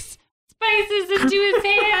shakes spices into his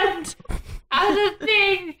hand out of the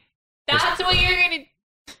thing. That's what you're gonna. And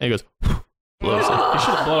he goes, blows it. He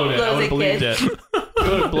should have blown it. I Blows would it, have believed kid. it. If he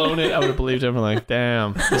would have blown it, I would have believed him. I'm like,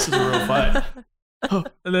 damn, this is a real fight.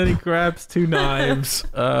 And then he grabs two knives.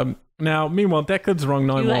 Now, meanwhile, Deckard's rung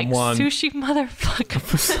You like 911. sushi motherfucker.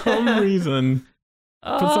 For some reason,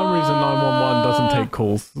 911 doesn't take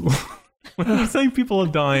calls. When you say people are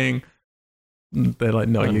dying, they're like,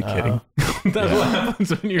 no, Oh, you're no. kidding. That's what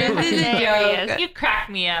happens when you're This is a Hilarious. joke. You crack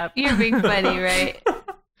me up. You're being funny, right?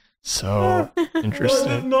 So Well, there's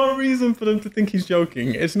interesting. no reason for them to think he's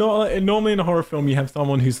joking. It's not like, normally in a horror film you have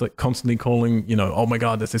someone who's like constantly calling, you know, oh my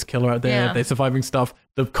god, there's this killer out there. Yeah. They're surviving stuff.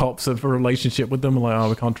 The cops have a relationship with them. Like, oh,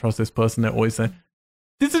 we can't trust this person. They're always saying,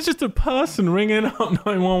 this is just a person ringing up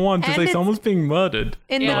 911 to And say it's- someone's being murdered.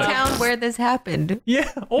 In Yeah. the town where this happened.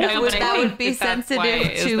 Yeah, all Yeah, the but time. I that would think be that's sensitive why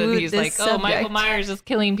is to that he's this like, oh, Michael subject. Myers is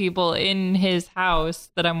killing people in his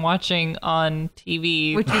house that I'm watching on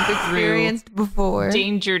TV. Which you've experienced before.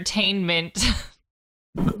 Dangertainment.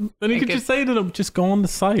 Then you I could could- just say to them, just go on the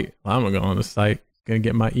site. I'm gonna go on the site. Gonna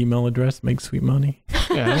get my email address, make sweet money.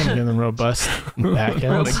 Yeah, I'm gonna give them robust back end.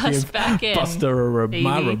 Robust back end. Buster my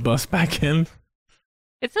baby. robust back end.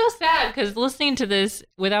 It's so sad because listening to this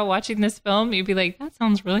without watching this film, you'd be like, that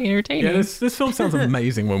sounds really entertaining. Yeah, this film sounds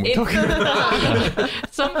amazing when we're It talking about it. does.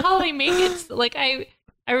 Somehow they make it like I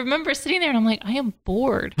remember sitting there and I'm like, I am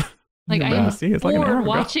bored. Like I Yeah, am see, it's like an hour bored ago.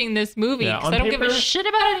 watching this movie Yeah, because on I don't give a paper- shit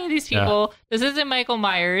about any of these Yeah. people. This isn't Michael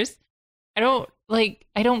Myers. I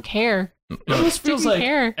don't care. It almost feels Didn't like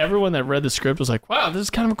care. everyone that read the script was like, wow, this is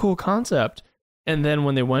kind of a cool concept. And then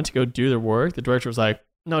when they went to go do their work, the director was like,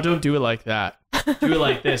 no, don't do it like that. Do it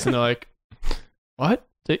like this. And they're like, what?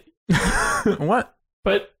 What?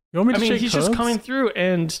 But You want me I to mean, shake he's just herbs? coming through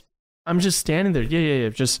and I'm just standing there. Yeah.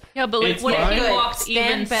 Just, Yeah, but like It's what if fine. he Good. walked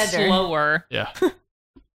Stand even better. slower? yeah.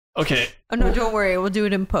 Okay. Oh no, don't worry. We'll do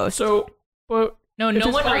it in post. So, well, No, if no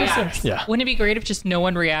it's one fine, it's reacts. there. Yeah. Wouldn't it be great if just no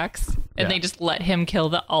one reacts and Yeah. they just let him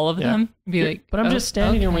kill all of Yeah. them? Be like, But I'm oh, just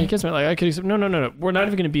standing here when okay. he kills me. Like, I could have said, no. We're not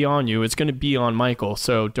even going to be on you. It's going to be on Michael.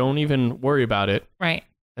 So don't even worry about it. Right.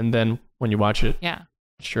 And then when you watch it, Yeah.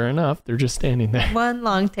 sure enough, they're just standing there. One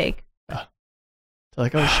long take. They're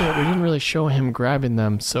like, oh shit, we didn't really show him grabbing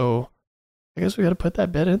them. So I guess we got to put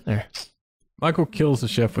that bit in there. Michael kills the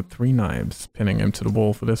chef with 3 knives, pinning him to the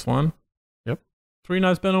wall for this one. Yep. 3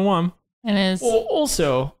 knives better than 1. And his Well,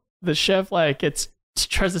 also, the chef, like,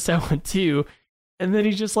 tries to sell one too. And then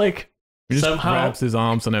he just, like, He just somehow. grabs his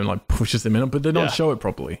arms and then like pushes him in, but they don't Yeah. show it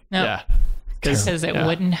properly. no, Yeah. because it yeah.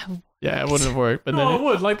 wouldn't have. Yeah, it wouldn't have worked. But No, it then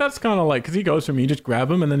would. Like, that's kind of like, because he goes from, you just grab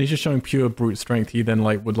him and then he's just showing pure brute strength. He then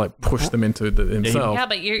like would like push them into himself. Yeah,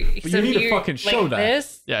 but you're. you need to fucking show like that.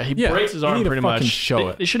 This, he Yeah, breaks his you arm need to pretty fucking much. show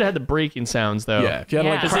it. They should have had the breaking sounds, though. Yeah, if you had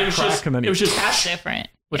like Yeah. crack, It was crack, just, and then it was just that's different.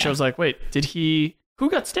 Which Yeah. I was like, wait, did he? Who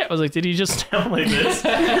got stabbed? I was like, did he just stab like this?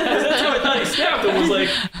 That's how I thought he stabbed him. Was like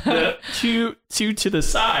the two to the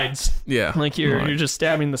sides, yeah, like you're Right. just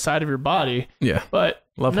stabbing the side of your body. yeah. But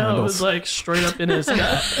Love no, it handles. was like straight up in his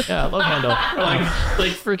gut. Yeah, love handle. Or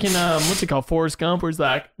like freaking what's it called? Forrest Gump, where he's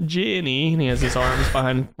like Jenny, and he has his arms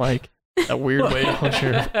behind like that weird way on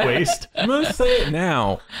your waist. I'm gonna say it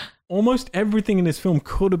now. Almost everything in this film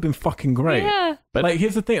could have been fucking great. Yeah. But- like,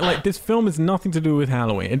 here's the thing: like, this film has nothing to do with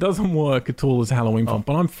Halloween. It doesn't work at all as a Halloween film.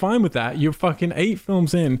 But I'm fine with that. You're fucking 8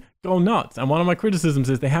 films in, go nuts. And one of my criticisms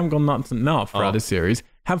is they haven't gone nuts enough throughout this series.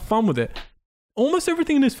 Have fun with it. Almost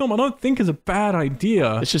everything in this film, I don't think is a bad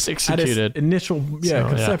idea. It's just at its executed. initial So, yeah.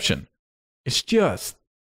 conception. It's just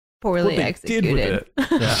poorly what they did with executed.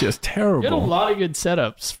 it. It's just You had a terrible. lot of good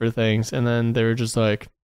setups for things, and then they were just like,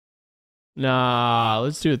 nah,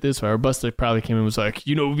 let's do it this way. Or Buster probably came in and was like,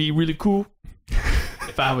 you know, it'd be really cool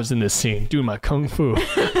if I was in this scene doing my kung fu.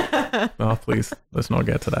 Oh, please, let's not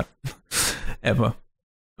get to that. Ever.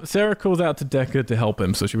 Sarah calls out to Deckard to help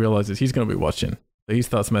him, so she realizes he's going to be watching. So he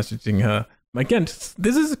starts messaging her. Again,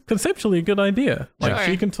 this is conceptually a good idea. Like, Sure.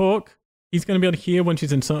 she can talk. He's going to be able to hear when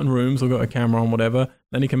she's in certain rooms or got a camera on, whatever.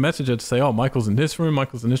 Then he can message her to say, oh, Michael's in this room,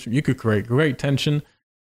 Michael's in this room. You could create great tension.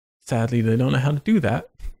 Sadly, they don't know how to do that.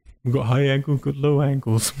 We've got high angles, got low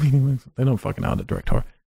angles. They don't fucking know how to direct horror.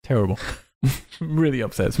 Terrible. Really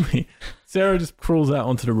upsets me. Sarah just crawls out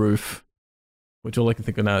onto the roof, which all I can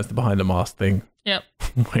think of now is the behind the mask thing. Yep.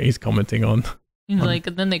 Where he's commenting on. He's like,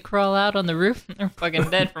 and then they crawl out on the roof and they're fucking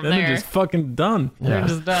dead from Then there. they're just fucking done. They're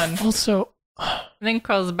just done. Also, And then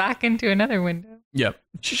crawls back into another window. Yep.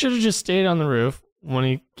 she should have just stayed on the roof when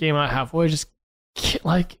he came out halfway. Just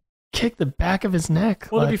kick the back of his neck.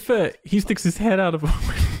 Well, to be like, fair, he sticks his head out of a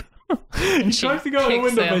window. He she tries to go out the kicks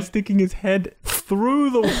window by him. sticking his head through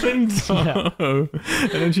the window.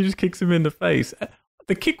 And then she just kicks him in the face.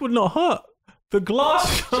 The kick would not hurt. The glass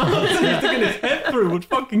shards he's sticking his head through would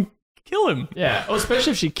fucking kill him. yeah. Oh,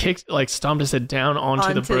 especially if she kicked, stomped his head down onto the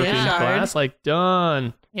Onto the broken shard. glass. Like,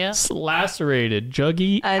 done. Yeah. Lacerated.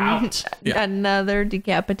 Juggy out. Yeah. Another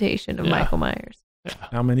decapitation of Yeah. Michael Myers.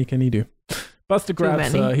 How many can he do? Buster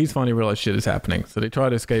grabs many. her. He's finally realized shit is happening. So they try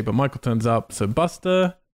to escape, but Michael turns up. So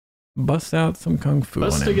Buster busts out some kung fu on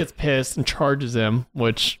Buster him. gets pissed and charges him,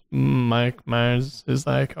 which Mike Myers is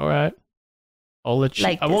like, all right, I'll let you.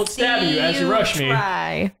 I won't stab you as you rush me.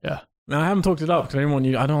 Try. Now, I haven't talked it up because I didn't want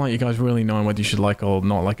you. I don't like you guys really knowing whether you should like or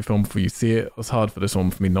not like a film before you see it. It's hard for this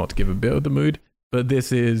one for me not to give a bit of the mood. But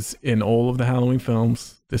this is, in all of the Halloween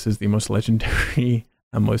films, this is the most legendary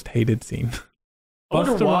and most hated scene. I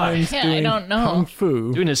wonder Buster why. Rhymes Yeah, I doing don't know. Kung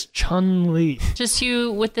fu. Doing his Chun-Li. Just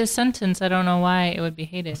you with this sentence, I don't know why it would be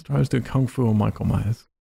hated. Buster Rhymes doing Kung Fu on Michael Myers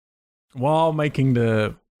while making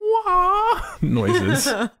the wah noises.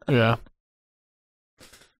 Yeah.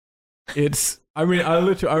 I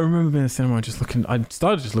remember being in the cinema I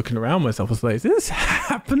started just looking around myself. I was like, is this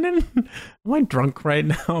happening? Am I drunk right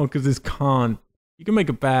now? Because you can make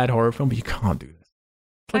a bad horror film, but you can't do this.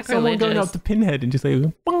 It's like someone going up to Pinhead and just say,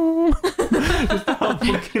 bong. Just start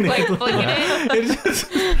flicking Like it. flicking it? It's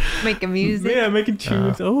just, Making music. yeah, making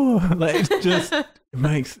tunes. It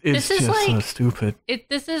makes, it's This is just so like- stupid.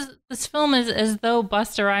 This film is as though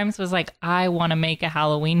Busta Rhymes was like, I want to make a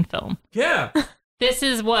Halloween film. Yeah. That's This the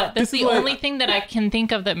is like- only thing that I can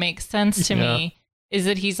think of that makes sense to me is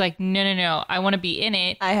that he's like, no, I want to be in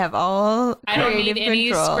it. I have all I don't creative need any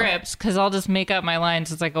control. scripts because I'll just make up my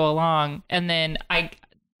lines as I go along. And then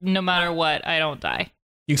no matter what, I don't die.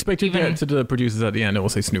 You expect to get to the producers at the end, it will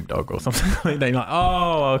say Snoop Dogg or something like that. You're like,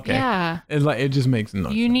 oh, okay. Yeah. It's like, it just makes no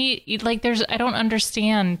sense. I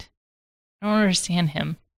don't understand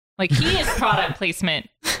him. Like, he is product placement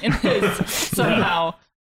in this somehow.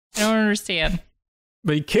 I don't understand.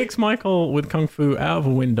 But he kicks Michael with Kung Fu out of a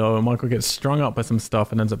window, and Michael gets strung up by some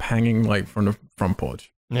stuff and ends up hanging like from the front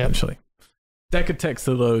porch, essentially. Deckard texts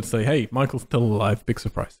her though to say, hey, Michael's still alive. Big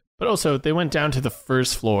surprise. But also, they went down to the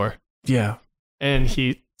first floor, Yeah. and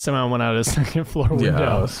he somehow went out of the second floor window.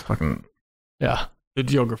 Yeah, it was fucking... Yeah. The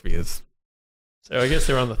geography is... So I guess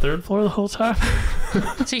they were on the third floor the whole time.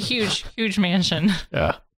 It's a huge, huge mansion.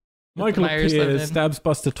 Yeah. Michael Myers lived appears, in. stabs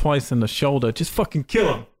Buster twice in the shoulder. Just fucking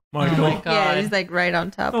kill him, Michael. Oh my God. Yeah, he's like right on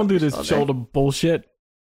top. Don't of do the this shoulder bullshit.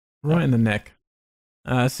 Right in the neck.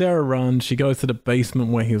 Sarah runs. She goes to the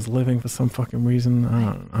basement where he was living for some fucking reason.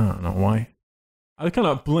 I don't know why. I kind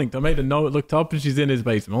of blinked. I made a note, looked up, and she's in his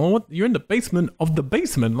basement. Oh, what? You're in the basement of the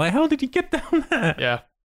basement? Like, how did you get down there? Yeah.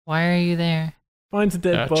 Why are you there? Finds the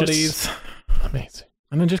dead Yeah, bodies. Amazing.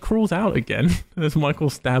 And then just crawls out again as Michael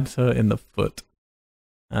stabs her in the foot.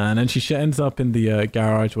 And then she ends up in the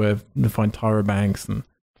garage where they find Tyra Banks. And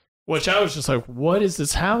Which I was just like, what is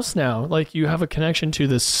this house now? Like, you have a connection to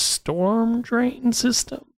the storm drain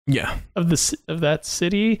system yeah. of that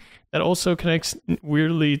city that also connects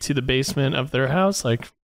weirdly to the basement of their house.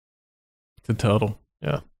 Like, It's a turtle.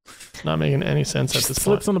 not making any sense at She this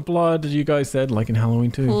slips point. on the blood, as you guys said, like in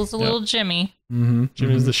Halloween 2. Pulls a little Jimmy. Mm-hmm.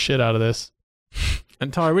 Jimmy's the shit out of this.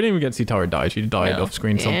 And Tyra, we didn't even get to see Tyra die. She died No. off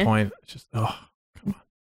screen at some Yeah. point. It's just, oh.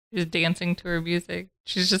 She's dancing to her music.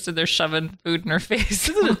 She's just in there shoving food in her face. This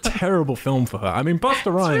is a terrible film for her. I mean, Busta It's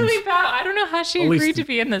Rhymes. really bad. I don't know how she At least- agreed to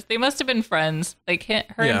be in this. They must have been friends. Like her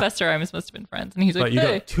Yeah. and Buster Rhymes must have been friends. And he's like, Like, you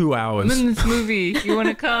hey, got 2 I'm hours. in this movie. You want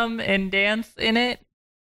to come and dance in it?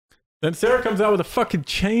 Then Sarah comes out with a fucking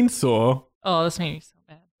chainsaw. Oh, this made me so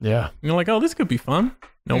bad. Yeah. And you're like, oh, this could be fun.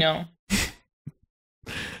 Nope. No.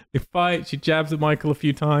 They fight. She jabs at Michael a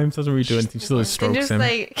few times. Doesn't really do anything. She sort of And strokes just him.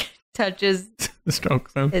 like touches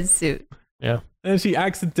Strokes him. his suit. And she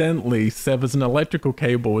accidentally severs an electrical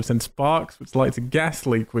cable, which sends sparks, which lights a gas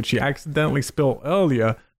leak, which she accidentally spilled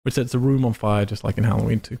earlier, which sets the room on fire, just like in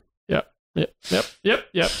Halloween 2. Yep.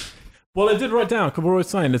 Well, I did write down, because we're always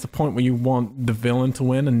saying there's a point where you want the villain to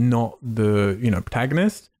win and not the,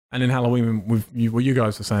 protagonist. And in Halloween, what you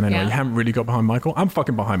guys were saying anyway, Yeah. you haven't really got behind Michael. I'm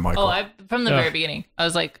fucking behind Michael. From the Yeah. very beginning, I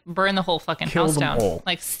was like, burn the whole fucking Kill house them down. all.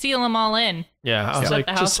 Like, steal them all in. Yeah, I was Set like,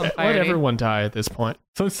 the house just on let fire, dude. everyone die at this point.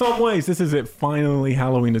 So in some ways, this is it. Finally,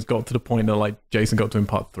 Halloween has got to the point that like Jason got to in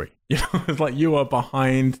part 3. It's like you are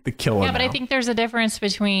behind the killer. Yeah, but I now. think there's a difference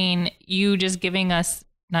between you just giving us,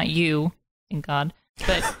 not you, thank God,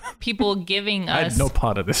 but people giving I had us no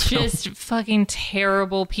part of this film. just fucking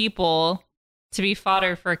terrible people to be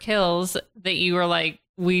fodder for kills that you were like,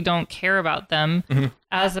 we don't care about them, Mhm.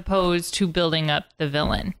 as opposed to building up the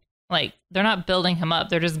villain. Like, they're not building him up.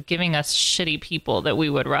 They're just giving us shitty people that we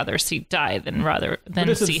would rather see die than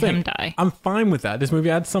this is see the thing. him die. I'm fine with that. This movie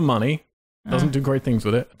had some money. Doesn't do great things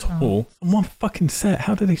with it at all. On one fucking set.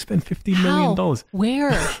 How did they spend $15 million?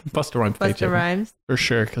 Where? Busta Rhymes Busta paycheck. Rhymes. For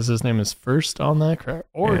sure, because his name is first on that crack.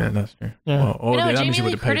 Or Yeah, that's true. Yeah. Well, or No, that Jamie means he Lee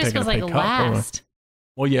would have Curtis taken was a pay like cut, probably. last.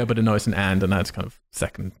 Well, yeah, but no, it's an and that's kind of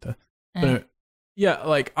second. Eh. But yeah,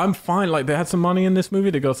 like I'm fine. Like they had some money in this movie.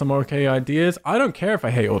 They got some okay ideas. I don't care if I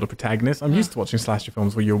hate all the protagonists. I'm used to watching slasher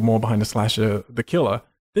films where you're more behind the slasher, the killer.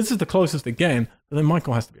 This is the closest again. But then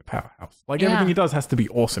Michael has to be a powerhouse. Like everything Yeah. he does has to be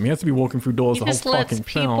awesome. He has to be walking through doors He the just whole lets fucking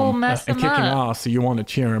people film mess and him kicking up. ass, so you want to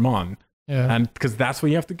cheer him on. yeah. And because that's where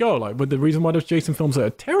you have to go. Like, but the reason why those Jason films that are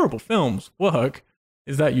terrible films work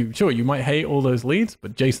is that you might hate all those leads,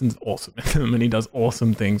 but Jason's awesome in them and he does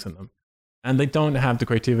awesome things in them. And they don't have the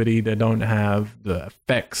creativity, they don't have the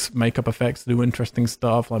effects, makeup effects to do interesting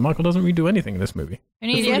stuff. Like Michael doesn't really do anything in this movie. There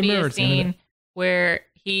needs It's to be mirror a at the end of scene where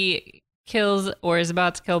he kills or is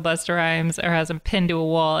about to kill Busta Rhymes or has him pinned to a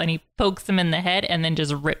wall and he pokes him in the head and then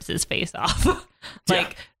just rips his face off.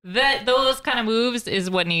 Like those kind of moves is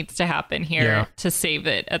what needs to happen here Yeah. to save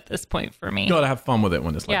it at this point for me. You gotta have fun with it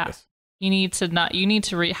when it's like Yeah. this. You need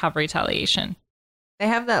to have retaliation. They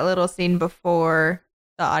have that little scene before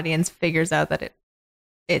the audience figures out that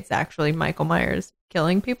it's actually Michael Myers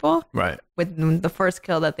killing people. Right. With the first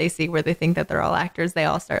kill that they see where they think that they're all actors, they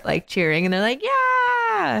all start like cheering and they're like,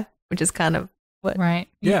 yeah, which is kind of what Right.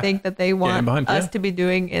 you Yeah. think that they want behind, us yeah. to be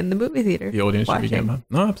doing in the movie theater. The audience should be Watching. getting behind.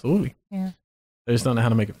 No, absolutely. Yeah. They just don't know how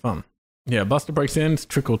to make it fun. Yeah, Buster breaks in, it's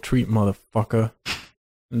trick or treat, motherfucker.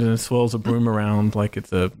 And then swirls a broom around like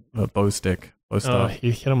it's a bow stick. Bow Oh, staff.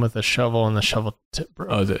 he hit him with a shovel and the shovel tip broke.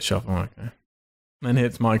 Oh, is it shuffle? Okay. Then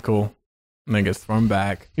hits Michael and then gets thrown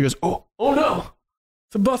back. He goes, oh no.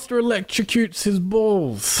 So Buster electrocutes his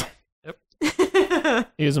balls He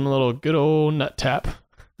gives him a little good old nut tap.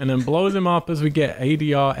 and then blows him up as we get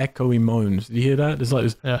ADR echoey moans. Did you hear that? There's like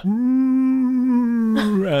this Yeah.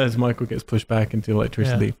 as Michael gets pushed back into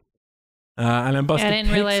electricity. And then Buster I didn't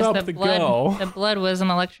picks realize up the the blood. girl. The blood was an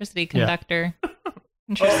electricity conductor. Oh,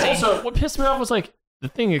 Interesting. also, what pissed me off was like the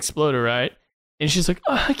thing exploded, right? And she's like,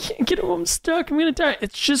 oh, I can't get him. I'm stuck. I'm going to die.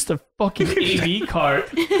 It's just a fucking AV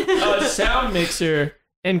cart, a sound mixer,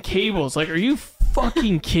 and cables. Like, are you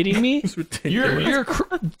fucking kidding me? It's ridiculous. You're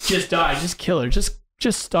just die. Just kill her. Just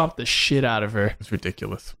stomp the shit out of her. It's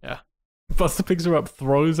ridiculous. Yeah. Buster picks her up,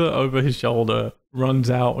 throws her over his shoulder, runs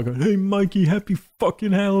out, and goes, "Hey, Mikey, happy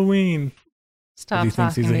fucking Halloween!" Stop He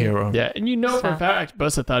thinks talking he's a to me. hero. Yeah, and you know for a Stop. fact,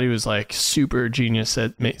 Busta thought he was like super genius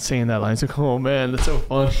at saying that line. He's like, oh man, that's so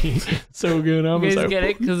funny. So good. I'm You just guys like, get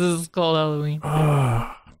it? Because this is called Halloween.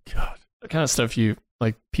 Oh God. the kind of stuff you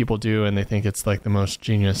like people do and they think it's like the most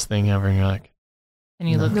genius thing ever. And you're like, And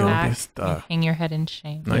you look No. back This, and hang your head in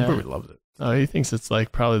shame. No, he Yeah. probably loves it. oh, he thinks it's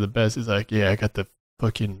like probably the best. He's like, yeah, I got the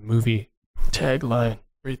fucking movie tagline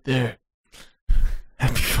right there.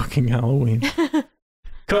 Happy fucking Halloween.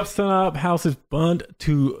 Cops turn up, house is burnt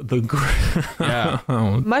to the ground. Yeah.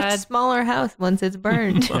 Much Bad. smaller house once it's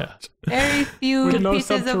burned. Yeah. Very few With no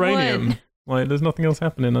pieces of subterranean. wood. Like, there's nothing else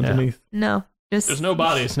happening underneath. No, just There's no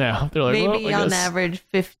bodies now. They're like, maybe well, I on guess average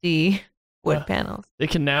 50 wood Yeah. panels. they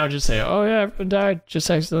can now just say, oh yeah, everyone died just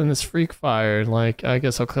accidentally in this freak fire. And like, I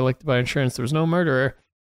guess I'll collect it by insurance. There was no murderer.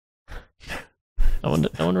 No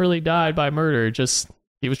one really died by murder. Just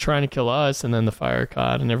he was trying to kill us, and then the fire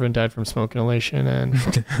caught, and everyone died from smoke inhalation. And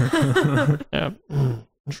yeah,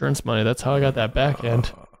 insurance money. That's how I got that back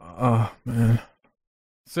end. Oh, man.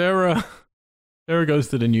 Sarah goes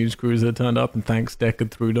to the news crews that turned up and thanks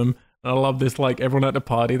Deckard through them. And I love this, like, everyone at the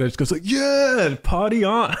party, they just goes like, yeah, party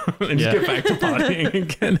on. And just Yeah. get back to partying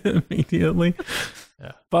again immediately.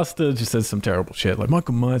 Yeah. Buster just says some terrible shit. Like,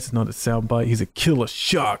 Michael Myers is not a soundbite. He's a killer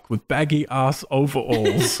shark with baggy ass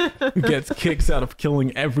overalls who gets kicks out of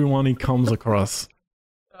killing everyone he comes across.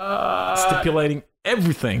 Stipulating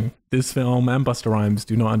everything this film and Busta Rhymes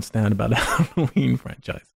do not understand about the Halloween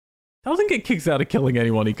franchise. Doesn't get kicks out of killing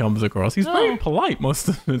anyone he comes across. He's very polite most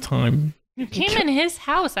of the time. You came in his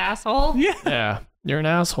house, asshole. Yeah. You're an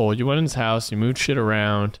asshole. You went in his house. You moved shit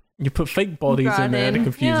around. You put fake bodies in there to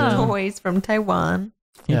confuse him. Toys from Taiwan.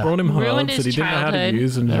 You brought him Ruined herbs his that he didn't know how to childhood.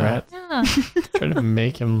 use and rats. Yeah. Trying to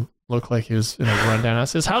make him look like he was in a rundown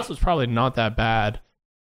house. His house was probably not that bad.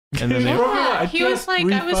 And then Yeah, he was like,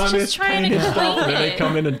 I was just trying to stuff, clean and then they it.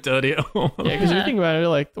 come in and dirty it all. Yeah, because you think about it,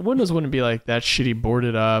 like the windows wouldn't be like that shitty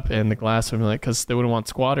boarded up, and the glass would be like, because they wouldn't want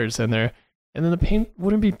squatters in there, and then the paint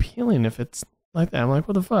wouldn't be peeling if it's like that. I'm like,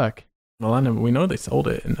 what the fuck? Well, we know they sold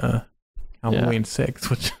it in Halloween 6,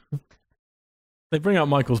 which they bring out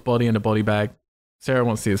Michael's body in a body bag. Sarah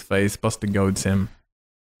wants to see his face. Buster goads him.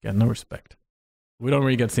 Yeah, no respect. We don't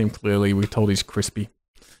really get to see him clearly. We're told he's crispy.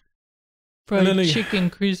 Fried then they- chicken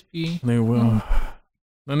crispy. They will.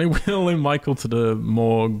 Then they wheel in Michael to the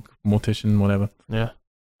morgue, mortician, whatever. Yeah,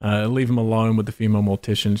 Leave him alone with the female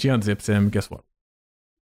mortician. She unzips him. Guess what?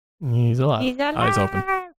 he's alive. Eyes open.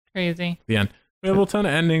 Crazy. The end. We have alternate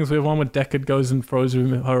endings. We have one where Deckard goes and throws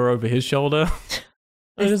her over his shoulder.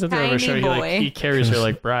 It doesn't ever show you like he carries her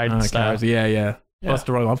like bride style. Yeah. Yeah.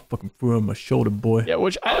 Buster Rhymes, I'll fucking throw him my shoulder, boy. Yeah,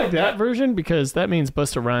 which I like that version because that means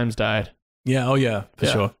Busta Rhymes died. Yeah, oh yeah, for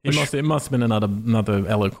Yeah, sure. It must have been another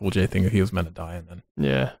LL Cool J thing if he was meant to die, and then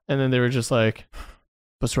Yeah, and then they were just like,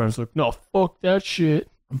 Busta Rhymes like, no, fuck that shit.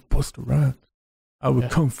 I'm Buster Rhymes. I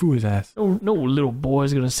would kung fu his ass. No little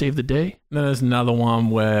boy's gonna save the day. Then there's another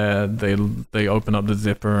one where they open up the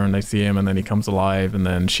zipper and they see him, and then he comes alive, and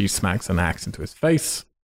then she smacks an axe into his face.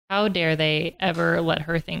 How dare they ever let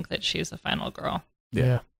her think that she's the final girl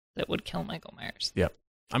Yeah. that would kill Michael Myers?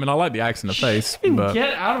 I mean, I like the axe in the face, Fucking but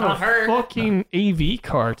get out of Not a her. fucking AV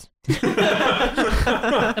cart.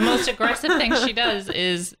 The most aggressive thing she does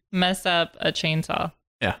is mess up a chainsaw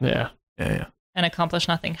Yeah. yeah. and accomplish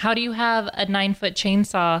nothing. How do you have a 9-foot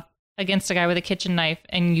chainsaw against a guy with a kitchen knife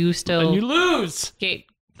and you still And you lose.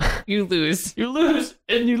 you lose? You lose,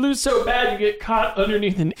 and you lose so bad you get caught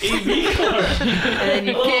underneath an AV cart. And then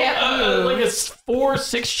you can't move. Like a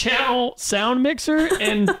 4-6 channel sound mixer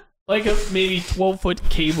and like a maybe 12-foot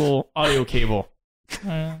cable, audio cable.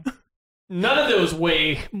 None of those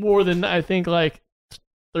weigh more than, I think, like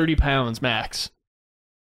 30 pounds max.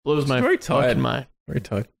 Blows my very fucking tired. mind. Very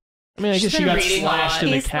tight. I mean, I She's guess she been got reading a slashed lot. in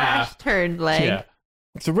the He calf. slashed her leg. Yeah.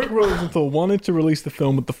 So Rick Rosenthal wanted to release the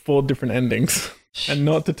film with the 4 different endings, and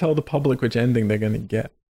not to tell the public which ending they're going to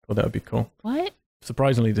get. Well, that would be cool. What?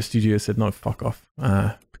 Surprisingly, the studio said no, fuck off, because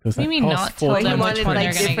What do that you mean costs not tell Like $4 he them wanted which one like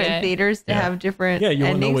they're gonna different get? theaters to Yeah. have different Yeah, you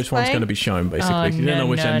want to know endings which one's play. going to be shown, basically. Oh, you don't know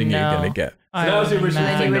which no, ending you're no. going to get. So I that was the would original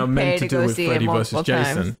not. thing You they would were pay meant to to do go with see it Freddy versus multiple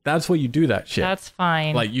Jason. times. That's where you do that shit. That's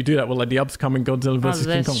fine. Like, you do that with like the upcoming Godzilla versus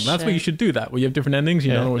King this Kong. That's where you shit. should do that, where you have different endings,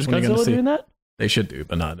 you don't know which Is one you're going Godzilla to see. doing that? They should do,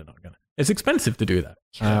 but no, they're not going to. It's expensive to do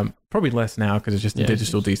that. Probably less now because it's just a Yeah,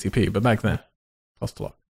 digital DCP, but back then, it cost a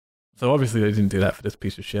lot. So obviously they didn't do that for this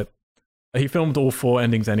piece of shit. He filmed all 4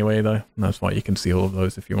 endings anyway, though. And that's why you can see all of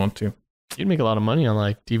those if you want to. You'd make a lot of money on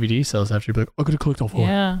like DVD sales after you'd be like, I'm going to collect all 4.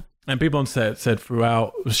 yeah. And people on set said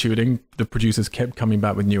throughout shooting, the producers kept coming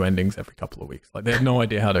back with new endings every couple of weeks. Like they had no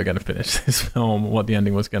idea how they were going to finish this film, what the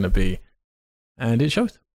ending was going to be. And it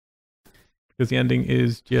shows. Because the ending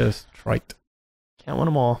is just trite. Can't win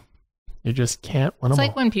them all. You just can't win It's them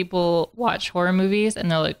like all. when people watch horror movies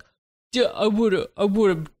and they're like, "Yeah, I would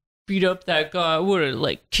have beat up that guy. I would have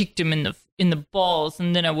like kicked him in the balls,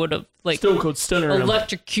 and then I would have like Stone Cold Stunner. him.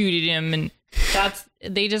 electrocuted him." And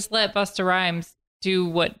they just let Busta Rhymes do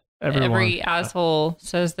what Everyone. every asshole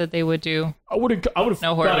says that they would do. I would have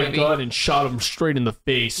No horror got a movie. gun and shot him straight in the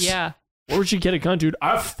face. Yeah, Where would you get a gun, dude?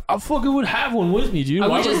 I fucking would have one with me, dude. I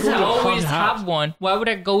Why would just go to a always haunted house? have one. Why would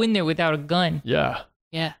I go in there without a gun? Yeah.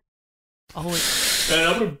 Yeah, always. And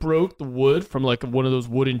I would have broke the wood from like one of those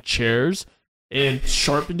wooden chairs and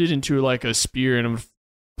sharpened it into like a spear and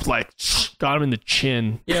like got him in the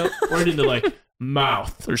chin. Yep. Or into like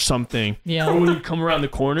mouth or something. Yeah. Or when he'd come around the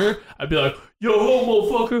corner, I'd be like, yo, ho,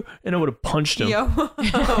 motherfucker. And I would have punched him. Yo.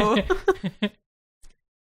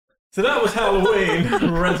 So that was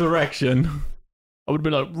Halloween Resurrection. I would have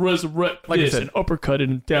been like, resurrect Like I this said. and uppercut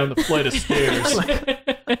him down the flight of stairs.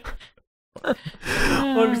 Like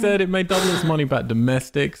I said, it made double its money back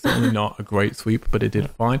domestic. Certainly not a great sweep, but it did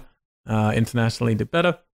fine. Internationally, did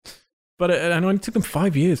better. But it only took them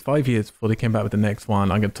 5 years before they came back with the next one.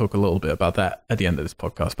 I'm going to talk a little bit about that at the end of this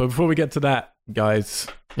podcast. But before we get to that, guys,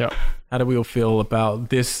 Yeah. How do we all feel about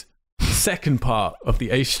this second part of the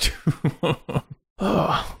H2O?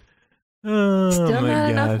 Oh, Still my not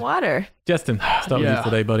God. enough water. Justin, start with Yeah. you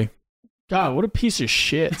today, buddy. God, what a piece of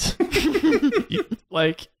shit.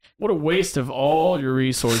 Like, what a waste of all your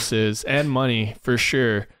resources and money, for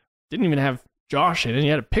sure. Didn't even have Josh in it. He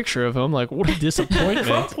had a picture of him. Like, what a disappointment.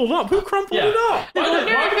 Crumpled up. Who crumpled Yeah. it up? I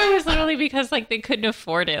wonder if it was literally because like they couldn't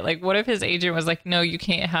afford it. Like, what if his agent was like, "No, you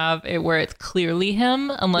can't have it where it's clearly him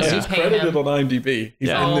unless Yeah. you He's pay credited him." on IMDb. He's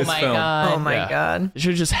Yeah. in Oh this my film. god! Oh my Yeah. god. They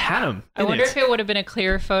should have just had him. I wonder if it would have been a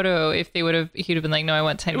clear photo if they would have. He'd have been like, "No, I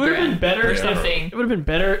want 10 It would have been better or if- something." It would have been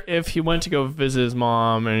better if he went to go visit his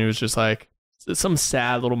mom and he was just like some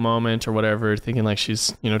sad little moment or whatever, thinking like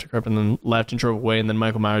she's, took her up and then left and drove away, and then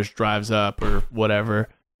Michael Myers drives up or whatever.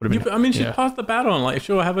 Would have been, I mean, she yeah. passed the baton. Like,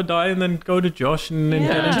 sure, have her die and then go to Josh and then Yeah.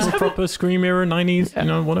 get Just into a have proper Scream era 90s,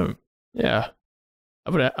 Yeah. whatever. Yeah. I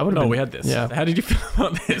would have No, been, we had this. Yeah. How did you feel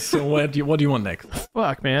about this? So what do you want next?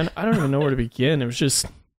 Fuck, man. I don't even know where to begin. It was just,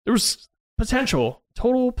 there was potential,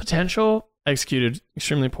 total potential, executed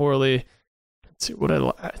extremely poorly. Let's see what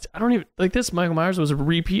I don't even, like, this Michael Myers was a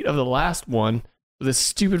repeat of the last one with this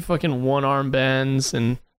stupid fucking one arm bends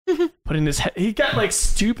and putting this head, he got like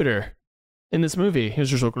stupider in this movie. He was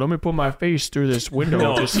just like, let me put my face through this window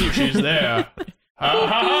No. to see if she's there. Ha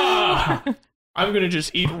ha ha! I'm gonna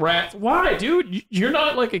just eat rats. Why, dude? You're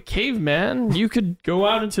not like a caveman. You could go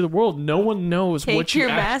out into the world. No one knows Take what you your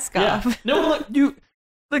mask Yeah. off. No one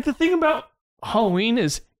like the thing about Halloween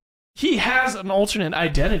is he has an alternate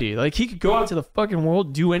identity. Like he could go out to the fucking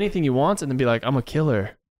world, do anything he wants, and then be like, I'm a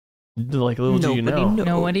killer. Like little do you know.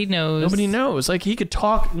 Nobody knows. Nobody knows. Like he could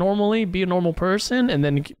talk normally, be a normal person, and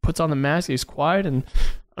then he puts on the mask. He's quiet, and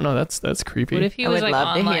I don't know. That's creepy. What if he I was would like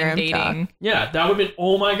love to hear online him talk. dating? Yeah, that would have been.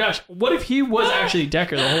 Oh my gosh! What if he was actually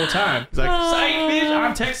Decker the whole time? He's like, "Psych, bitch!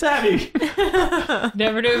 I'm tech savvy."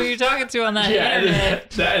 Never know who you're talking to on that Yeah,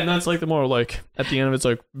 internet. and that's like the more like at the end of it's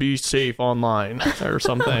like, "Be safe online" or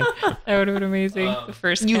something. That would have been amazing. The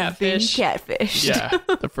first You've catfish. been catfished.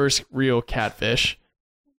 Yeah, the first real catfish.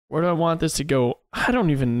 Where do I want this to go? I don't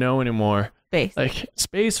even know anymore. Face. Like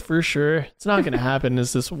space for sure. It's not going to happen.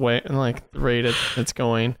 Is this way and like the rate it's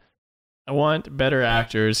going? I want better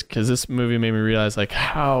actors because this movie made me realize like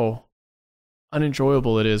how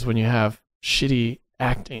unenjoyable it is when you have shitty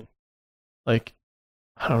acting. Like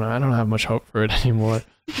I don't know. I don't have much hope for it anymore.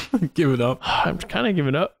 Give it up. I'm kind of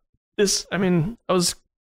giving up. I was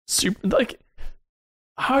super like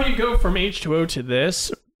how you go from H2O to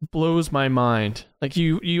this blows my mind. Like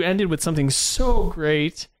you ended with something so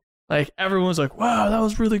great. Like everyone's like, wow, that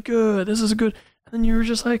was really good. This is good. And then you were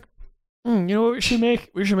just like, you know what we should make?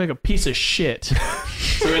 We should make a piece of shit.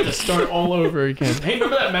 So we have to start all over again. Hey,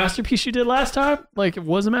 remember that masterpiece you did last time? Like it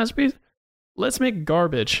was a masterpiece? Let's make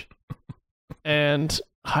garbage. And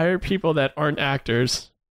hire people that aren't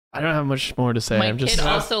actors. I don't have much more to say. My I'm just kid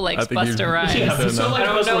also likes I think you- Busta Rhymes. Yeah, so so like I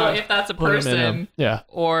don't Busta know Rhymes. if that's a Put 'em in person yeah.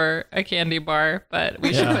 or a candy bar, but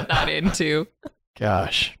we should Yeah. put that in too.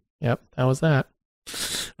 Gosh. Yep. That was that.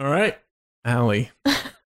 All right, Allie.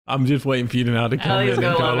 I'm just waiting for you now to come Allie's in and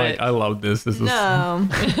gonna go love like, it. I love this. This is No.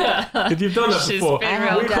 Because you've done that She's before. been I real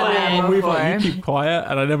have We done call that it when we've like, before. you keep quiet,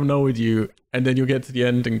 and I never know with you, and then you'll get to the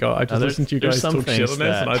end and go, I just Now, listened to you there's guys some talk shit things on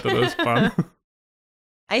this, and I that- thought it was fun.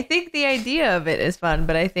 I think the idea of it is fun,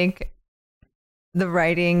 but I think the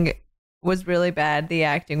writing was really bad. The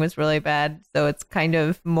acting was really bad. So it's kind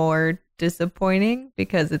of more disappointing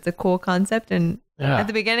because it's a cool concept. And Yeah. at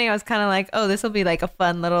the beginning, I was kind of like, oh, this will be like a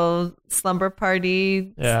fun little slumber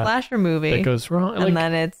party Yeah. slasher movie. That goes wrong. And Like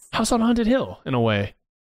then it's, House on Haunted Hill in a way.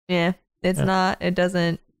 yeah, it's Yeah. not, it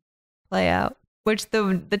doesn't play out. Which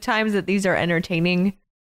the times that these are entertaining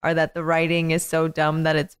are that the writing is so dumb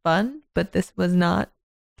that it's fun, but this was not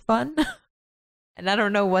fun. And I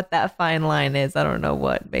don't know what that fine line is. I don't know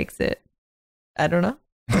what makes it. I don't know.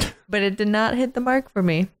 But it did not hit the mark for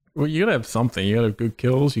me. Well, you gotta have something. You gotta have good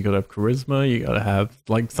kills. You gotta have charisma. You gotta have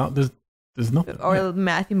like something. There's nothing. Or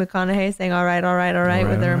Matthew McConaughey saying, all right,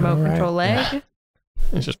 with a remote all right. control leg.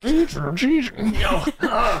 It's just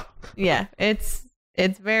Yeah,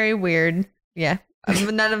 it's very weird. Yeah.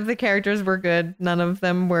 None of the characters were good. None of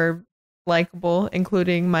them were likable,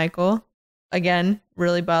 including Michael. Again,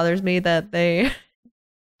 really bothers me that they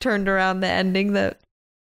turned around the ending that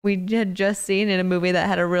we had just seen in a movie that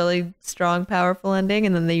had a really strong, powerful ending,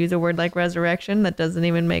 and then they use a word like resurrection that doesn't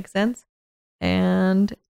even make sense.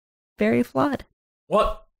 And very flawed.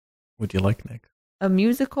 What would you like next? A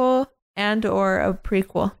musical and or a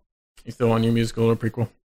prequel. You still want your musical or prequel?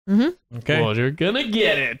 Mm-hmm. Okay. Well, you're gonna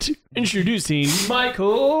get it. Introducing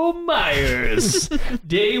Michael Myers.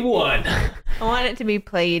 Day one. I want it to be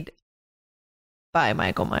played by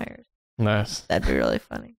Michael Myers. Nice. That'd be really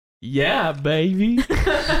funny. Yeah, baby.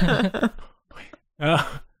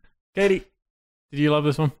 Katie, did you love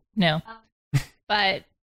this one? No. But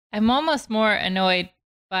I'm almost more annoyed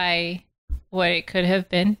by what it could have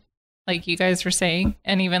been, like you guys were saying.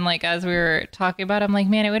 And even like as we were talking about it, I'm like,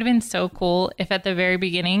 man, it would have been so cool if at the very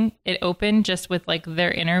beginning it opened just with like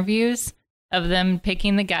their interviews of them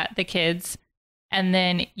picking the kids. And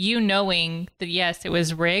then you knowing that, yes, it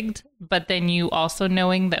was rigged, but then you also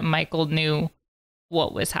knowing that Michael knew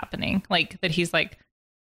what was happening. Like that he's like,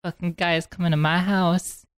 fucking guy is coming to my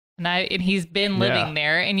house. And he's been living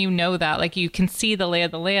there, and you know that, like, you can see the lay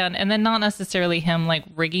of the land, and then not necessarily him like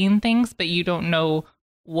rigging things, but you don't know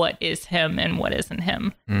what is him and what isn't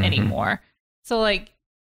him anymore. So like,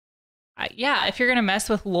 yeah, if you're gonna mess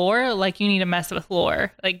with lore, like you need to mess with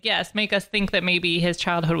lore. Like, yes, make us think that maybe his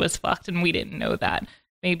childhood was fucked and we didn't know that.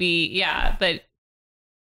 Maybe, yeah, but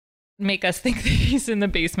make us think that he's in the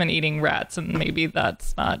basement eating rats, and maybe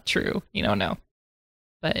that's not true. You don't know,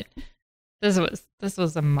 but. This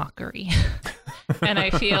was a mockery. And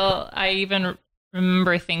I even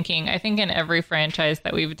remember thinking, I think in every franchise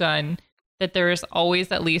that we've done, that there is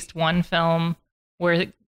always at least one film where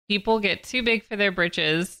people get too big for their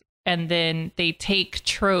britches and then they take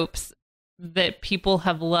tropes that people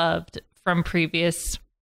have loved from previous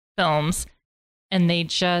films and they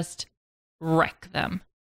just wreck them.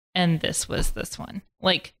 And this was this one.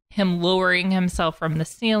 Like him lowering himself from the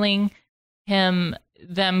ceiling,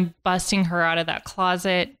 them busting her out of that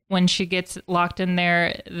closet when she gets locked in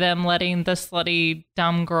there, them letting the slutty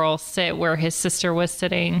dumb girl sit where his sister was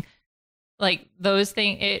sitting. Like those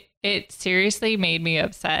things, it seriously made me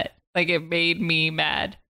upset. Like it made me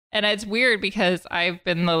mad. And it's weird because I've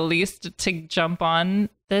been the least to jump on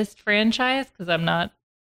this franchise because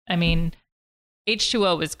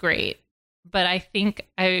H2O was great. But I think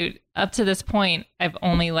up to this point, I've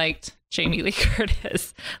only liked Jamie Lee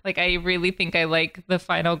Curtis. Like, I really think I like the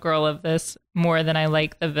final girl of this more than I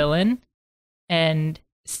like the villain. And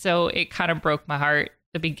so it kind of broke my heart,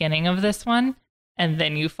 the beginning of this one. And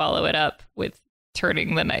then you follow it up with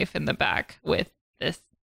turning the knife in the back with this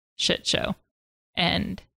shit show.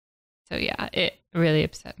 And so, yeah, it really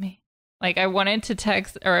upset me. Like, I wanted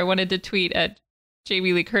to tweet at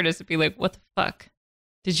Jamie Lee Curtis and be like, what the fuck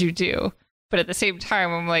did you do? But at the same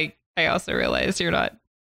time, I'm like, I also realized you're not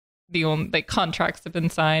the only, like, contracts have been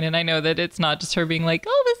signed. And I know that it's not just her being like,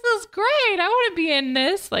 oh, this is great, I want to be in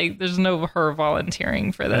this. Like, there's no her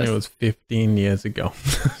volunteering for this. And it was 15 years ago.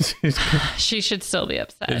 She should still be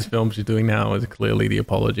upset. This film she's doing now is clearly the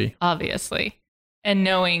apology. Obviously. And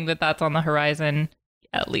knowing that that's on the horizon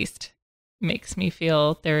at least makes me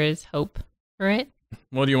feel there is hope for it.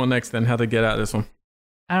 What do you want next then? How to get out of this one?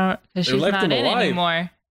 I don't, because she's not in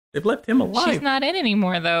anymore. They've left him alive. She's not in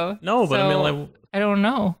anymore, though. No, but so, I mean, like, I don't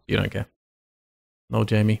know. You don't care. No,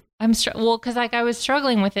 Jamie. Well, because like I was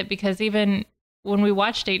struggling with it because even when we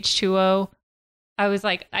watched H2O, I was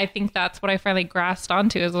like, I think that's what I finally grasped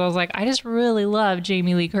onto. Is I was like, I just really love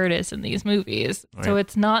Jamie Lee Curtis in these movies. Right. So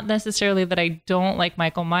it's not necessarily that I don't like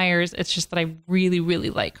Michael Myers. It's just that I really, really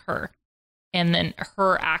like her, and then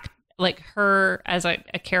her her as a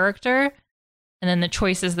character, and then the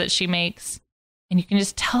choices that she makes. And you can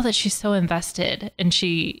just tell that she's so invested and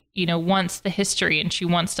she, wants the history and she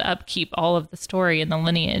wants to upkeep all of the story and the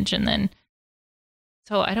lineage. And then,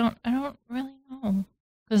 so I don't really know.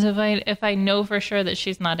 Because if I know for sure that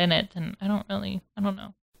she's not in it, then I don't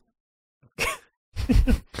know.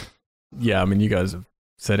 Yeah, I mean, you guys have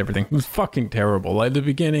said everything. It was fucking terrible. Like, the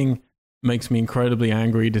beginning makes me incredibly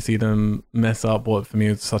angry to see them mess up what for me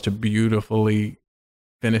is such a beautifully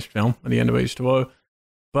finished film at the end of H2O.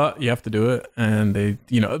 But you have to do it, and they,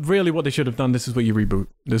 really what they should have done, this is where you reboot.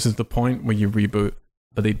 This is the point where you reboot,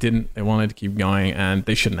 but they didn't. They wanted to keep going, and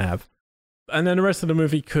they shouldn't have. And then the rest of the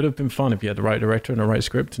movie could have been fun if you had the right director and the right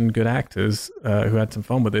script and good actors who had some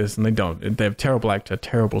fun with this, and they don't. They have terrible actor,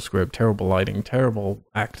 terrible script, terrible lighting, terrible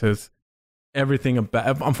actors. Everything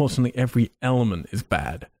about, unfortunately, every element is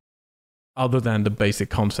bad. Other than the basic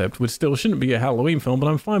concept, which still shouldn't be a Halloween film, but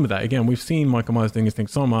I'm fine with that. Again, we've seen Michael Myers doing his thing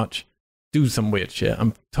so much. Do some weird shit.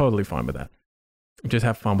 I'm totally fine with that. Just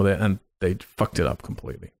have fun with it, and they fucked it up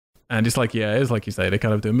completely. And it's like, it's like you say, they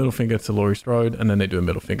kind of do a middle finger to Laurie Strode, and then they do a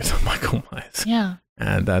middle finger to Michael Myers. Yeah.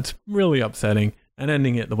 And that's really upsetting. And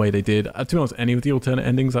ending it the way they did, to be honest, any of the alternate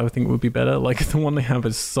endings I would think would be better. Like, the one they have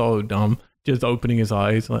is so dumb. Just opening his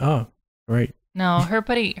eyes, like, oh, great. No, her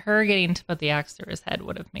getting to put the axe through his head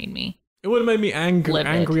would have made me. It would have made me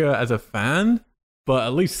angrier as a fan, but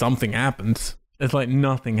at least something happens. It's like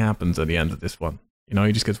nothing happens at the end of this one.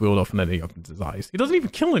 He just gets wheeled off and then he opens his eyes. He doesn't even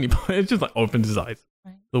kill anybody. It's just like opens his eyes.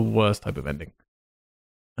 Right. The worst type of ending.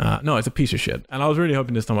 No, it's a piece of shit. And I was really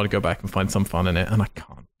hoping this time I'd go back and find some fun in it, and I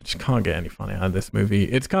can't. I just can't get any fun out of this movie.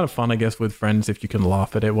 It's kind of fun, I guess, with friends if you can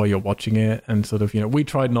laugh at it while you're watching it, and sort of, we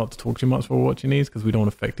tried not to talk too much while we're watching these because we don't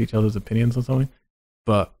want to affect each other's opinions or something.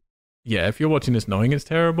 But yeah, if you're watching this knowing it's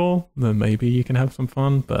terrible, then maybe you can have some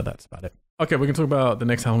fun, but that's about it. Okay, we can talk about the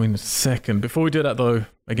next Halloween in a second. Before we do that, though,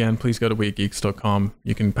 again, please go to weirdgeeks.com.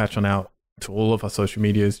 You can patch on out to all of our social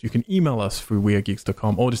medias. You can email us through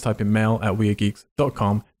weirdgeeks.com or just type in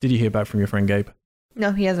mail@weirdgeeks.com. Did you hear back from your friend Gabe?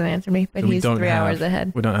 No, he hasn't answered me, but he's 3 hours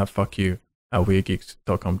ahead. We don't have fuck you at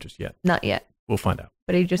weirdgeeks.com just yet. Not yet. We'll find out.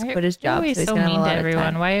 But he just quit his job. Why are we so mean to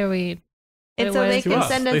everyone? Why are we? It's so they can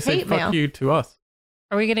send us hate mail. Fuck you to us.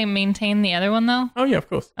 Are we going to maintain the other one though? Oh yeah, of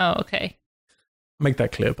course. Oh, okay. Make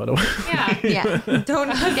that clear, by the way. Yeah. Yeah. Don't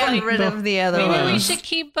get rid of the other one. Maybe we should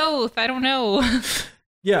keep both. I don't know.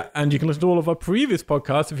 Yeah, and you can listen to all of our previous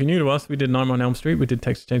podcasts if you're new to us. We did Nightmare on Elm Street, we did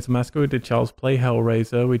Texas Chainsaw Massacre, we did Child's Play,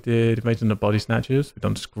 Hellraiser, we did Invasion of the Body Snatchers, we've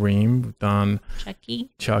done Scream, we've done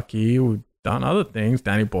Chucky, we've done other things,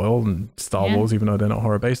 Danny Boyle and Star Wars, even though they're not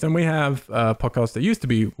horror based. And we have podcasts that used to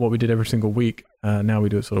be what we did every single week. Now we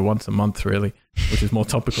do it sort of once a month, really, which is more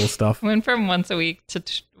topical stuff. Went from once a week to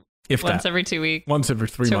once every 2 weeks. Once every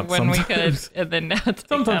 3 months. When we could, and then now it's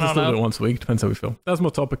sometimes we still do it once a week. Depends how we feel. That's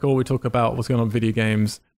more topical. We talk about what's going on in video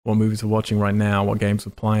games, what movies we're watching right now, what games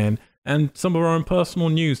we're playing, and some of our own personal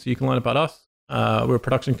news. So you can learn about us. We're a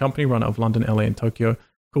production company run out of London, LA, and Tokyo.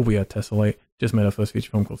 Called We Are Tessellate. Just made our first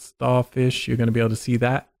feature film called Starfish. You're going to be able to see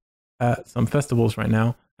that at some festivals right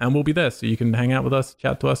now, and we'll be there, so you can hang out with us,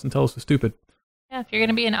 chat to us, and tell us we're stupid. Yeah, if you're going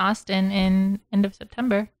to be in Austin in end of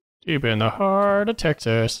September. Deep in the heart of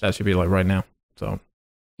Texas. That should be like right now. So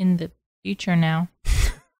in the future now.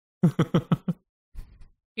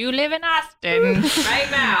 You live in Austin right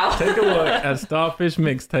now. Take a look at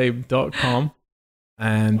starfishmixtape.com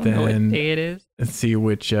and then what day it is. See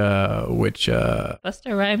which Busta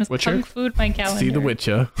Rhymes Kung Fu my calendar. See The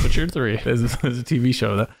Witcher. Witcher 3. There's a TV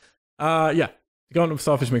show there. Yeah. Go on to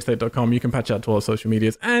starfishmixtape.com. You can patch out to all our social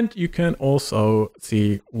medias, and you can also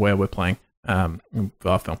see where we're playing our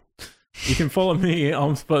film. You can follow me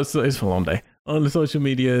on it's for a long day. On the social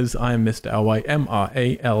medias, I am Mr.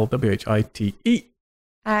 LYMRALWHITE.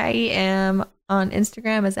 I am on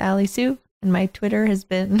Instagram as Ali Sue, and my Twitter has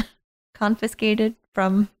been confiscated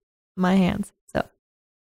from my hands. So,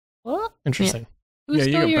 what? Interesting. Who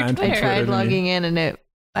stole your Twitter? I tried logging in, and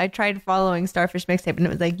I tried following Starfish Mixtape, and it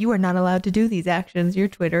was like, you are not allowed to do these actions. Your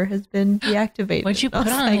Twitter has been deactivated. What'd you put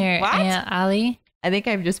on there, Ali? I think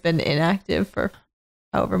I've just been inactive for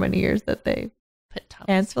however many years that they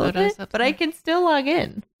canceled it, but I can still log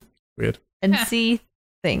in. Weird. And see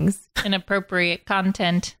things. Inappropriate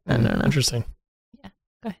content. I don't know. Interesting. Yeah,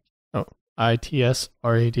 go ahead. Oh,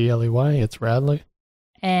 ITSRADLEY. It's Radley.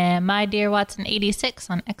 And My Dear Watson 86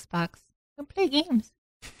 on Xbox. Go play games.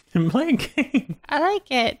 I'm playing games. I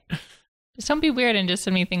like it. Just don't be weird and just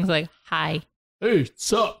send me things like hi. Hey,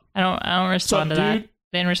 sup? I don't respond to that.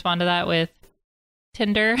 Didn't respond to that with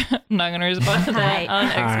Tinder. I'm not going to respond to that on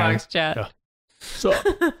Xbox chat. Yeah. So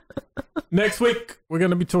next week we're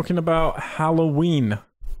going to be talking about Halloween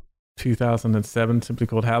 2007, simply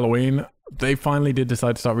called Halloween. They finally did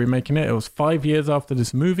decide to start remaking it. It was 5 years after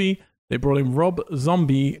this movie. They brought in Rob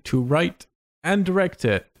Zombie to write and direct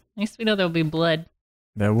it. At least we know there'll be blood.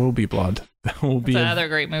 There will be blood. There will be another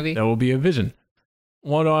great movie. There will be a vision.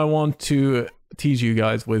 What do I want to tease you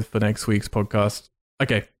guys with for next week's podcast?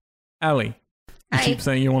 Okay, Ali. You keep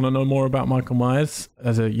saying you want to know more about Michael Myers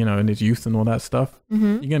as in his youth and all that stuff.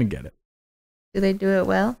 Mm-hmm. You're going to get it. Do they do it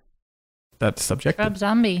well? That's subjective. Rob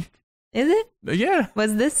Zombie. Is it? Yeah.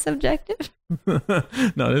 Was this subjective?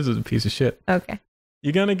 No, this is a piece of shit. Okay.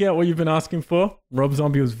 You're going to get what you've been asking for. Rob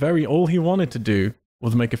Zombie was all he wanted to do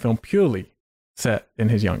was make a film purely set in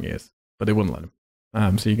his young years, but they wouldn't let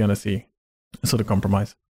him. So you're going to see a sort of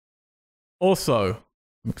compromise. Also,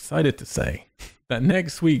 I'm excited to say that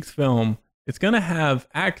next week's film, it's going to have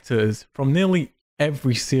actors from nearly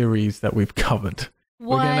every series that we've covered.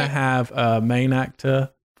 What? We're going to have a main actor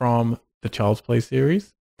from the Child's Play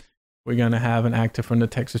series. We're going to have an actor from the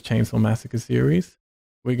Texas Chainsaw Massacre series.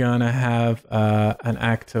 We're going to have an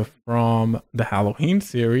actor from the Halloween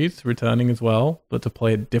series returning as well, but to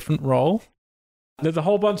play a different role. There's a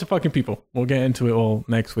whole bunch of fucking people. We'll get into it all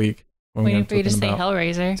next week. Waiting for you to say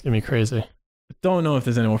Hellraiser. It's going to be crazy. I don't know if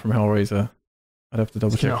there's anyone from Hellraiser. I'd have to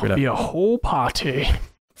double check for that. It'll be a whole party.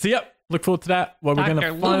 So yep, look forward to that. What we're going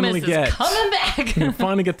to finally get. Coming back. We're going to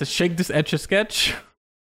finally get to shake this Etch-a-Sketch.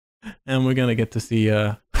 And we're going to get to see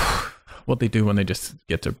what they do when they just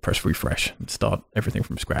get to press refresh and start everything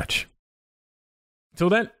from scratch. Until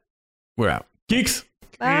then, we're out. Geeks!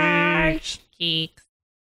 Bye! Geeks.